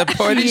 she got the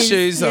pointy She is,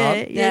 shoes on.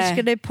 Yeah, Yeah. she's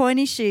got her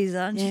pointy shoes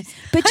on. Yeah. She's-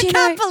 But I you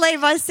can't know-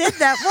 believe I said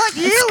that. What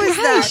year was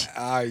that?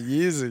 Oh,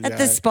 years ago. At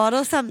the Spot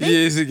or something?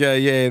 Years ago,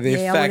 yeah. They're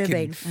Yeah, I would've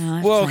fucking been. Oh,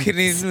 I walking played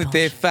in with Spot.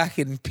 their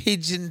fucking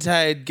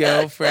pigeon-toed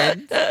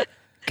girlfriend.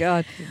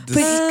 God. But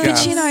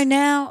Disgust. you know,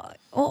 now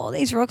all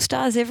these rock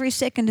stars, every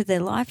second of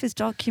their life is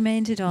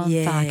documented on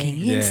Yeah. fucking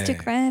Yeah.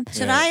 Instagram.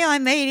 Today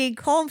I'm eating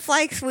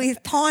cornflakes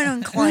with pine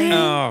and clean.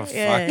 Oh,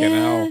 fucking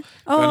hell. If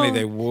only Oh.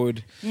 they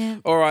would. Yeah.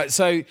 All right.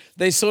 So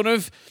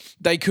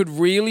they could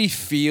really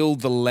feel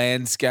the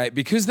landscape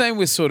because they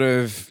were sort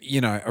of, you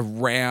know,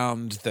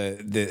 around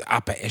the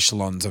upper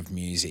echelons of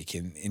music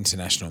in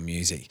international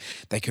music.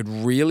 They could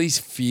really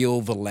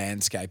feel the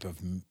landscape of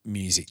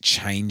music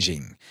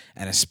changing,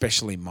 and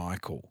especially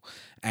Michael.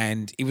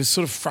 And it was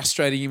sort of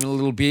frustrating him a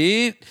little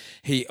bit.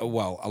 A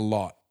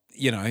lot.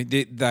 You know,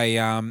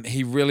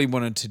 he really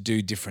wanted to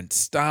do different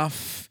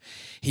stuff.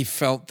 He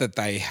felt that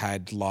they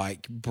had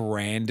like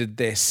branded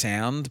their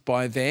sound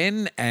by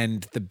then,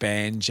 and the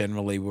band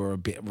generally were a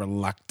bit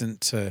reluctant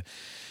to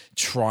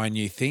try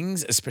new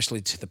things,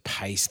 especially to the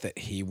pace that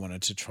he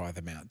wanted to try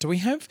them out. Do we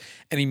have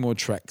any more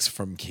tracks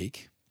from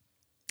Kick?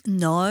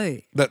 No.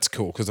 That's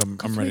cool because I'm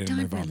ready we to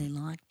move don't on. really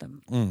like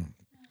them.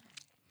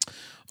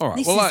 All right.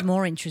 This well, is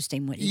more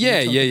interesting what Yeah,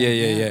 you're yeah, talking yeah, about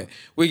yeah, now. yeah.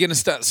 We're going to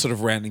start sort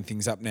of rounding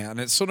things up now, and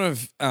it's sort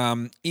of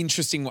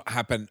interesting what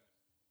happened.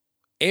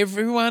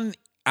 Everyone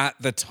at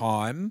the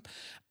time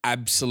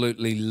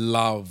absolutely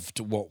loved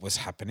what was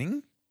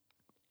happening,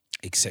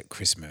 except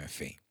Chris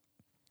Murphy.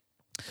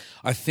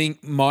 I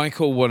think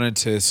Michael wanted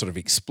to sort of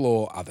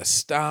explore other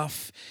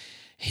stuff.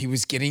 He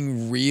was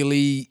getting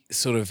really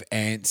sort of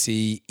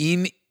antsy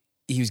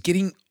he was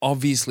getting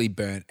obviously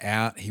burnt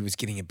out. He was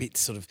getting a bit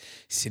sort of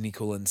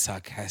cynical and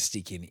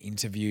sarcastic in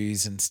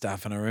interviews and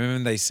stuff. And I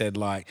remember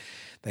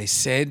they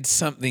said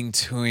something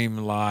to him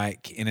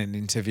like in an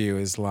interview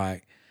as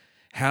like,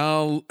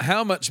 how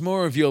much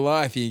more of your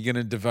life are you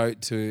going to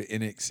devote to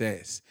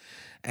INXS?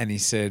 And he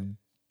said,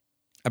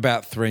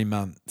 about 3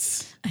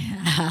 months.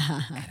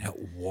 And it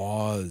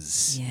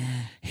was.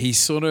 Yeah. He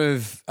sort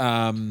of,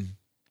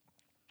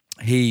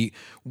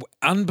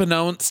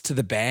 unbeknownst to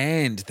the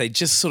band, they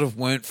just sort of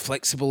weren't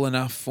flexible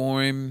enough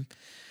for him.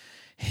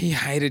 He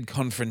hated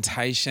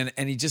confrontation,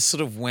 and he just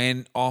sort of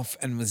went off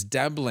and was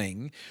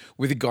dabbling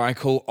with a guy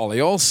called Ollie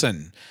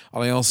Olsen.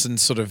 Ollie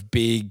Olsen's sort of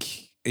big,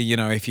 you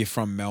know, if you're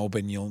from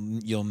Melbourne, you'll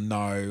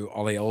know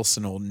Ollie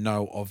Olsen or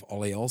know of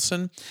Ollie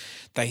Olsen.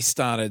 They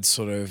started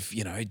sort of,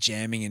 you know,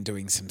 jamming and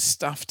doing some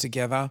stuff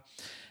together.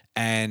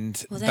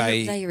 And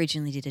they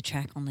originally did a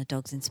track on the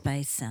Dogs in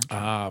Space soundtrack.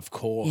 Ah, of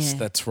course. Yeah.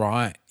 That's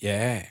right.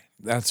 Yeah,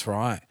 that's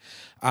right.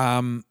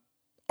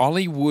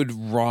 Ollie would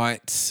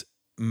write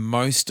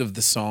most of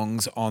the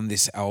songs on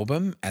this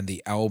album and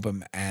the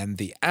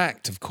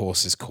act, of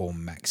course, is called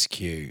Max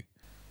Q.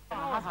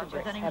 About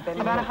 100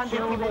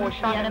 people were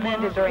shot and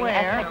wounded during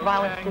ethnic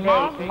violence today.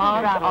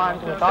 Mobs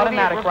armed with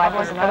automatic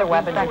rifles and other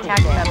weapons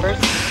attacked members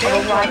of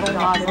a rival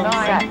mob in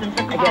set.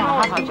 Again,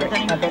 hostages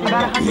have been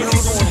about 100 people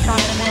were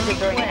shot and wounded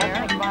during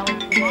ethnic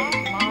violence today.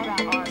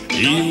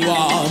 You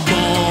are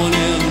born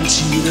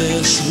into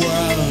this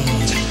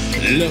world,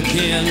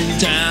 looking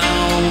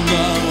down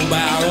the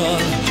barrel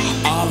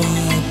of a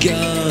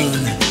gun,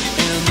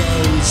 and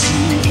those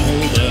who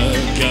hold a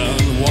gun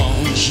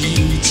want you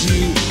to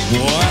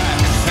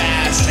work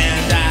fast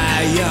and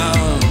die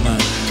young.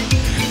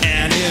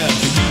 And if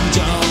you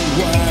don't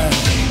work,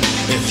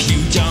 if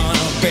you don't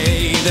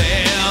obey,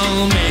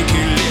 they'll make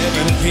you live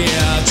in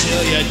fear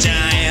till your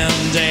dying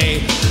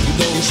day.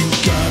 Those who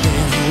gun and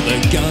hold a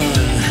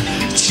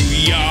gun to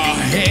your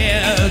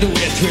head,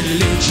 with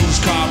religions,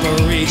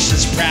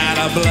 corporations, proud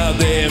of blood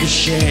they've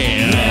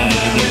shed.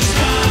 Never is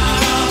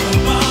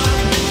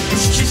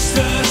it's just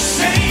the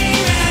same,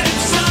 and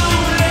it's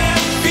only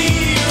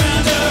fear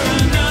under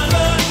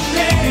another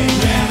name.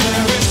 Never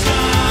is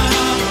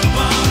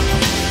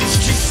it's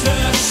just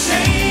the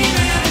same,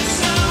 and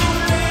it's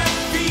only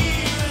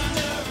fear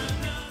under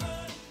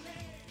another name.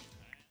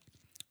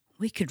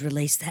 We could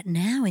release that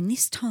now in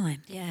this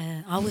time.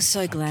 Yeah, I was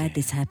so glad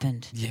this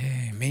happened.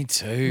 Yeah, me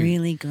too.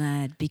 Really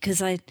glad,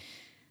 because I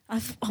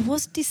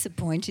was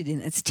disappointed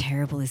in. It's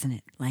terrible, isn't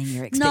it? Laying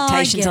your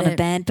expectations on a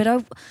band, but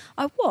I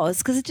was,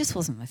 because it just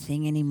wasn't my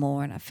thing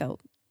anymore, and I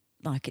felt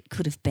like it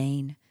could have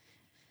been.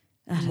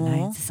 I don't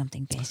know,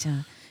 something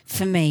better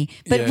for me,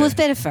 but it was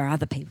better for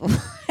other people.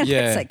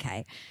 Yeah. That's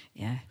okay.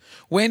 Yeah.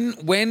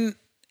 When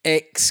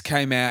X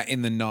came out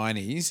in the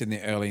 90s, in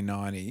the early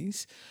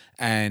 90s,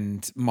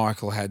 and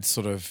Michael had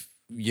sort of,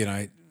 you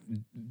know,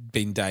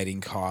 been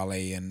dating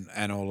Kylie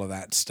and all of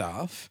that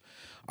stuff,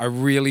 I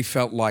really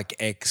felt like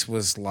X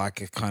was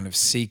like a kind of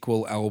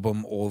sequel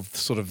album or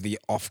sort of the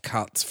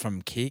offcuts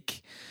from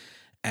Kick.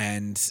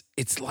 And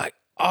it's like,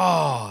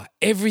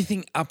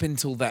 everything up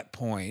until that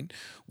point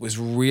was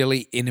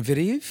really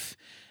innovative,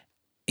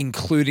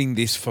 including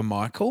this for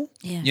Michael,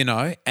 you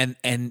know, and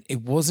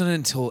it wasn't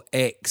until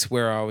X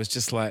where I was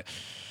just like,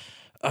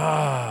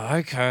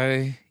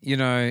 okay, you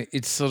know,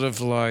 it's sort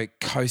of like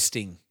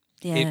coasting.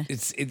 Yeah.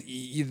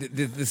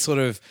 The sort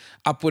of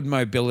upward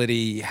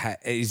mobility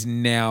is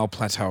now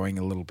plateauing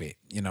a little bit.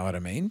 You know what I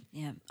mean?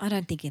 Yeah. I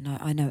don't think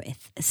I know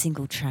a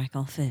single track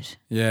off it.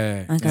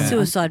 Yeah. Okay.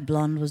 Suicide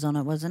Blonde was on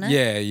it, wasn't it?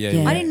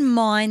 Yeah. I didn't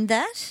mind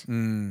that.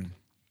 Mm.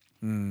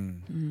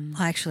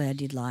 Actually, I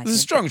did like it. It was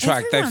a strong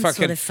track. Everyone They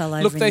fucking sort of fell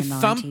over look. in They the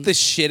thumped 90s. the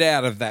shit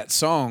out of that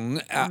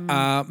song,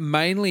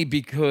 mainly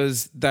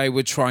because they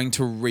were trying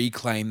to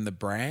reclaim the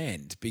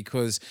brand,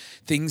 because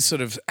things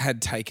sort of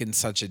had taken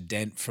such a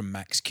dent from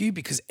Max Q,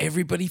 because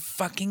everybody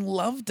fucking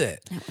loved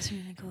it. That was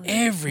really good.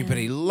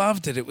 Everybody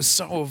loved it. It was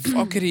so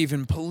evocative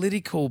and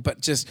political,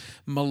 but just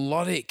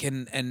melodic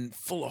and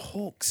full of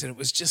hooks, and it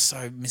was just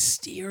so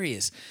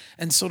mysterious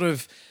and sort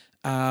of.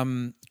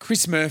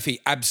 Chris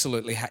Murphy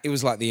absolutely it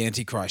was like the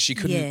Antichrist. You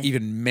couldn't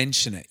even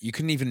mention it. You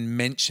couldn't even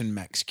mention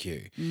Max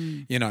Q.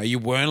 You know, you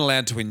weren't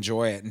allowed to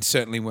enjoy it, and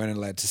certainly weren't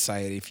allowed to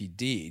say it if you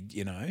did,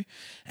 you know.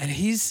 And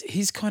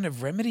his kind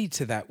of remedy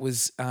to that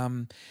was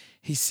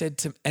he said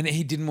to, and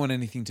he didn't want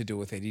anything to do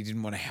with it. He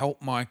didn't want to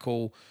help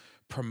Michael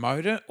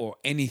promote it or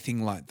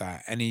anything like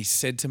that. And he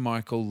said to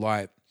Michael,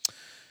 like,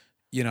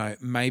 you know,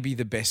 maybe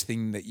the best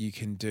thing that you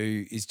can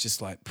do is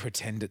just like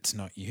pretend it's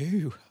not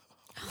you.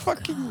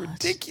 Fucking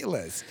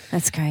ridiculous.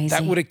 That's crazy.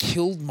 That would have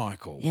killed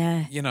Michael.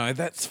 Yeah. You know,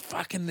 that's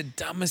fucking the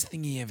dumbest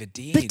thing he ever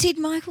did. But did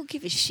Michael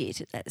give a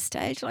shit at that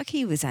stage? Like,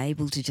 he was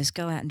able to just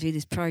go out and do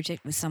this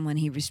project with someone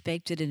he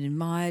respected and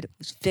admired. It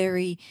was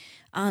very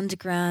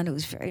underground. It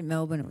was very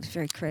Melbourne. It was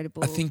very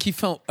credible. I think he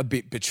felt a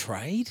bit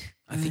betrayed.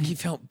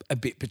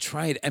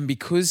 And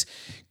because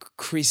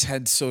Chris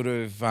had sort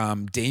of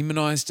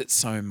demonised it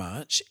so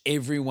much,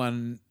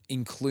 everyone,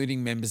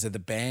 including members of the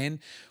band,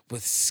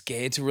 was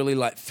scared to really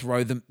like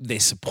throw their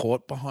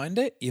support behind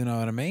it. You know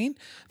what I mean?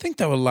 I think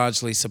they were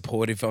largely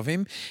supportive of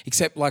him,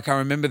 except like I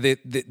remember that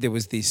there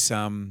was this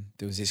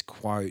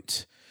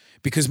quote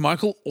because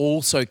Michael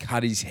also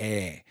cut his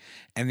hair.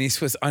 And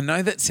this was, I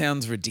know that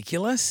sounds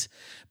ridiculous,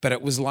 but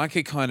it was like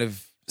a kind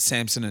of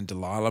Samson and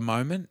Delilah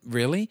moment,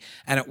 really.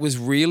 And it was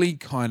really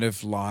kind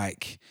of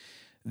like,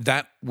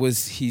 that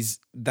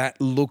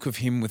look of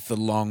him with the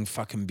long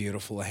fucking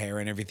beautiful hair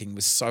and everything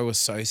was so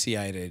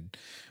associated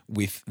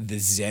with the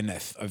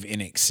zenith of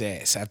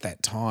INXS at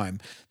that time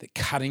that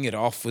cutting it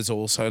off was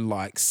also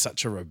like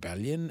such a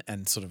rebellion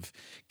and sort of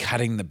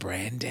cutting the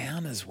brand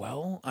down as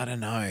well. I don't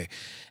know.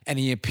 And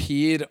he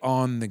appeared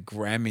on the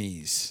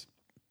Grammys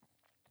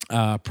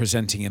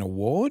presenting an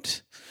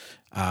award.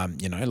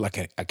 Like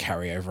a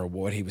carryover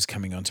award. He was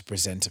coming on to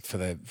present it for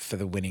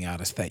the winning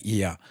artist that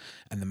year.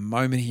 And the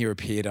moment he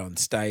appeared on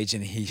stage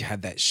and he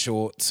had that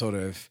short sort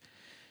of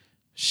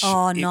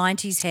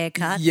 90s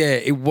haircut. Yeah,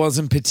 it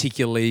wasn't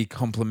particularly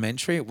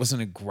complimentary. It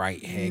wasn't a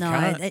great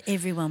haircut. No,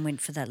 everyone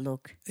went for that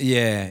look.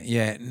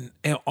 Yeah.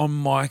 And on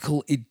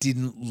Michael, it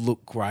didn't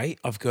look great.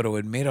 I've got to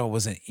admit, I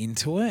wasn't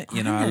into it.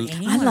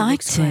 I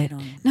liked it.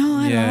 No,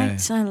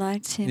 I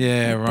liked him.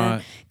 Yeah,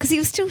 right. Because he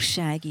was still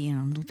shaggy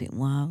and a little bit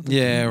wild.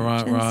 Yeah,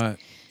 right.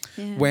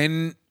 Yeah.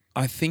 When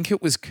I think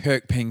it was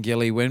Kirk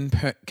Pengilly, when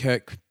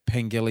Kirk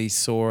Pengilly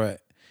saw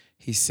it,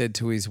 he said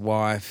to his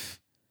wife,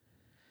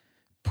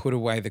 "Put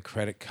away the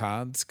credit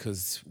cards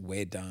because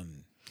we're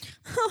done."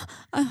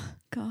 Oh,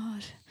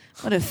 God.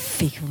 What a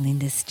fickle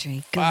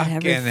industry. God, how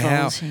Fucking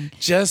hell. revolting.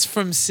 Just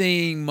from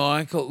seeing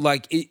Michael,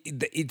 like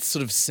it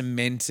sort of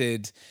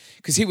cemented,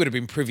 because he would have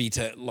been privy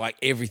to like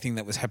everything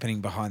that was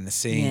happening behind the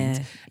scenes.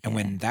 Yeah, and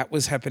when that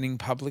was happening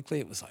publicly,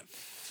 it was like,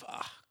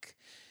 fuck,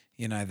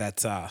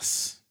 that's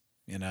us,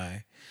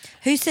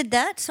 Who said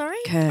that? Sorry?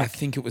 I Kirk.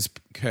 think it was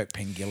Kirk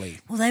Pengilly.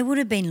 Well, they would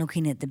have been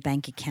looking at the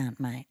bank account,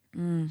 mate.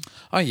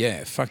 Oh,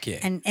 yeah, fuck yeah.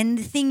 And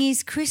the thing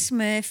is, Chris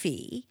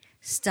Murphy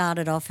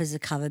started off as a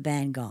cover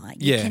band guy.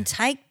 You Yeah. can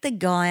take the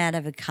guy out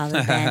of a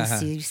cover band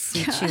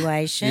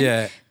situation,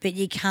 Yeah. but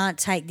you can't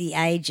take the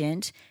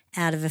agent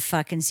out of a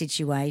fucking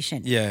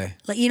situation. Yeah.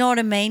 Like, you know what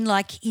I mean?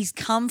 Like, he's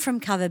come from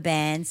cover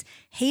bands.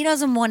 He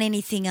doesn't want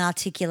anything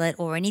articulate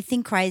or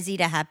anything crazy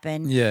to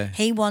happen. Yeah.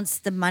 He wants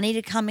the money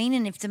to come in,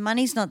 and if the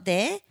money's not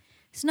there,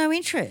 there's no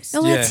interest.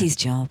 Well, that's Yeah. his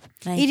job.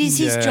 It is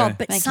his Yeah. job,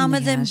 but Making some the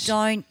of them cash.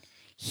 don't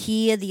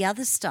hear the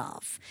other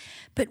stuff.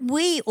 But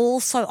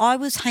I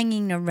was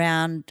hanging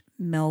around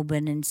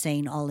Melbourne and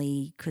seeing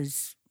Ollie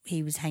because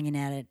he was hanging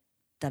out at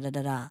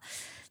da-da-da-da.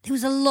 There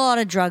was a lot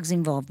of drugs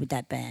involved with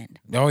that band.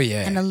 Oh,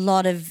 yeah. And a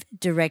lot of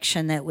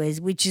direction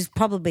which is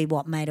probably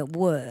what made it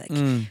work,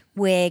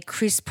 where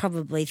Chris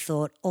probably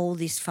thought, all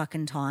this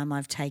fucking time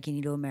I've taken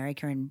you to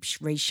America and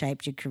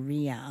reshaped your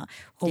career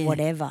or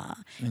whatever.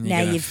 And Now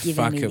you're gonna you've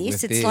given fuck me it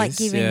this. with It's like this,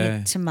 giving yeah.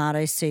 your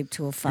tomato soup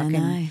to a know.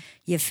 fucking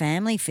your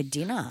family for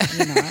dinner,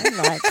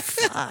 like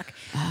fuck.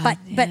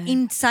 But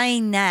in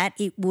saying that,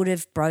 it would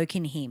have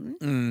broken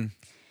him.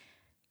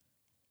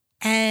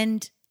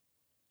 And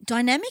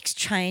dynamics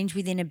change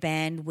within a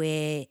band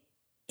where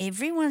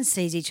everyone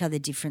sees each other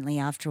differently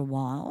after a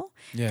while.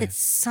 Yeah. That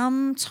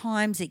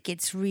sometimes it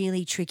gets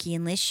really tricky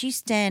unless you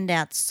stand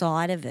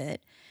outside of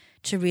it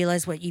to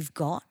realise what you've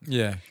got.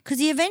 Yeah. Because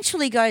he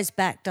eventually goes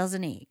back,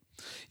 doesn't he?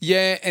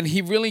 Yeah, and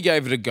he really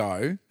gave it a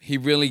go.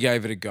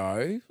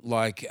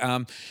 Like,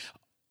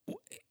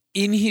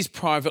 in his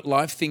private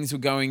life, things were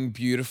going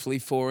beautifully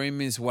for him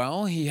as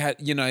well. He had,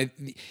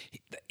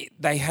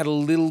 they had a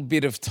little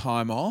bit of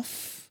time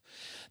off.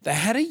 They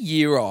had a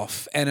year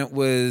off, and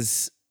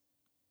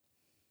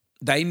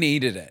they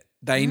needed it.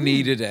 They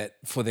needed it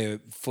for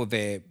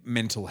their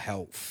mental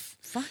health.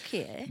 Fuck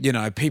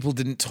yeah. People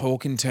didn't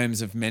talk in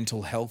terms of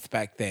mental health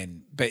back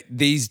then. But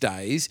these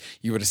days,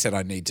 you would have said,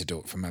 I need to do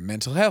it for my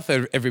mental health.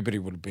 Everybody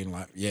would have been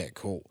like, yeah,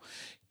 cool.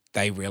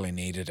 They really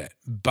needed it.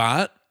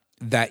 But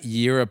that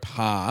year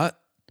apart,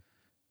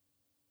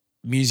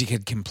 music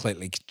had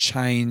completely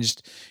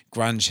changed.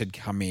 Grunge had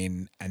come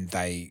in, and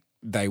they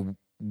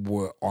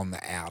were on the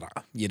outer.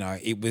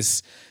 It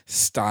was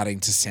starting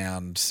to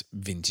sound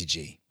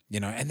vintagey.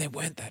 And they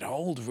weren't that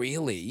old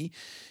really,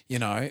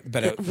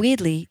 but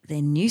Weirdly,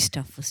 their new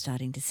stuff was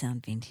starting to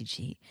sound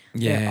vintagey.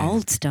 Yeah. Their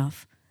old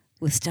stuff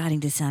was starting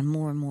to sound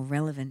more and more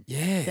relevant.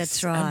 yes,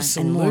 That's right.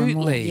 absolutely. And more and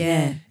more,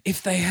 yeah.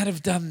 If they had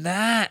have done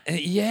that,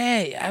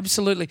 yeah,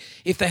 absolutely.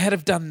 If they had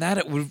have done that,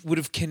 it would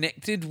have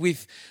connected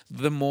with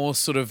the more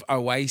sort of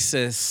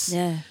Oasis,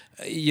 Yeah.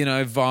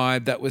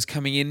 Vibe that was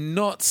coming in.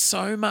 Not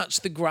so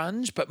much the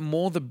grunge, but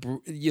more the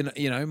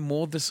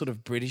more the sort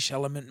of British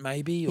element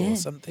maybe or Yeah.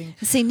 something.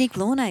 See, Nick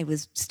Launay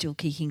was still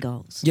kicking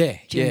goals Yeah,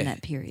 during yeah.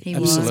 that period. He He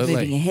was Absolutely.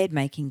 moving ahead,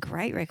 making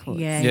great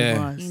records. Yeah, Yeah. he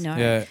was. You know,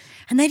 Yeah,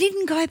 And they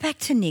didn't go back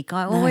to Nick.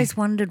 I always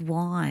wondered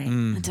why.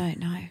 I don't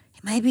know.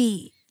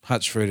 Maybe,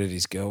 Hutch fruited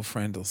his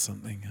girlfriend or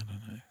something. I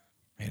don't know.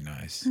 Who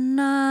knows?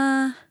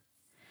 nah,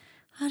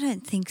 I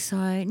don't think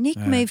so. Nick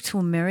moved to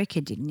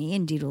America, didn't he,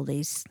 and did all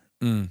these,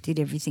 did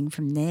everything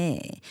from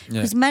there.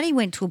 Because Maddie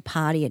went to a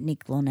party at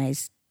Nick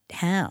Launay's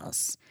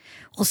house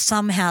or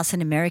some house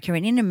in America.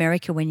 And in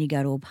America, when you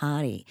go to a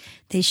party,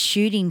 they're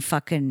shooting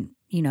fucking,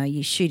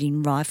 you're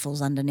shooting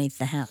rifles underneath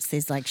the house.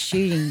 There's like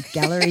shooting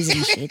galleries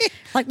and shit,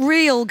 like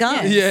real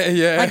guns.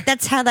 Yeah. Like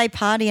that's how they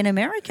party in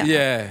America.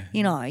 Yeah.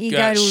 You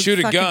go to shoot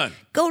a fucking- gun.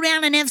 Go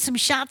down and have some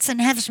shots on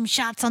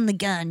the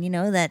gun,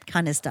 that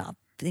kind of stuff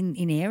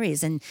in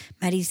areas. And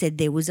Maddie said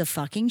there was a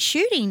fucking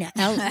shooting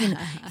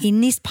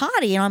in this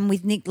party. And I'm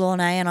with Nick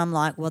Launay and I'm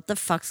like, what the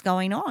fuck's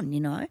going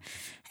on,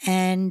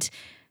 And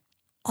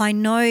I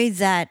know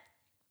that,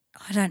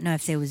 I don't know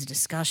if there was a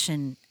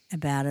discussion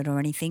about it or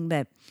anything,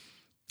 but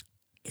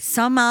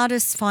some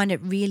artists find it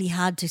really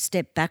hard to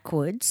step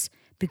backwards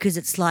because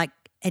it's like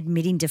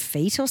admitting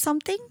defeat or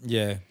something,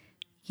 Yeah.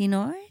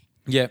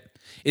 Yeah.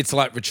 It's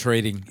like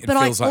retreating. It But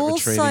feels like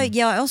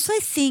retreating. I also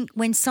think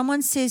when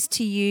someone says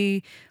to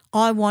you,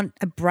 I want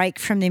a break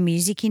from the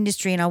music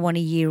industry and I want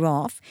a year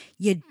off,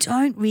 you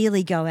don't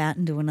really go out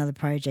and do another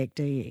project,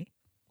 do you?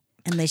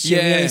 Unless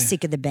you're really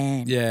sick of the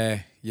band. Yeah,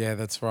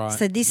 that's right.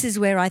 So this is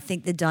where I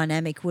think the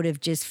dynamic would have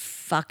just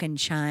fucking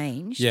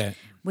changed. Yeah.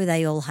 Where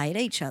they all hate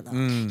each other.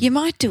 You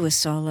might do a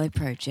solo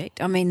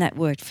project. I mean, that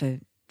worked for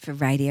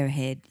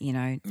Radiohead,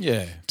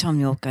 Yeah. Tom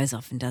York goes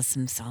off and does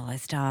some solo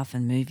stuff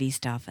and movie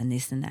stuff and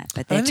this and that.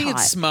 But I they're don't think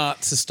tight. it's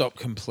smart to stop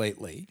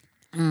completely.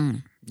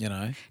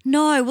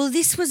 No, well,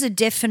 this was a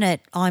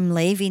definite I'm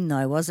leaving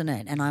though, wasn't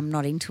it? And I'm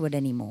not into it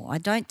anymore. I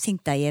don't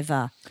think they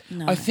ever.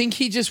 No. I think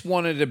he just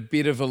wanted a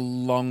bit of a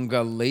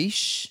longer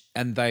leash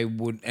and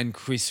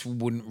Chris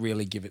wouldn't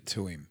really give it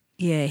to him.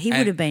 Yeah, he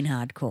would have been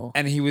hardcore.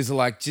 And he was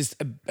like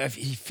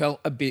he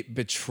felt a bit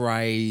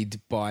betrayed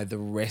by the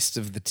rest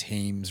of the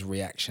team's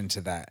reaction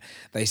to that.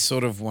 They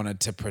sort of wanted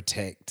to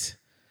protect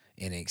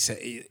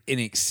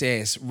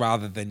INXS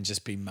rather than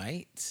just be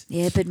mates.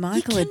 Yeah, but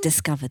Michael had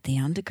discovered the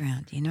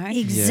underground,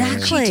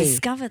 Exactly. You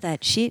discover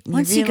that shit. And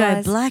Once you you go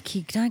realise- black,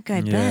 you don't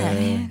go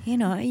back.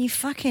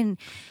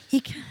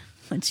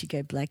 Once you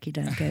go black, you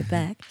don't go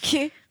back.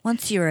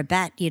 Once you're a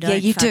bat, you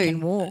don't you fucking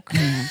do. walk.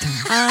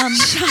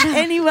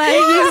 Anyway,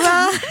 you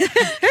are.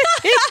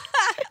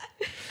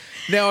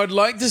 Now, I'd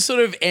like to sort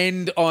of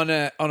end on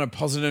a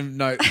positive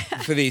note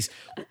for this.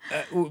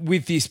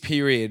 With this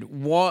period,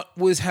 what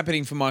was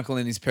happening for Michael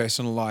in his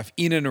personal life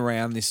in and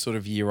around this sort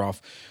of year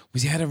off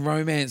was he had a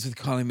romance with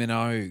Kylie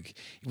Minogue.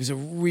 It was a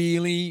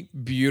really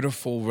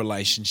beautiful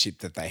relationship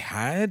that they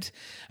had.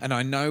 And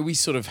I know we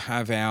sort of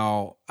have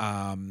our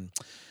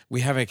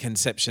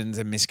conceptions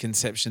and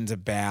misconceptions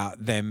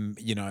about them,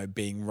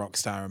 being rock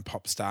star and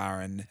pop star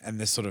and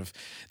the sort of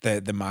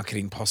the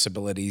marketing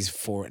possibilities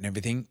for it and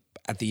everything.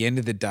 At the end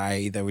of the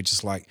day, they were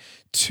just like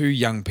two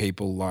young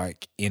people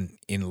like in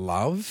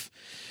love.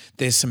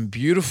 There's some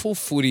beautiful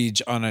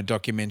footage on a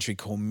documentary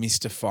called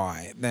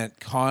Mystify that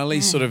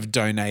Kylie sort of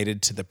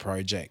donated to the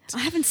project. I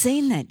haven't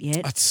seen that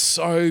yet. It's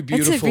so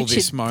beautiful, Richard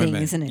this moment.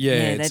 thing, isn't it? Yeah, Yeah,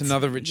 it's that's-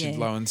 another Richard yeah.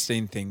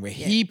 Lowenstein thing where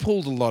he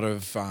pulled a lot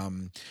of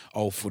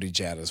old footage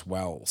out as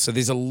well. So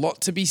there's a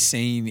lot to be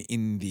seen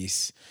in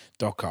this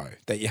doco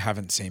that you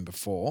haven't seen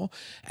before,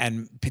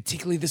 and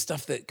particularly the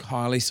stuff that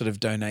Kylie sort of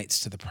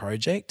donates to the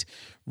project,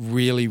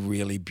 really,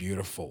 really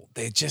beautiful.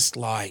 They're just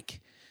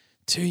like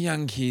two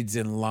young kids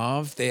in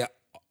love. They're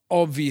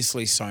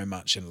obviously so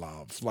much in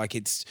love. Like,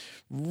 it's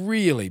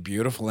really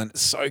beautiful and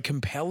it's so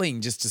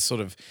compelling just to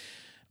sort of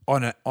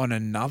on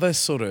another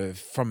sort of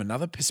from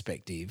another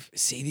perspective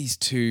see these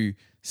two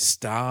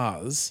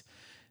stars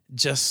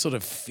just sort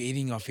of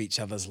feeding off each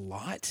other's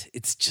light.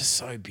 It's just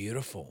so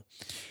beautiful,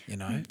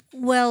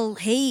 Well,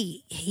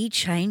 he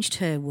changed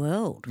her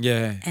world.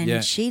 Yeah, And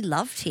yeah. she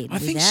loved him. I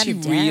think without she a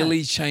doubt.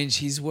 really changed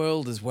his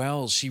world as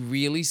well. She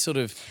really sort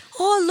of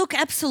Oh, look,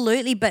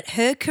 absolutely. But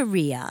her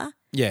career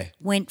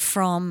went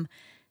from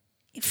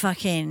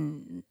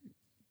fucking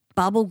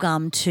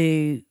bubblegum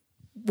to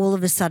all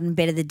of a sudden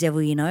Better the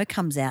Devil You Know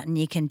comes out and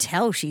you can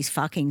tell she's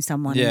fucking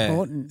someone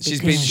important. She's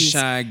because been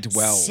shagged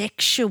well.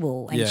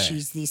 Sexual and Yeah.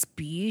 she's this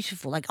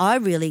beautiful. Like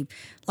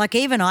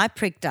even I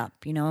pricked up,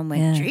 and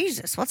went, Yeah.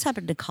 Jesus, what's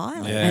happened to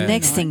Kylie? Yeah. The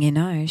next thing you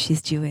know,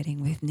 she's duetting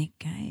with Nick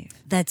Cave.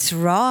 That's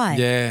right.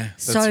 Yeah,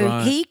 that's so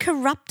right. he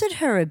corrupted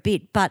her a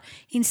bit. But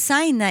in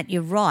saying that,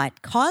 you're right.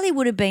 Kylie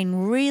would have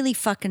been really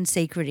fucking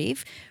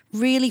secretive,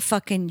 really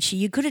fucking,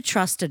 you could have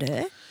trusted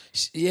her.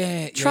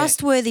 Yeah.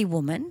 Trustworthy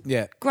woman.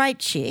 Yeah. Great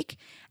chick.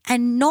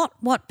 And not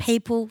what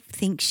people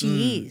think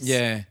she is.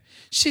 Yeah.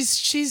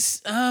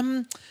 She's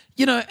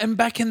and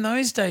back in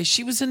those days,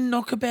 she was a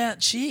knockabout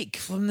chick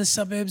from the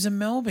suburbs of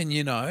Melbourne,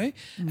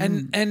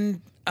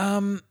 and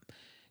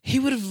he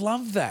would have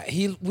loved that.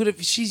 He would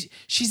have.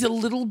 She's a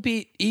little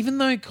bit, even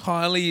though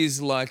Kylie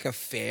is like a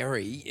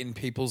fairy in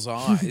people's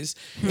eyes.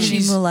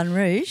 she's Moulin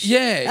Rouge.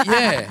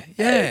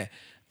 yeah.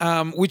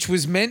 Which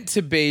was meant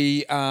to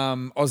be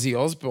Ozzy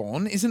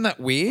Osbourne. Isn't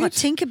that weird? What,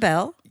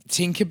 Tinkerbell?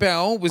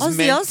 Tinkerbell was Ozzy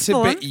meant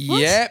Osbourne? to be.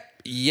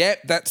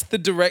 Yep. That's the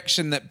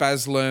direction that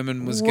Baz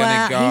Luhrmann was going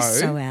Wow, to go. he's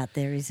so out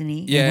there, isn't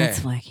he? Yeah. That's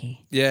wacky.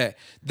 Yeah.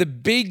 The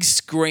big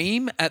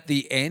scream at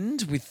the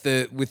end with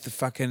the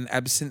fucking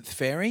absinthe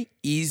fairy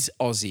is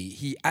Ozzy.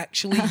 He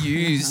actually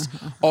used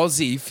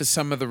Ozzy for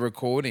some of the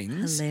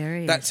recordings.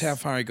 Hilarious. That's how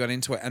far he got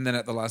into it. And then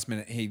at the last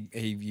minute, he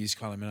used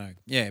Kylie Minogue.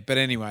 Yeah. But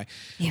anyway,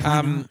 Yeah,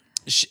 why not?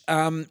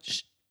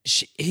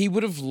 he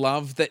would have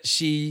loved that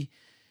she.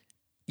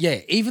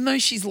 Yeah, even though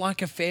she's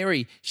like a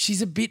fairy,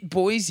 she's a bit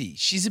boysy.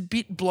 She's a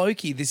bit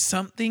blokey. There's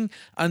something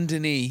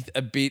underneath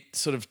a bit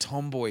sort of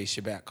tomboyish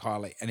about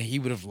Kylie, and he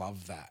would have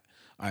loved that,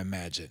 I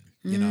imagine,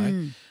 you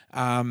know.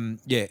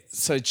 Yeah,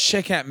 so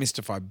check out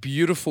Mystify.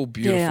 Beautiful,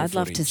 beautiful Yeah, I'd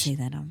love to footage. see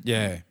that.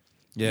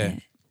 Yeah.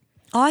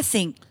 I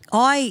think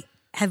I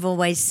have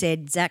always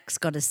said Zach's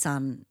got a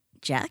son,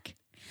 Jack,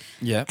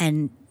 Yeah.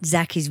 and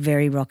Zach is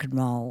very rock and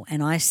roll.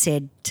 And I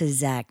said to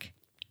Zach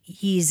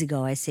years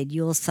ago, I said,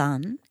 your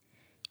son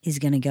is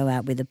going to go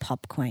out with a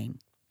pop queen.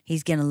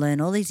 He's going to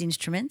learn all these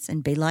instruments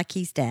and be like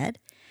his dad,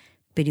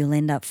 but he'll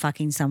end up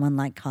fucking someone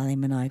like Kylie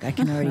Minogue. I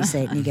can already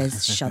see it. And he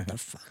goes, shut the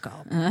fuck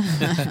up.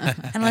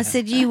 And I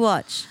said, you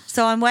watch.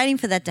 So I'm waiting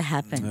for that to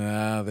happen.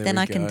 Then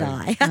I can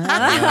die.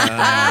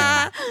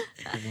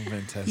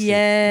 Fantastic.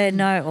 Yeah,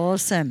 no,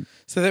 awesome.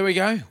 So there we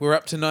go. We're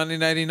up to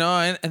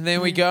 1989, and there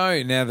we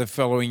go. Now the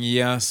following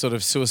year, sort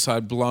of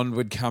Suicide Blonde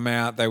would come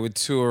out. They would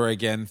tour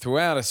again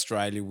throughout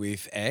Australia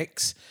with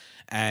X,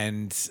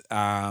 and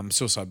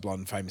Suicide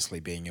Blonde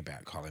famously being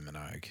about Kylie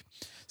Minogue.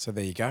 So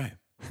there you go.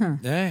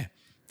 Yeah.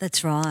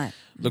 That's right.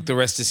 Look, the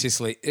rest is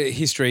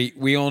history.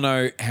 We all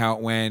know how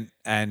it went,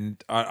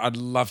 and I'd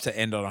love to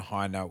end on a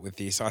high note with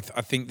this. I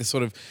think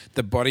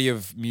the body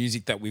of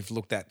music that we've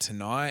looked at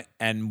tonight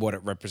and what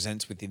it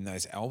represents within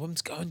those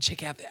albums, go and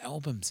check out the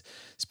albums,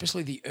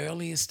 especially the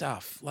earlier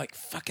stuff, like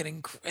fucking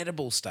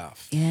incredible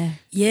stuff.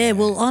 Yeah,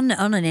 well, on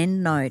an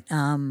end note,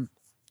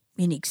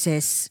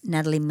 INXS,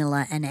 Natalie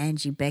Miller and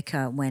Angie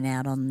Becker went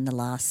out on the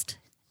last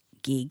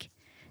gig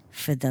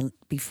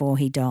before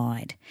he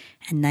died,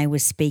 and they were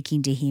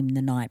speaking to him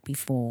the night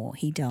before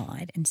he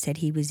died and said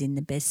he was in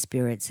the best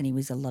spirits and he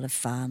was a lot of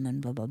fun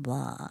and blah, blah,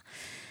 blah.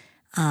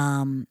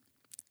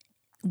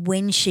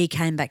 When she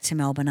came back to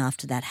Melbourne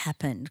after that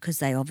happened, because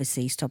they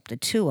obviously stopped the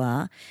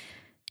tour,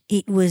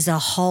 it was a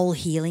whole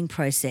healing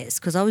process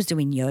because I was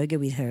doing yoga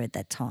with her at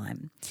that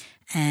time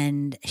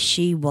and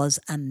she was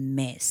a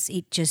mess.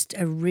 It just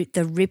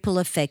the ripple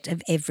effect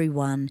of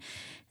everyone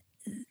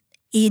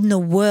in the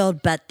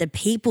world, but the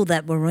people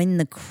that were in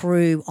the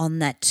crew on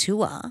that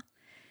tour,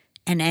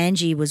 and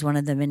Angie was one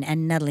of them,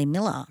 and Natalie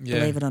Miller,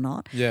 believe it or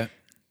not. Yeah.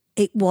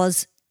 It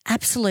was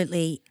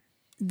absolutely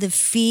the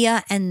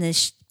fear and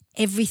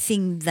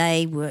everything.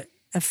 They were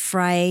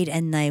afraid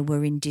and they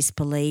were in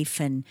disbelief,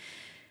 and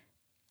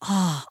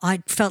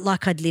I felt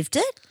like I'd lived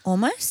it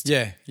almost.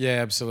 Yeah,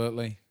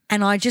 absolutely.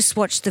 And I just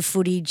watched the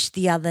footage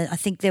I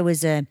think there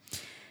was a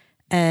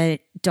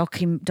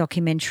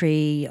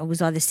documentary, it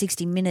was either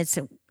 60 Minutes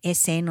at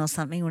SN or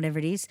something, whatever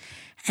it is,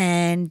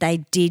 and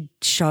they did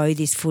show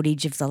this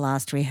footage of the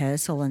last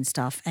rehearsal and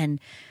stuff, and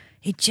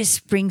it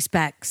just brings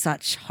back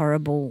such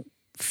horrible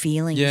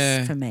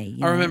feelings for me.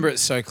 I remember it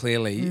so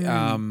clearly.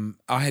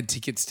 I had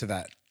tickets to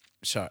that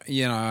show.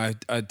 You know, I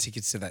had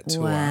tickets to that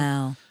tour.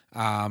 Wow.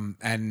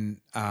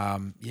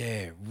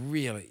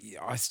 Really,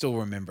 I still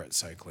remember it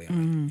so clearly.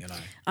 You know,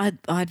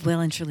 I'd well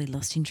and truly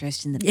lost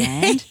interest in the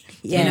band.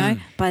 You know,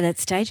 by that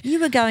stage. You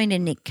were going to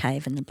Nick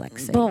Cave and the Black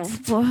Seeds.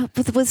 Well,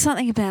 there was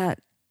something about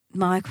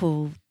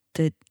Michael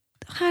that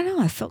I don't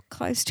know. I felt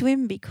close to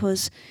him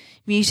because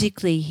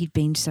musically he'd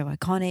been so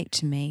iconic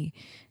to me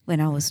when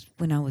I was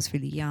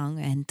really young,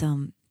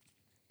 and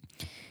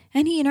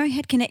he, you know,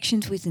 had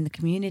connections within the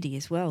community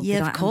as well.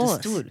 Yeah, that of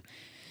course. Understood.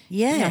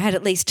 Yeah. You know, I had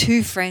at least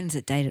 2 friends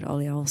that dated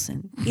Ollie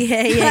Olsen.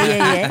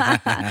 Yeah.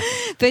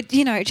 But,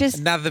 you know, just...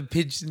 another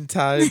pigeon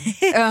toad.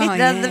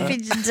 Another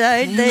pigeon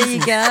toad. There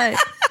you go.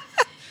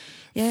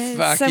 Yeah.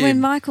 Fuck so him.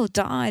 when Michael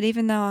died,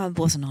 even though I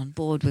wasn't on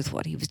board with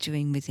what he was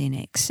doing with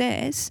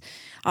INXS,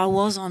 I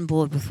was on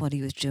board with what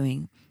he was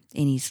doing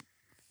in his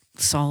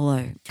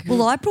solo.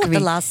 Well, I brought the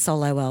career. last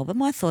solo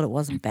album. I thought it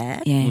wasn't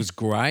bad. Yeah. It was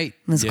great.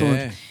 It was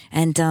good.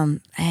 And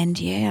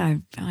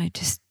I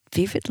just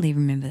vividly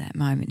remember that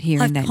moment,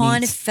 hearing that I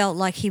kind of news. felt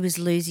like he was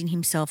losing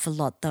himself a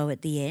lot though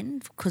at the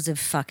end because of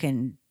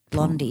fucking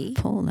Blondie.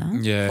 Paula.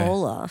 Yeah.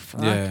 Paula.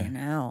 Fucking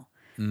hell.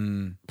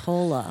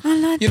 Paula. I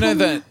like You know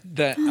Paula.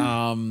 that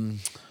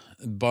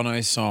Bono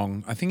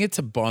song, I think it's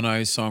a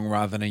Bono song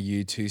rather than a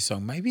U2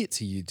 song. Maybe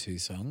it's a U2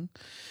 song.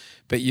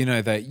 But you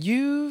know that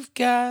you've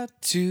got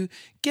to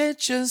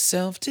get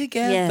yourself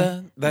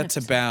together. Yeah. That's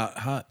about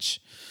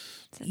Hutch.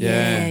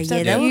 Yeah,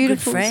 So they were good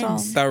beautiful friends.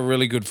 song. They were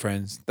really good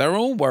friends. They were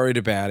all worried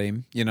about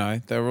him, you know.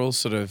 They were all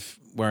sort of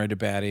worried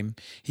about him.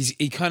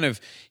 He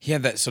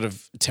had that sort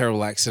of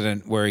terrible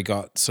accident where he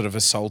got sort of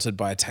assaulted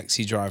by a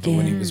taxi driver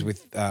when he was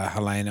with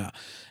Helena,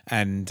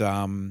 and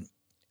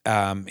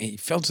he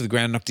fell to the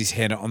ground, knocked his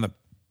head on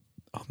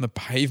the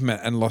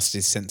pavement, and lost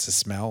his sense of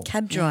smell.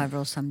 Cab driver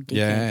or some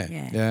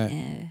dickhead.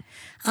 Yeah.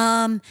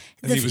 And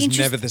he was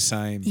never the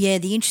same. Yeah,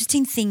 the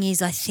interesting thing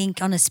is I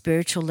think on a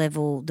spiritual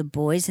level, the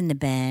boys in the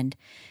band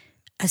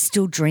are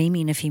still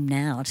dreaming of him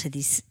now to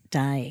this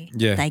day.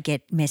 Yeah. They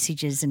get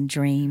messages and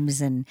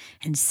dreams and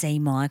see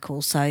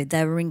Michael. So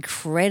they were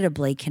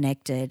incredibly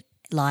connected,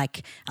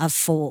 like a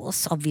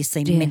force,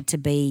 obviously meant to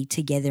be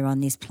together on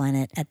this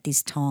planet at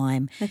this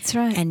time. That's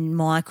right. And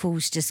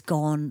Michael's just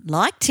gone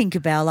like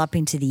Tinkerbell up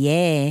into the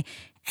air,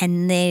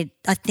 And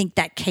I think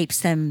that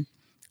keeps them,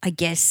 I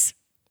guess,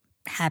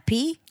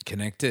 happy.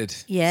 Connected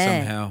Yeah.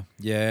 somehow.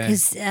 Yeah.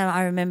 Because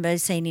I remember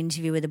seeing an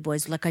interview with the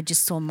boys, like I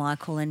just saw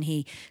Michael and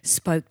he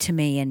spoke to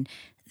me, and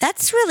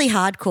that's really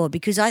hardcore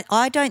because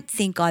I don't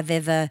think I've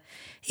ever,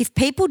 if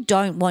people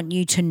don't want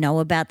you to know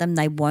about them,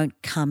 they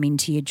won't come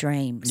into your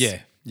dreams. Yeah.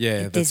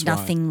 Yeah. There's that's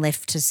nothing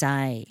left to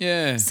say.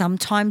 Yeah.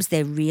 Sometimes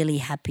they're really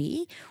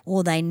happy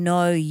or they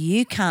know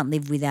you can't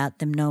live without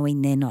them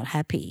knowing they're not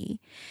happy.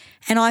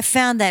 And I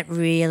found that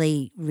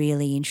really,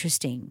 really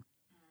interesting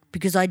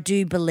because I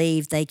do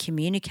believe they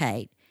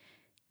communicate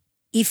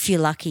if you're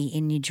lucky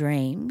in your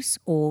dreams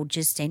or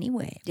just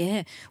anywhere.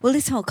 Yeah. Well,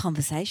 this whole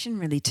conversation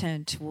really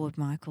turned toward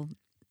Michael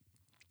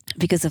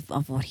because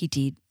of what he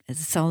did as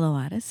a solo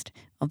artist,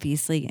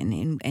 obviously, and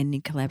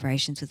in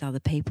collaborations with other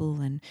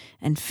people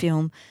and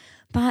film.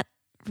 But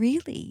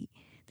really,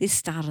 this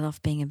started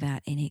off being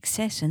about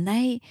INXS, and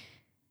they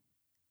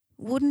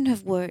wouldn't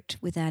have worked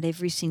without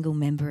every single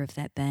member of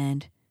that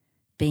band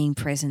being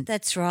present.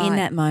 That's right. In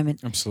that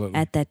moment. Absolutely.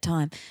 At that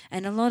time.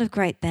 And a lot of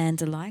great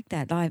bands are like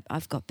that.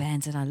 I've got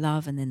bands that I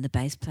love and then the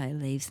bass player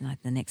leaves and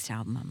the next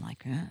album I'm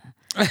like,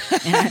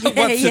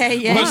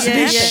 What's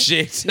this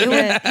shit? You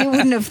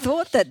wouldn't have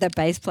thought that the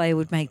bass player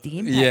would make the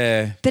impact.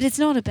 Yeah. But it's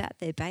not about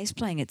their bass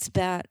playing. It's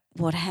about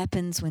what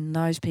happens when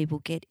those people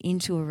get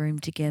into a room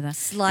together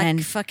It's like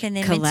and fucking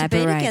they're meant to be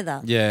collaborate.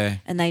 together. Yeah.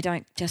 And they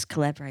don't just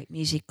collaborate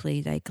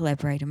musically, they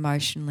collaborate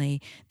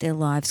emotionally. Their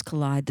lives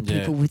collide, the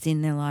people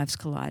within their lives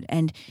collide.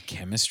 And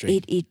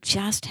Chemistry. it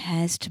just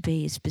has to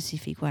be a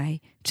specific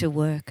way to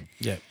work.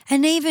 Yeah.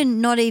 And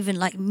not even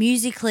like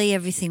musically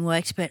everything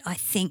works, but I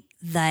think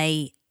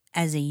they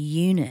as a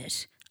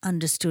unit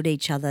understood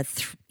each other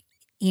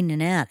in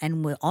and out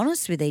and were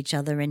honest with each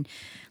other. And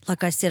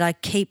like I said, I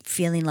keep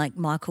feeling like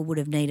Michael would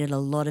have needed a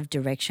lot of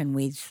direction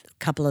with a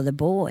couple of the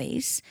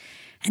boys.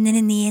 And then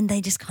in the end,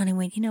 they just kind of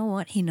went, you know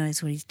what? He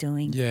knows what he's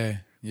doing. Yeah.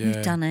 Yeah.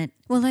 We've done it.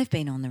 Well, they've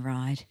been on the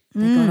ride.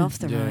 They got off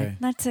the Yeah. ride.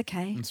 That's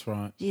okay. That's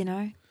right. You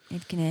know,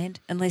 it can end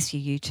unless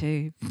you're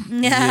YouTube.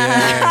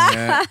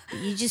 Yeah.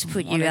 You just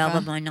put your Whatever.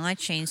 album on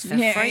iTunes for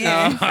Yeah. free.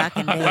 You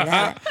fucking do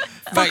that.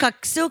 Fuck, I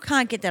still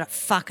can't get that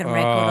fucking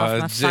record off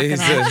my fucking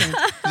Jesus.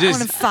 iTunes. I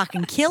want to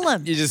fucking kill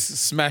him. You just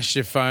smash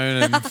your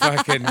phone and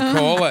fucking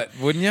call it,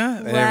 wouldn't you?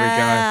 There we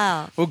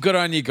Wow. go. Well, good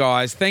on you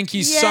guys. Thank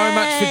you so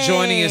much for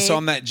joining us Yay.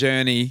 on that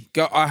journey.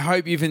 I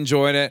hope you've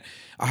enjoyed it.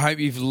 I hope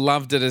you've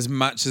loved it as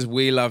much as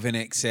we love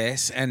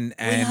INXS. And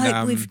We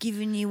hope we've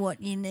given you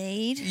what you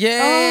need.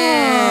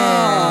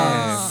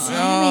 yeah.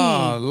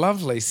 Sammy.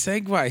 Lovely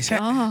segue.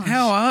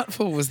 How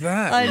artful was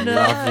that? I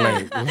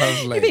know.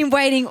 Lovely. You've been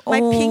waiting My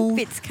all pink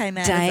bits came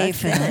out day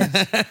as for I said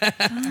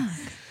that.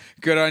 it.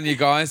 Good on you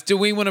guys. Do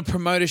we want to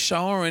promote a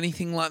show or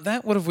anything like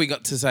that? What have we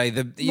got to say?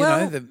 The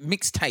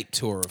mixtape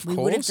tour, of We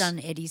course. would have done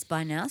Eddie's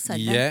by now. So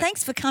Yeah.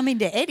 thanks for coming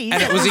to Eddie's.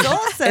 And It was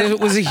awesome. and it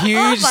was a huge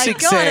oh my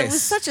success. God, it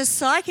was such a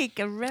psychic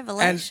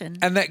revelation.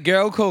 And that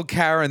girl called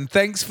Karen,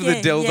 thanks for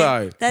the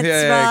dildo. Yeah, that's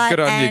yeah, right. Good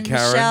on and you,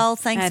 Karen. Michelle,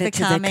 thanks Add for it to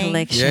the coming.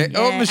 collection. Yeah.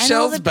 Oh, Michelle's and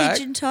all the back.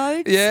 pigeon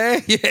toads. Yeah,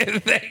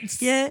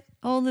 thanks. Yeah,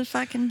 all the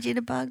fucking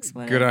jitterbugs.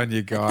 Whatever. Good on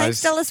you guys.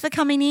 Thanks, Dallas, for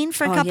coming in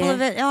for a Oh, couple yeah.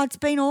 of it. Oh, it's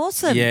been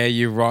awesome. Yeah,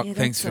 you rock. Yeah,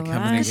 Thanks that's for all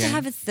coming right. Good to again.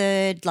 have a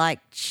third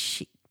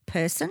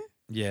person.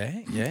 Yeah.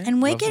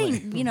 And we're Lovely.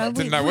 getting, you know, I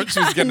didn't know what she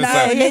was going to No,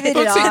 say. neither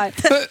did I.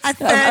 a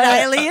third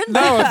alien.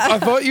 No, I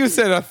thought you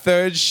said a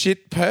third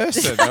shit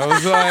person. I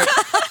was like,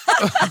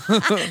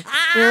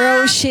 We're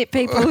all shit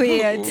people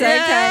here. It's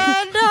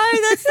okay.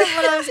 No, that's not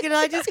what I was going to.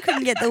 I just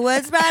couldn't get the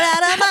words right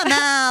out of my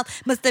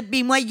mouth. Must have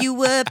been why you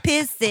were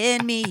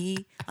pissing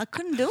me. I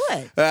couldn't do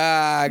it.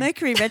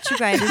 Mercury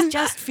retrograde has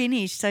just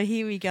finished, so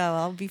here we go.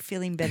 I'll be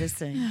feeling better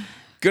soon.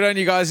 good on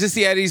you guys. This is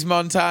the 80s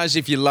montage.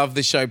 If you love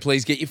the show,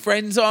 please get your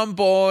friends on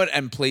board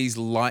and please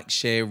like,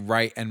 share,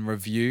 rate and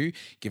review.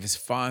 Give us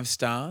 5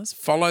 stars.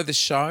 Follow the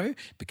show.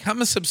 Become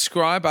a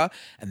subscriber.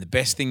 And the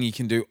best thing you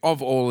can do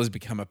of all is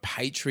become a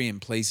Patreon.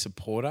 Please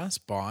support us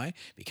by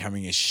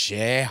becoming a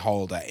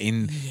shareholder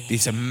in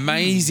this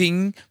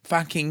amazing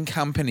fucking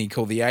company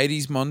called the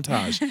 80s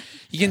montage.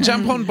 You can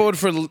jump on board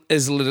for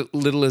as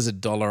little as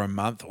 $1 a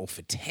month, or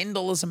for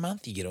 $10 a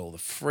month, you get all the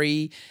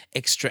free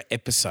extra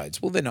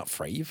episodes. Well, they're not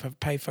free. You have to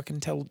pay fucking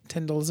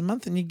 $10 a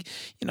month and you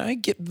know,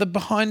 get the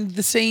behind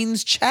the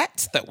scenes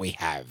chats that we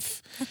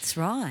have. That's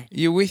right.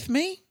 You with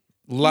me?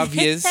 Love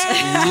yous.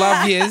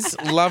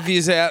 Love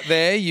yous out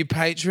there, you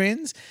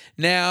patrons.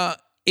 Now,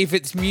 if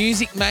it's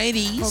music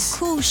mateys, Well,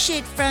 cool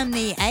shit from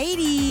the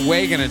 80s.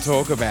 we're going to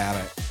talk about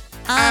it.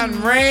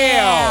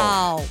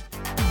 Unreal.